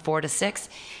tomorrow from 4 to 6.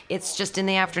 It's just in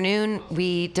the afternoon.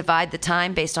 We divide the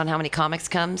time based on how many comics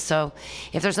come. So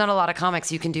if there's not a lot of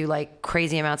comics, you can do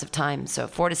crazy amounts of time. So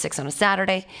 4 to 6 on a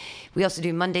Saturday. We also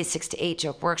do Monday 6 to 8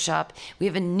 joke workshop. We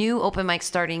have a new open mic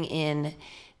starting in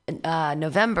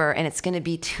November, and it's going to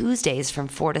be Tuesdays from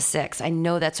 4 to 6. I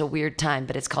know that's a weird time,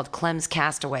 but it's called Clem's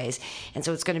Castaways, and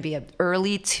so it's going to be an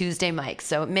early Tuesday mic.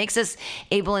 So it makes us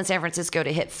able in San Francisco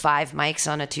to hit 5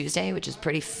 mics on a Tuesday, which is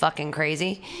pretty fucking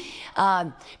crazy.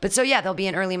 But so yeah, there'll be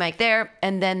an early mic there,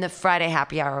 and then the Friday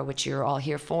happy hour, which you're all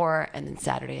here for, and then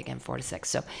Saturday again 4 to 6.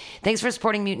 So thanks for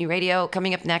supporting Mutiny Radio.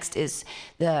 Coming up next is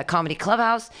the Comedy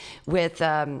Clubhouse with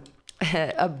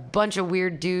a bunch of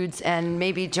weird dudes, and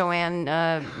maybe Joanne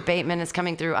Bateman is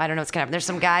coming through. I don't know what's gonna happen. There's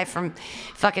some guy from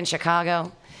fucking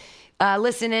Chicago.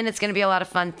 Listen in. It's gonna be a lot of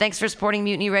fun. Thanks for supporting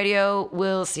Mutiny Radio.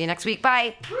 We'll see you next week.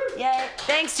 Bye. Yay.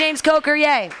 Thanks, James Coker.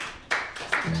 Yay.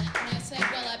 And I said,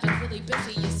 well, I've been really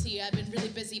busy, you see. I've been really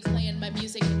busy playing my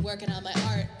music and working on my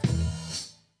art.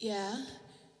 Yeah?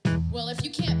 Well, if you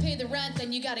can't pay the rent,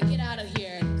 then you gotta get out of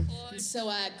here. And so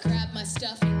I grabbed my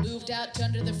stuff and moved out to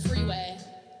under the freeway.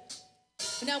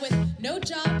 Now with no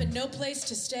job and no place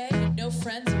to stay, and no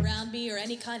friends around me or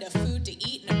any kind of food to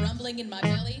eat and a rumbling in my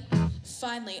belly,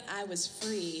 finally I was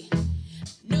free.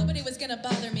 Nobody was gonna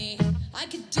bother me. I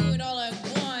could do it all I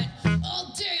want,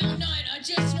 all day, all night. I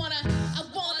wanna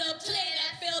play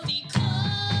that filthy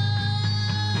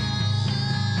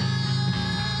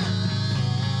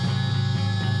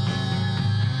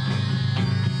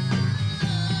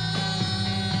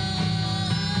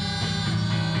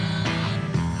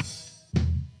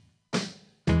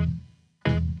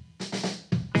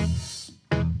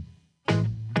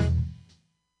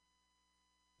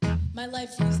My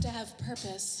life used to have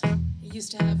purpose. It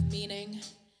used to have meaning.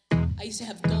 I used to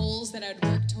have goals that I'd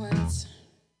work towards.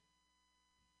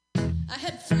 I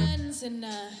had friends and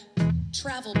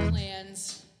travel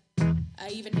plans. I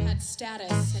even had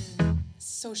status and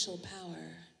social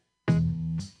power.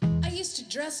 I used to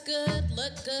dress good,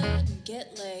 look good, and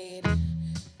get laid,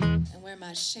 and wear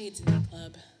my shades in the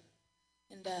club.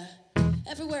 And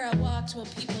everywhere I walked, well,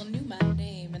 people knew my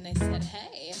name, and they said,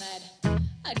 hey, and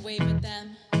I'd wave at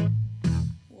them.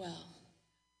 Well,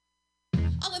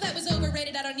 all of that was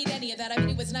overrated. I don't need any of that. I mean,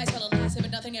 it was nice while it lasted,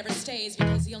 but nothing ever stays,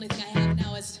 because the only thing I have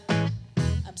now is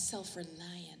I'm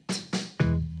self-reliant.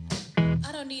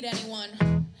 I don't need anyone.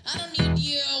 I don't need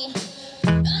you.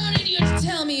 I don't need you to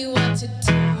tell me what to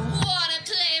do. Wanna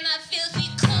play my filthy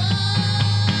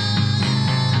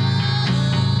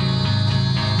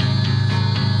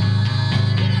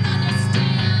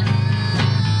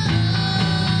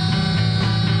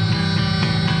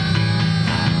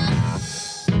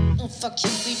fuck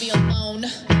you, leave me alone.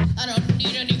 I don't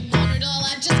need anyone at all.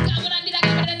 I just got what I need. I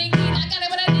got what I need. I got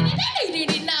what I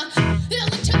need now. They'll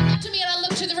look to the left to me, and I'll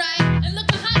look to the right, and look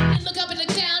behind, and look up and look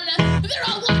down. And they're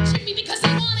all watching me because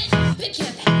they want it. They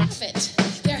can't have it.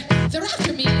 They're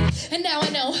after me, and now I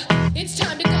know it's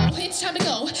time to go. It's time to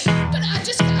go. But I need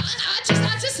to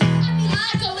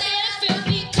go and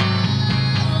filthy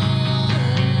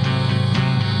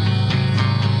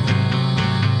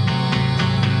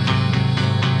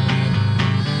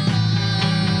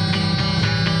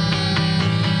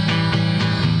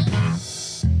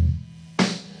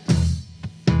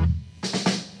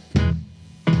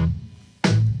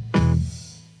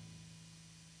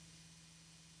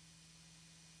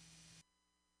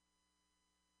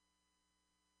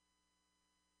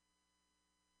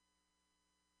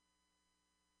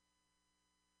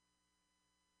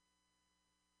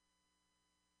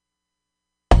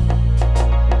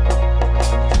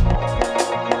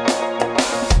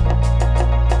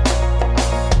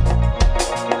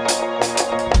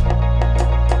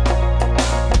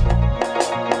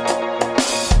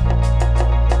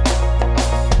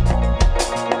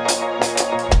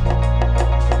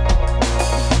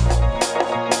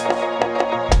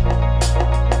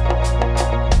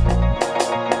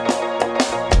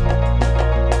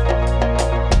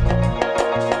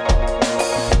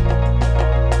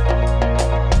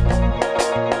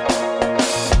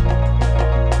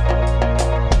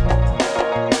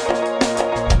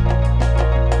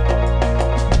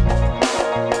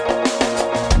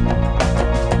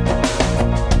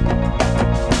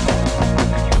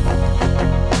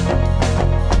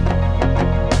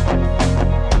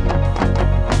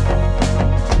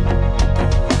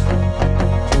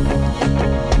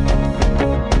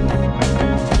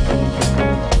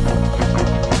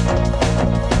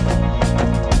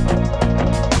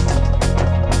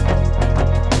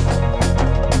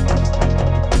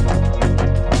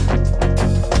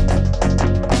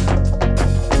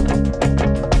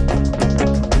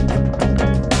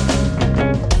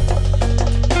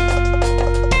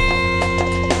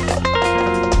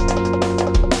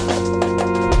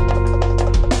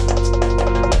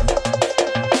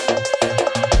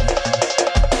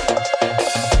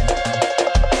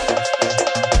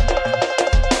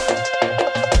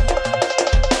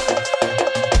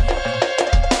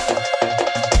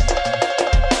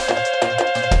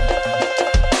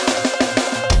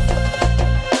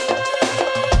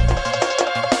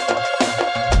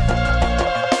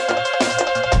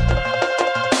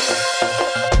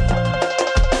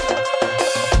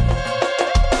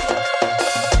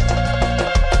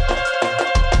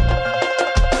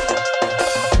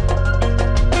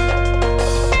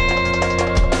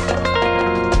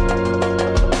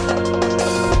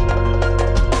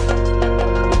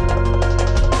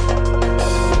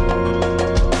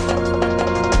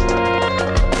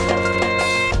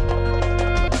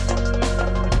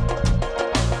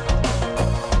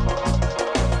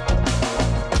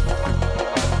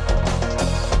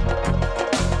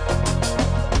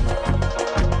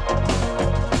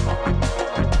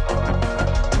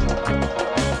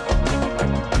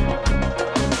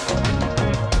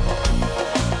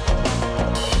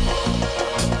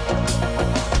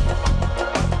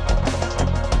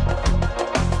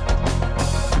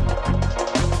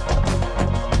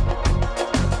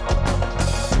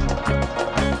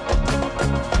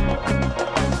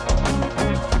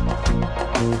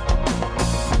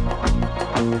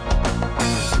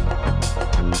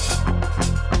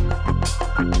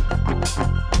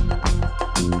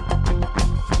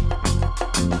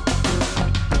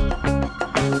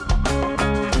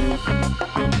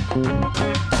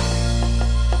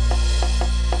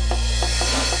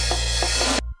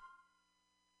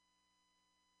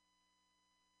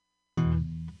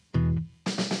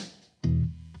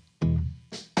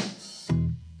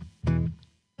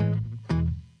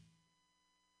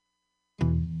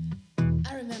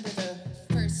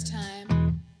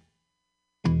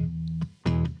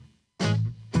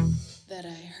that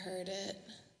I heard it.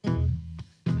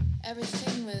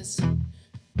 Everything was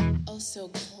oh so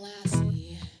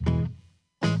classy.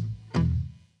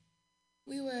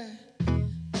 We were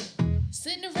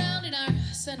sitting around in our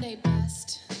Sunday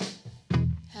best,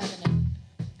 having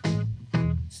a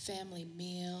family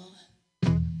meal.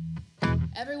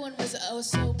 Everyone was oh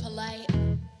so polite.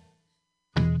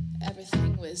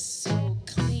 Everything was so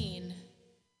clean.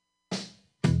 And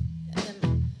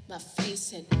then my face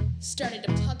had started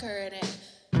to pucker and it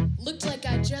looked like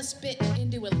I just bit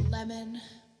into a lemon.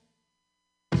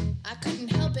 I couldn't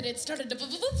help it. It started to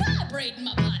vibrate in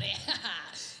my body.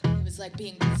 It was like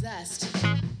being possessed.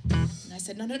 And I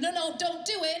said, no, don't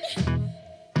do it.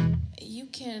 You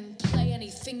can play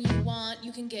anything you want.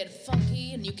 You can get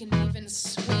funky and you can even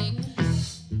swing.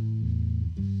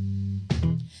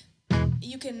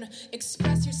 You can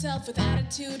express yourself with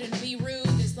attitude and be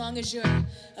rude as long as you're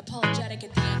apologetic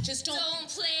at the end. Just don't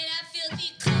play that filthy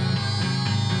card.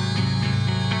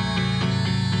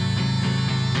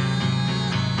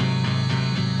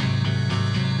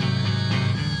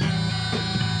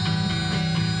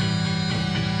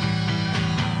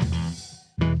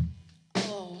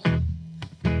 Oh,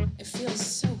 it feels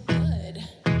so good.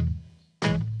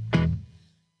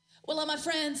 Well, all my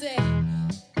friends, they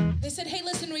said, hey,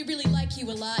 listen, we really like you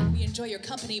a lot and we enjoy your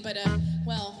company, but,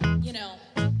 well, you know,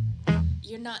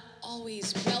 you're not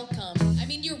always welcome. I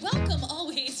mean, you're welcome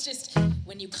always, just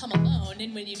when you come alone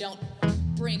and when you don't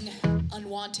bring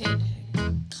unwanted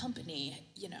company,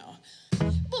 you know.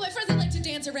 Well, my friends, they like to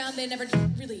dance around. They never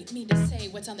really mean to say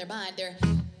what's on their mind. They're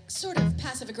sort of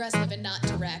passive-aggressive and not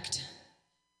direct.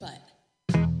 But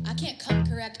I can't come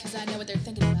correct because I know what they're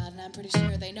thinking about, and I'm pretty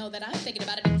sure they know that I'm thinking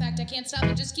about it. In fact, I can't stop.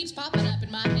 It just keeps popping up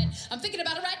in my head. I'm thinking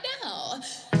about it right now.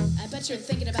 I bet you're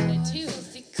thinking about it, too.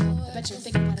 I bet you're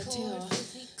thinking about it, too.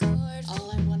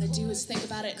 All I want to do is think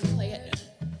about it and play it.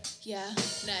 Yeah?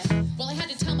 Nah. Well, I had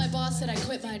to tell my boss that I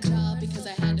quit my job because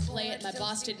I had to play it. My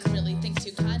boss didn't really think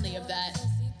too kindly of that.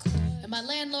 And my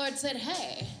landlord said,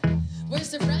 hey,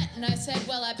 where's the rent? And I said,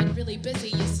 well, I've been really busy,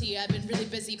 you see. I've been really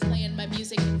busy playing my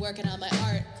music and working on my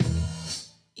art.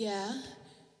 Yeah?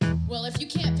 Well, if you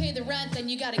can't pay the rent, then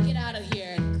you gotta get out of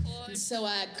here. And so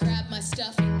I grabbed my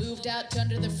stuff and moved out to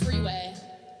under the freeway.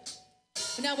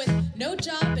 Now with no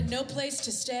job and no place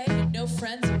to stay and no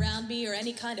friends around me or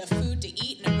any kind of food to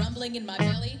eat and a rumbling in my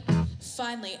belly,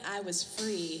 finally I was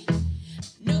free.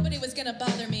 Nobody was gonna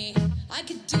bother me. I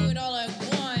could do it all I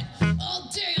want, all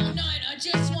day, all night. I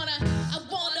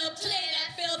wanna play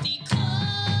that filthy card.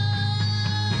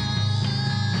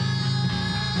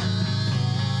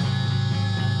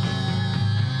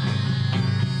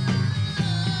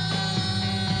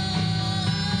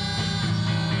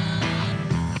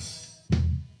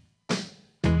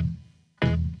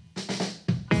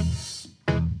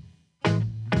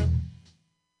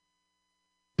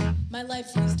 My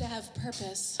life used to have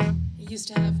purpose. It used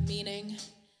to have meaning.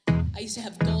 I used to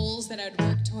have goals that I'd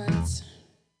work towards.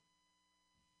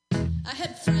 I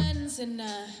had friends and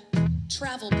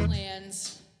travel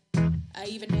plans. I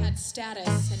even had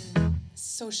status and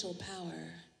social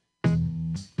power.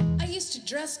 I used to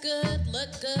dress good,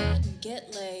 look good, and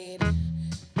get laid,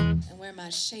 and wear my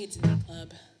shades in the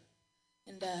club.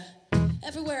 And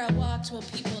everywhere I walked, well,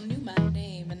 people knew my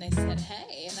name, and they said,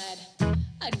 hey, and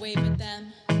I'd wave at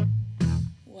them.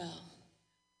 Well,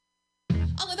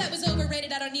 all of that was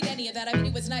overrated. I don't need any of that. I mean,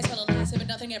 it was nice while it lasted, but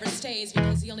nothing ever stays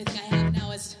because the only thing I have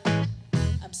now is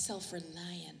I'm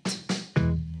self-reliant.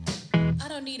 I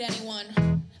don't need anyone.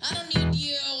 I don't need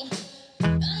you. I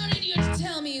don't need you to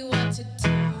tell me what to do.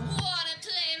 Wanna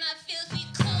play my filthy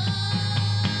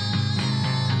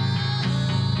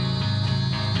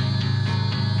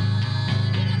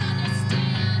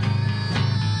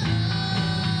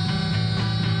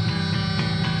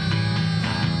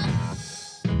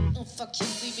fuck you,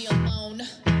 leave me alone.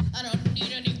 I don't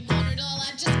need anyone at all.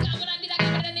 I just got what I need. I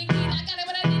got what I need. I got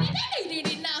what I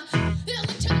need now. They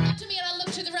look to the left of me and I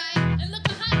look to the right. And look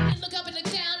behind me and look up and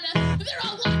look down. They're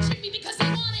all watching me because they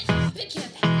want it. They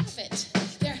can't have it.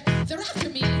 They're after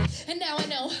me. And now I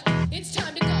know it's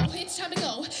time to go. It's time to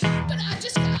go. But I need to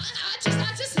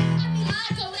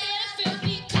go in a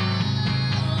filthy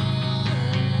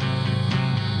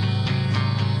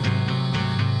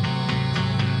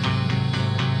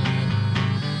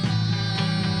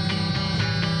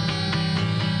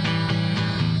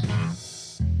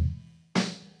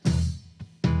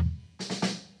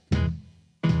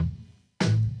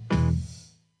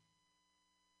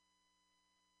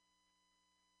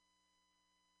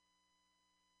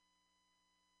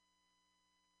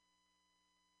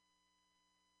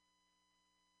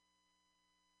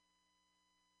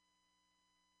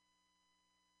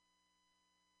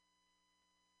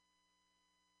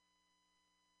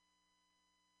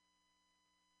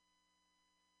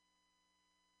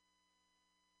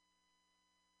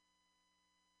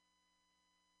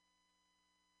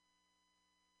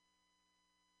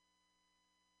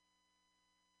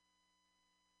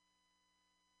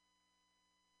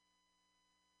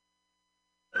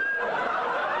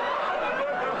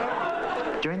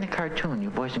cartoon, you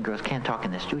boys and girls can't talk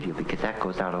in the studio because that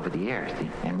goes out over the air, see?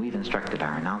 And we've instructed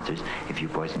our announcers, if you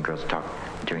boys and girls talk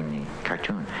during the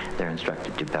cartoon, they're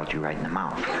instructed to belt you right in the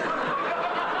mouth.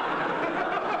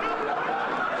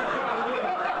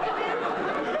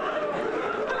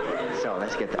 So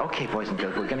let's get okay, boys and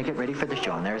girls, we're going to get ready for the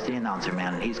show. And there's the announcer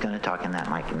man, and he's going to talk in that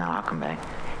mic. And now I'll come back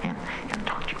and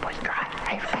talk to you boys and girls.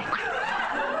 Hey, hey.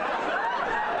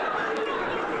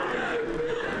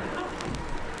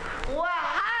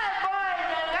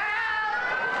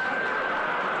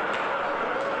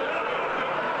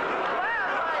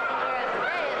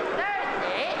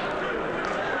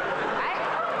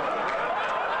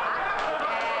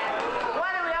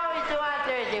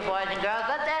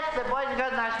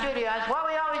 What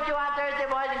we always do on Thursday,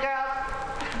 boys and girls?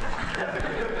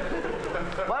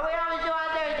 What we always do on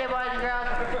Thursday, boys and girls?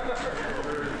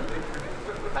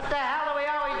 What the hell do we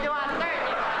always do on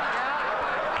Thursday, boys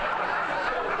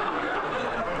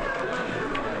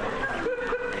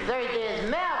and girls? Thursday is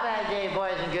mailbag day,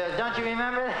 boys and girls. Don't you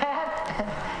remember that?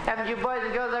 Haven't you boys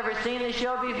and girls ever seen the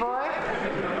show before?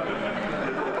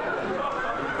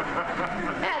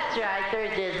 That's right,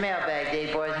 Thursday is mailbag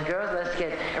day, boys and girls. Let's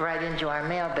get right into our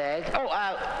mailbag. Oh,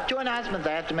 two announcements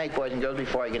I have to make, boys and girls,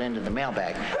 before I get into the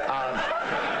mailbag.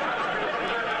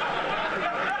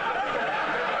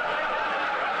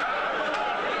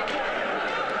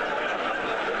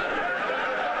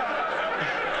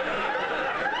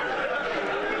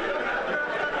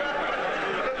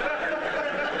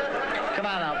 Come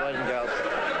on now, boys and girls.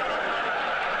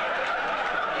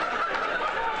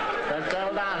 Let's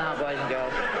settle down now, boys and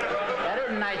girls. That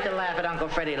isn't nice to laugh at Uncle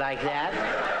Freddie like that.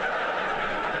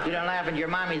 You don't laugh at your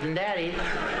mommies and daddies.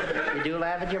 You do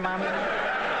laugh at your mommies?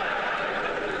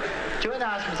 Two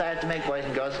announcements I have to make, boys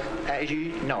and girls. As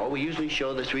you know, we usually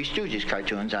show the Three Stooges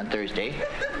cartoons on Thursday.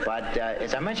 But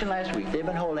as I mentioned last week, they've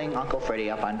been holding Uncle Freddie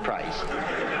up on price.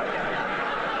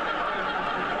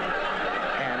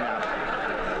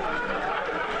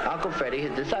 Uncle Freddie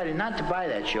has decided not to buy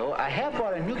that show. I have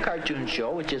bought a new cartoon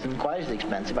show, which isn't quite as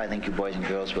expensive. I think you boys and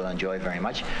girls will enjoy very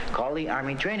much, called the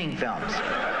Army Training Films.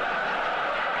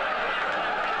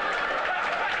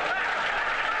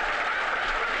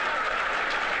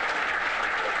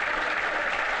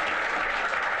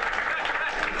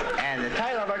 And the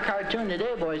title of our cartoon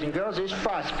today, boys and girls, is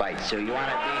Frostbite. So you want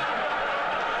to be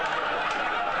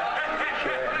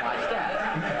sure and watch that.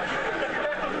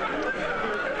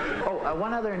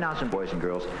 One other announcement, boys and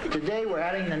girls. Today we're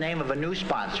adding the name of a new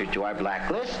sponsor to our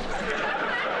blacklist.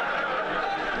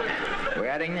 We're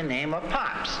adding the name of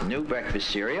Pops, new breakfast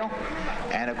cereal.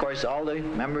 And of course all the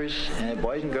members,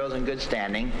 boys and girls in good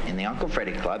standing in the Uncle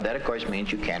Freddie Club, that of course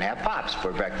means you can't have Pops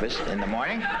for breakfast in the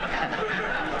morning.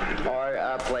 Or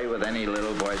play with any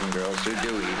little boys and girls who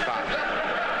do eat Pops.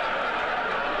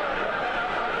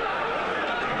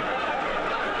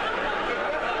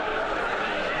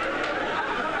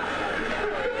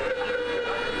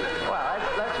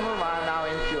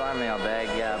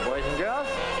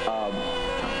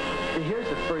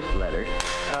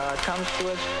 Comes to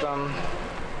us from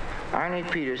Arnie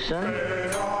Peterson.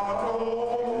 It's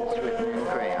written in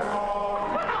crayon.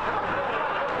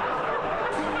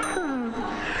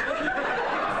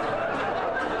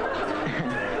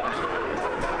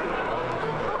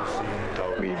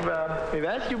 We've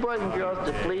asked you boys and girls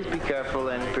to please be careful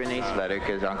in printing each letter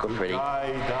because Uncle Freddie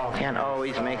can't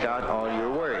always make out all your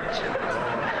words.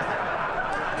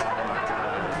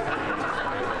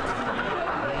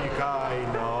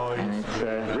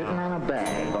 Written on a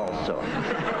bag also.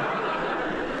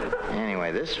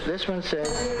 Anyway, this one says,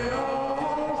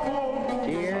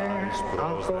 Dear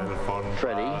Uncle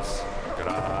Freddie,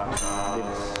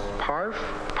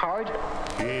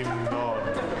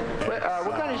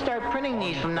 we're going to start printing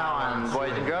these from now on,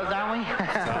 boys and girls, aren't we?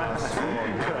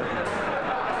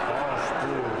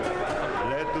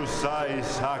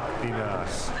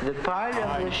 The part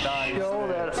of the show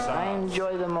that I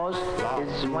enjoy the most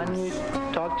is when you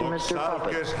talk to Mr.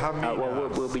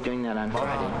 Puppet. We'll be doing that on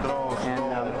Friday.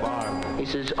 And he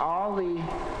says all the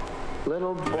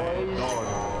little boys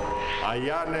and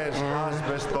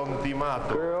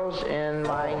girls in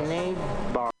my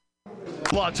neighborhood.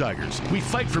 Law Tigers. We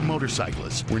fight for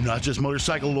motorcyclists. We're not just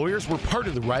motorcycle lawyers, we're part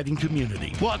of the riding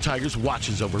community. Law Tigers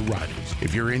watches over riders.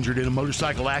 If you're injured in a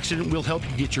motorcycle accident, we'll help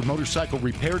you get your motorcycle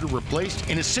repaired or replaced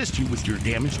and assist you with your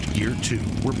damaged gear too.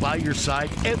 We're by your side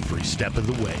every step of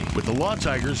the way. With the Law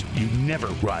Tigers, you never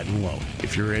ride alone.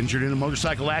 If you're injured in a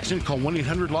motorcycle accident, call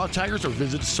 1-800-LAW-TIGERS or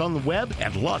visit us on the web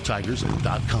at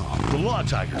lawtigers.com. The Law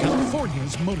Tigers,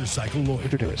 California's motorcycle lawyer.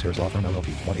 Mr. Harris, Harris Law Firm,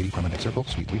 LLP, 180 Promenade Circle,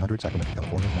 Suite 300, Sacramento,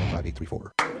 California, 95834.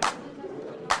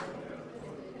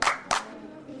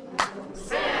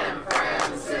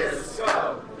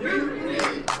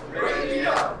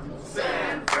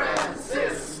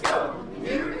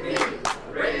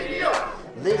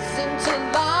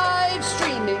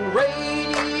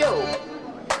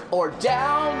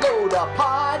 download a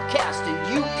podcast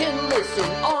and you can listen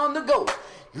on the go.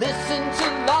 Listen to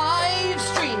live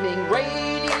streaming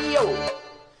radio.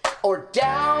 Or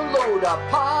download a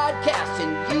podcast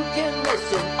and you can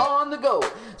listen on the go.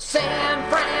 San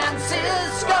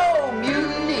Francisco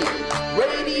Mutiny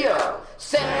Radio.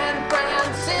 San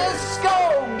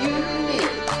Francisco Mutiny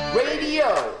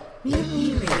Radio.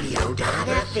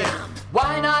 MutinyRadio.fm.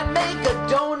 Why not make a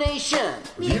donation?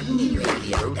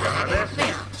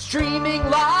 MutinyRadio.fm. Streaming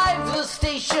live the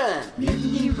station.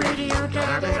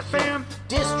 MutinyRadio.fm.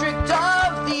 District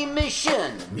of the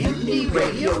Mission.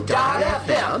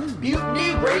 MutinyRadio.fm.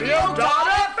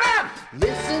 MutinyRadio.fm.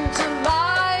 Listen to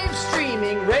live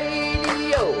streaming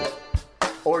radio.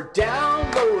 Or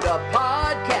download a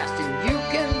podcast and you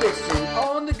can listen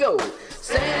on the go.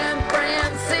 San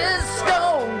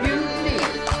Francisco Mutiny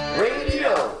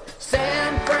Radio.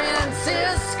 San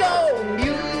Francisco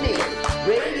Mutiny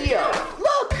Radio.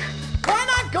 Look, why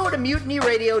not go to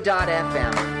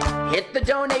MutinyRadio.fm? Hit the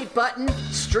donate button,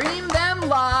 stream them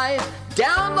live,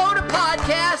 download a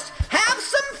podcast, have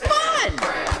some fun!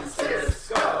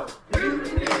 Francisco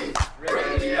Mutiny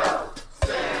Radio.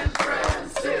 San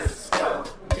Francisco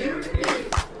Mutiny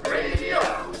Radio.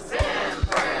 San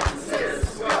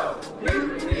Francisco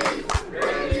Mutiny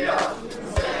Radio.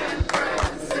 San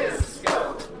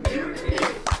Francisco Mutiny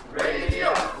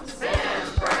Radio. San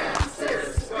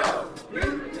Francisco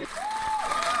Mutiny.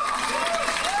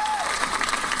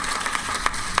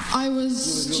 I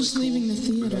was just leaving the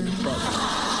theater.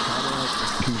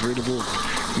 Convertible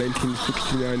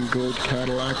 1969 gold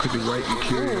Cadillac with the white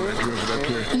interior. I drove it up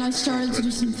here. And I started to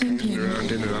do some thinking. Around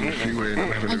in it on the freeway, and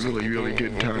I'm having a really, really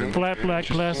good time. Flat black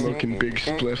plastic. Smoking big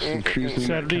spliffs and cruising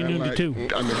Saturday noon to 2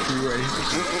 on the freeway.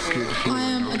 Good to see I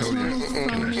am a you. total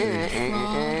phony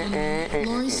fraud, and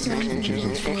Laurie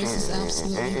Stone's voice is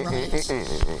absolutely right.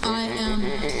 I am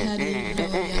petty,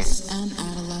 rebellious, and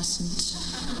adolescent.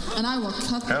 And I will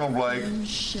cut the Blake.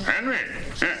 Henry,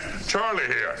 yeah, Charlie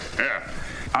here. Yeah,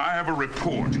 I have a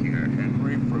report here,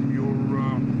 Henry, from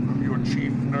your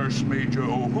chief nurse, Major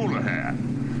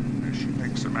O'Houlihan. She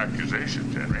makes some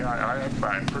accusations, Henry. I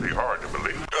find pretty hard to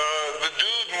believe. The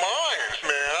dude minds,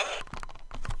 man.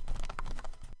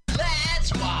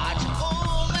 Let's watch a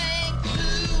full-length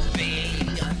movie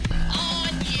on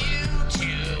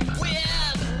YouTube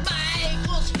with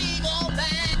Michael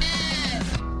Spiegelman.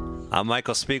 I'm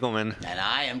Michael Spiegelman. And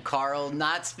I am Carl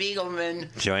Not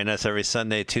Spiegelman. Join us every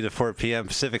Sunday, 2 to 4 p.m.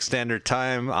 Pacific Standard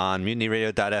Time on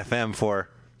MutinyRadio.fm for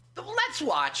Let's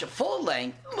watch a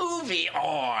full-length movie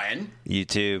on...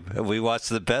 YouTube. We watch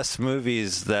the best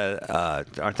movies that,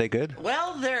 aren't they good?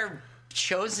 Well, they're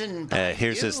chosen by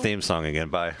Here's you. his theme song again.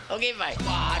 Bye. Okay, bye.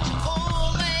 Watch a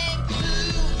full-length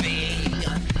movie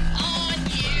on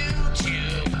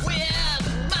YouTube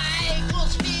with Michael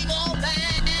Spiegelman.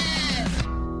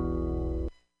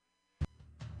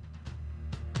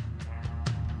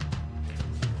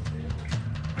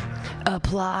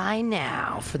 Apply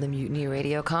now for the Mutiny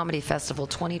Radio Comedy Festival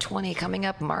 2020 coming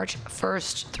up March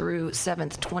 1st through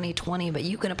 7th, 2020. But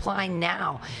you can apply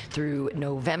now through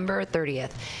November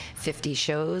 30th. 50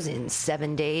 shows in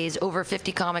 7 days, over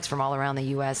 50 comics from all around the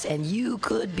U.S., and you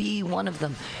could be one of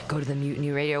them. Go to the Mutiny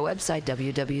Radio website,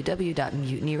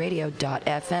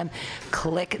 www.mutinyradio.fm.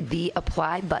 Click the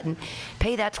apply button.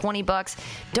 Pay that $20.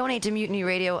 Donate to Mutiny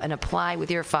Radio and apply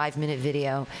with your 5-minute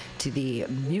video to the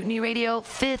Mutiny Radio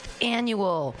 5th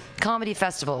Annual Comedy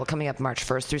Festival coming up March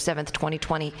 1st through 7th,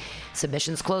 2020.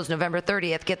 Submissions close November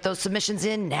 30th. Get those submissions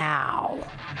in now.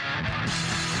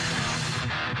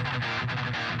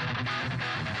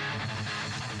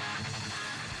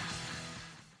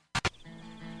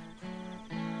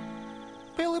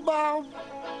 Billy Bob,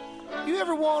 you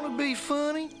ever want to be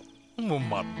funny? Well,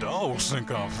 my dogs think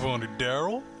I'm funny,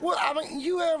 Daryl. Well, I mean,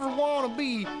 you ever want to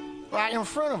be, like, in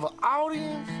front of an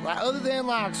audience? Like, other than,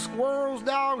 like, squirrels,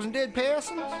 dogs, and dead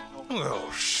peasants?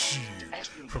 Oh, shit.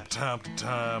 From time to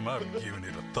time, I've given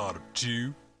it a thought or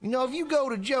two. You know, if you go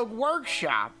to Joke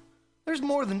Workshop, there's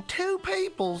more than 2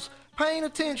 peoples paying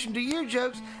attention to your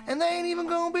jokes, and they ain't even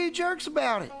gonna be jerks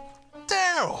about it.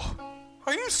 Daryl,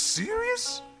 are you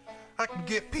serious? I can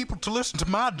get people to listen to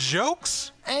my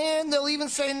jokes? And they'll even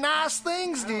say nice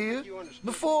things to you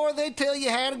before they tell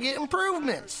you how to get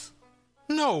improvements.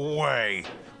 No way.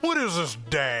 What is this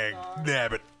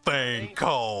dag-nabbit thing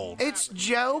called? It's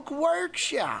Joke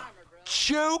Workshop.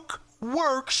 Joke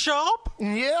Workshop?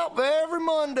 Yep, every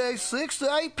Monday, 6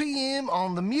 to 8 p.m.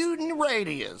 on the Mutiny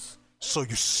Radios. So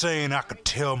you're saying I could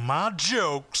tell my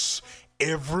jokes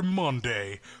every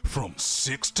Monday from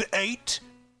 6 to 8?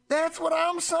 That's what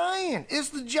I'm saying. It's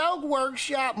the Joke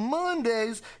Workshop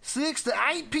Mondays, 6 to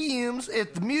 8 p.m.s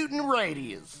at the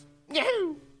MutinyRadio.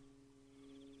 Yahoo!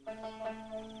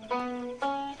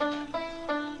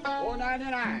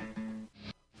 $4.99.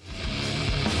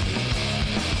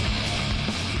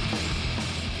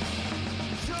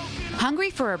 Hungry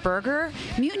for a burger?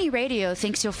 Mutiny Radio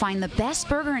thinks you'll find the best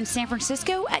burger in San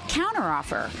Francisco at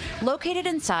Counteroffer, located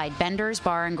inside Bender's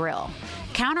Bar and Grill.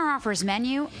 Counteroffer's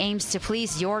menu aims to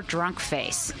please your drunk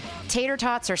face. Tater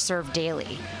tots are served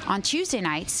daily. On Tuesday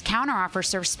nights, Counteroffer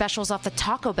serves specials off the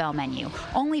Taco Bell menu,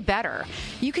 only better.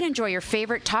 You can enjoy your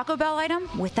favorite Taco Bell item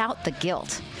without the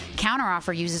guilt.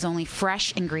 Counteroffer uses only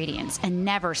fresh ingredients and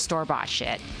never store-bought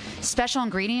shit. Special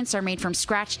ingredients are made from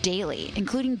scratch daily,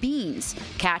 including beans,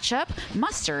 ketchup,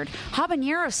 mustard,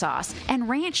 habanero sauce, and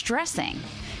ranch dressing.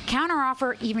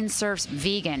 Counteroffer even serves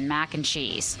vegan mac and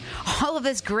cheese. All of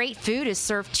this great food is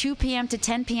served 2 p.m. to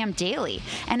 10 p.m. daily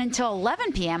and until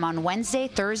 11 p.m. on Wednesday,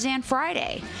 Thursday, and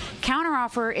Friday.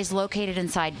 Counteroffer is located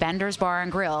inside Bender's Bar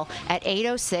and Grill at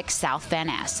 806 South Van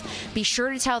Ness. Be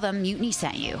sure to tell them Mutiny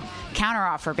sent you.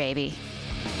 Counteroffer, baby.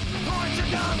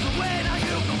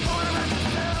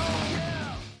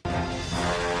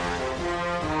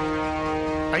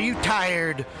 Are you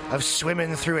tired of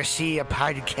swimming through a sea of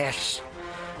podcasts?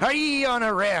 Are ye on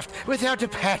a raft without a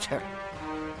paddle?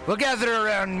 Well, gather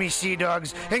around me, sea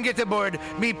dogs, and get aboard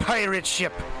me pirate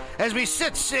ship as we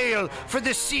set sail for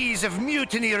the seas of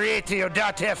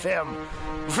MutinyRadio.fm.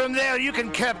 From there, you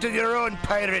can captain your own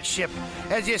pirate ship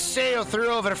as you sail through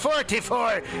over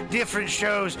 44 different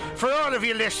shows for all of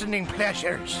your listening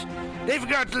pleasures. They've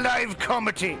got live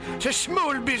comedy to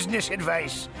small business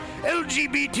advice,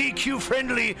 LGBTQ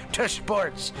friendly to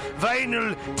sports,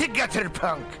 vinyl to gutter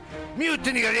punk.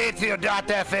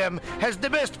 MutinyRadio.fm has the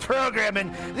best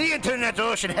programming the internet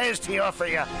ocean has to offer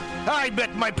you. I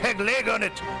bet my peg leg on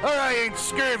it, or I ain't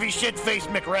scurvy shit-faced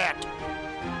McRat.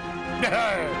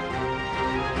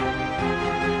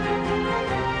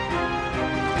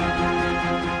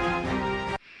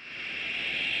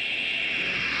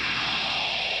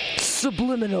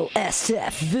 Subliminal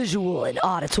SF visual and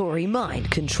auditory mind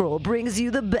control brings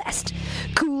you the best,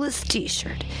 coolest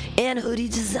t-shirt and hoodie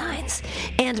designs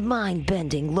and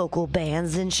mind-bending local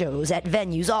bands and shows at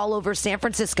venues all over San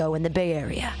Francisco and the Bay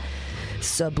Area.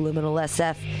 Subliminal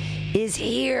SF is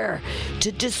here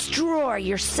to destroy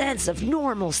your sense of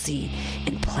normalcy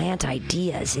and plant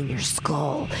ideas in your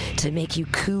skull to make you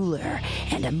cooler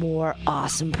and a more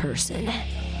awesome person.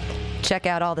 Check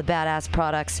out all the badass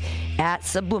products at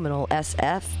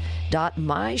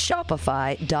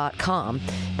subliminalsf.myshopify.com.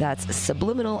 That's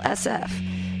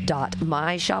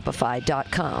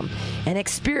subliminalsf.myshopify.com and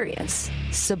experience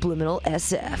Subliminal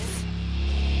SF.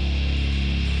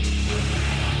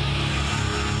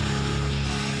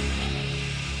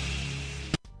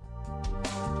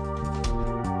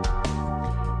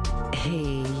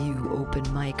 Hey, you open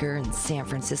micer in San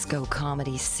Francisco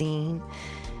comedy scene.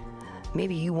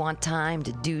 Maybe you want time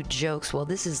to do jokes. Well,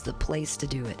 this is the place to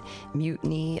do it.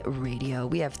 Mutiny Radio.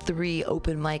 We have 3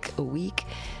 open mic a week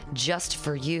just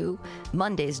for you.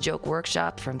 Monday's joke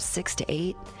workshop from 6 to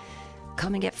 8.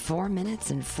 Come and get 4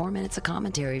 minutes and 4 minutes of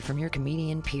commentary from your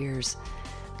comedian peers.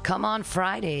 Come on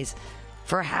Fridays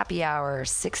for happy hour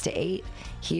 6 to 8 here.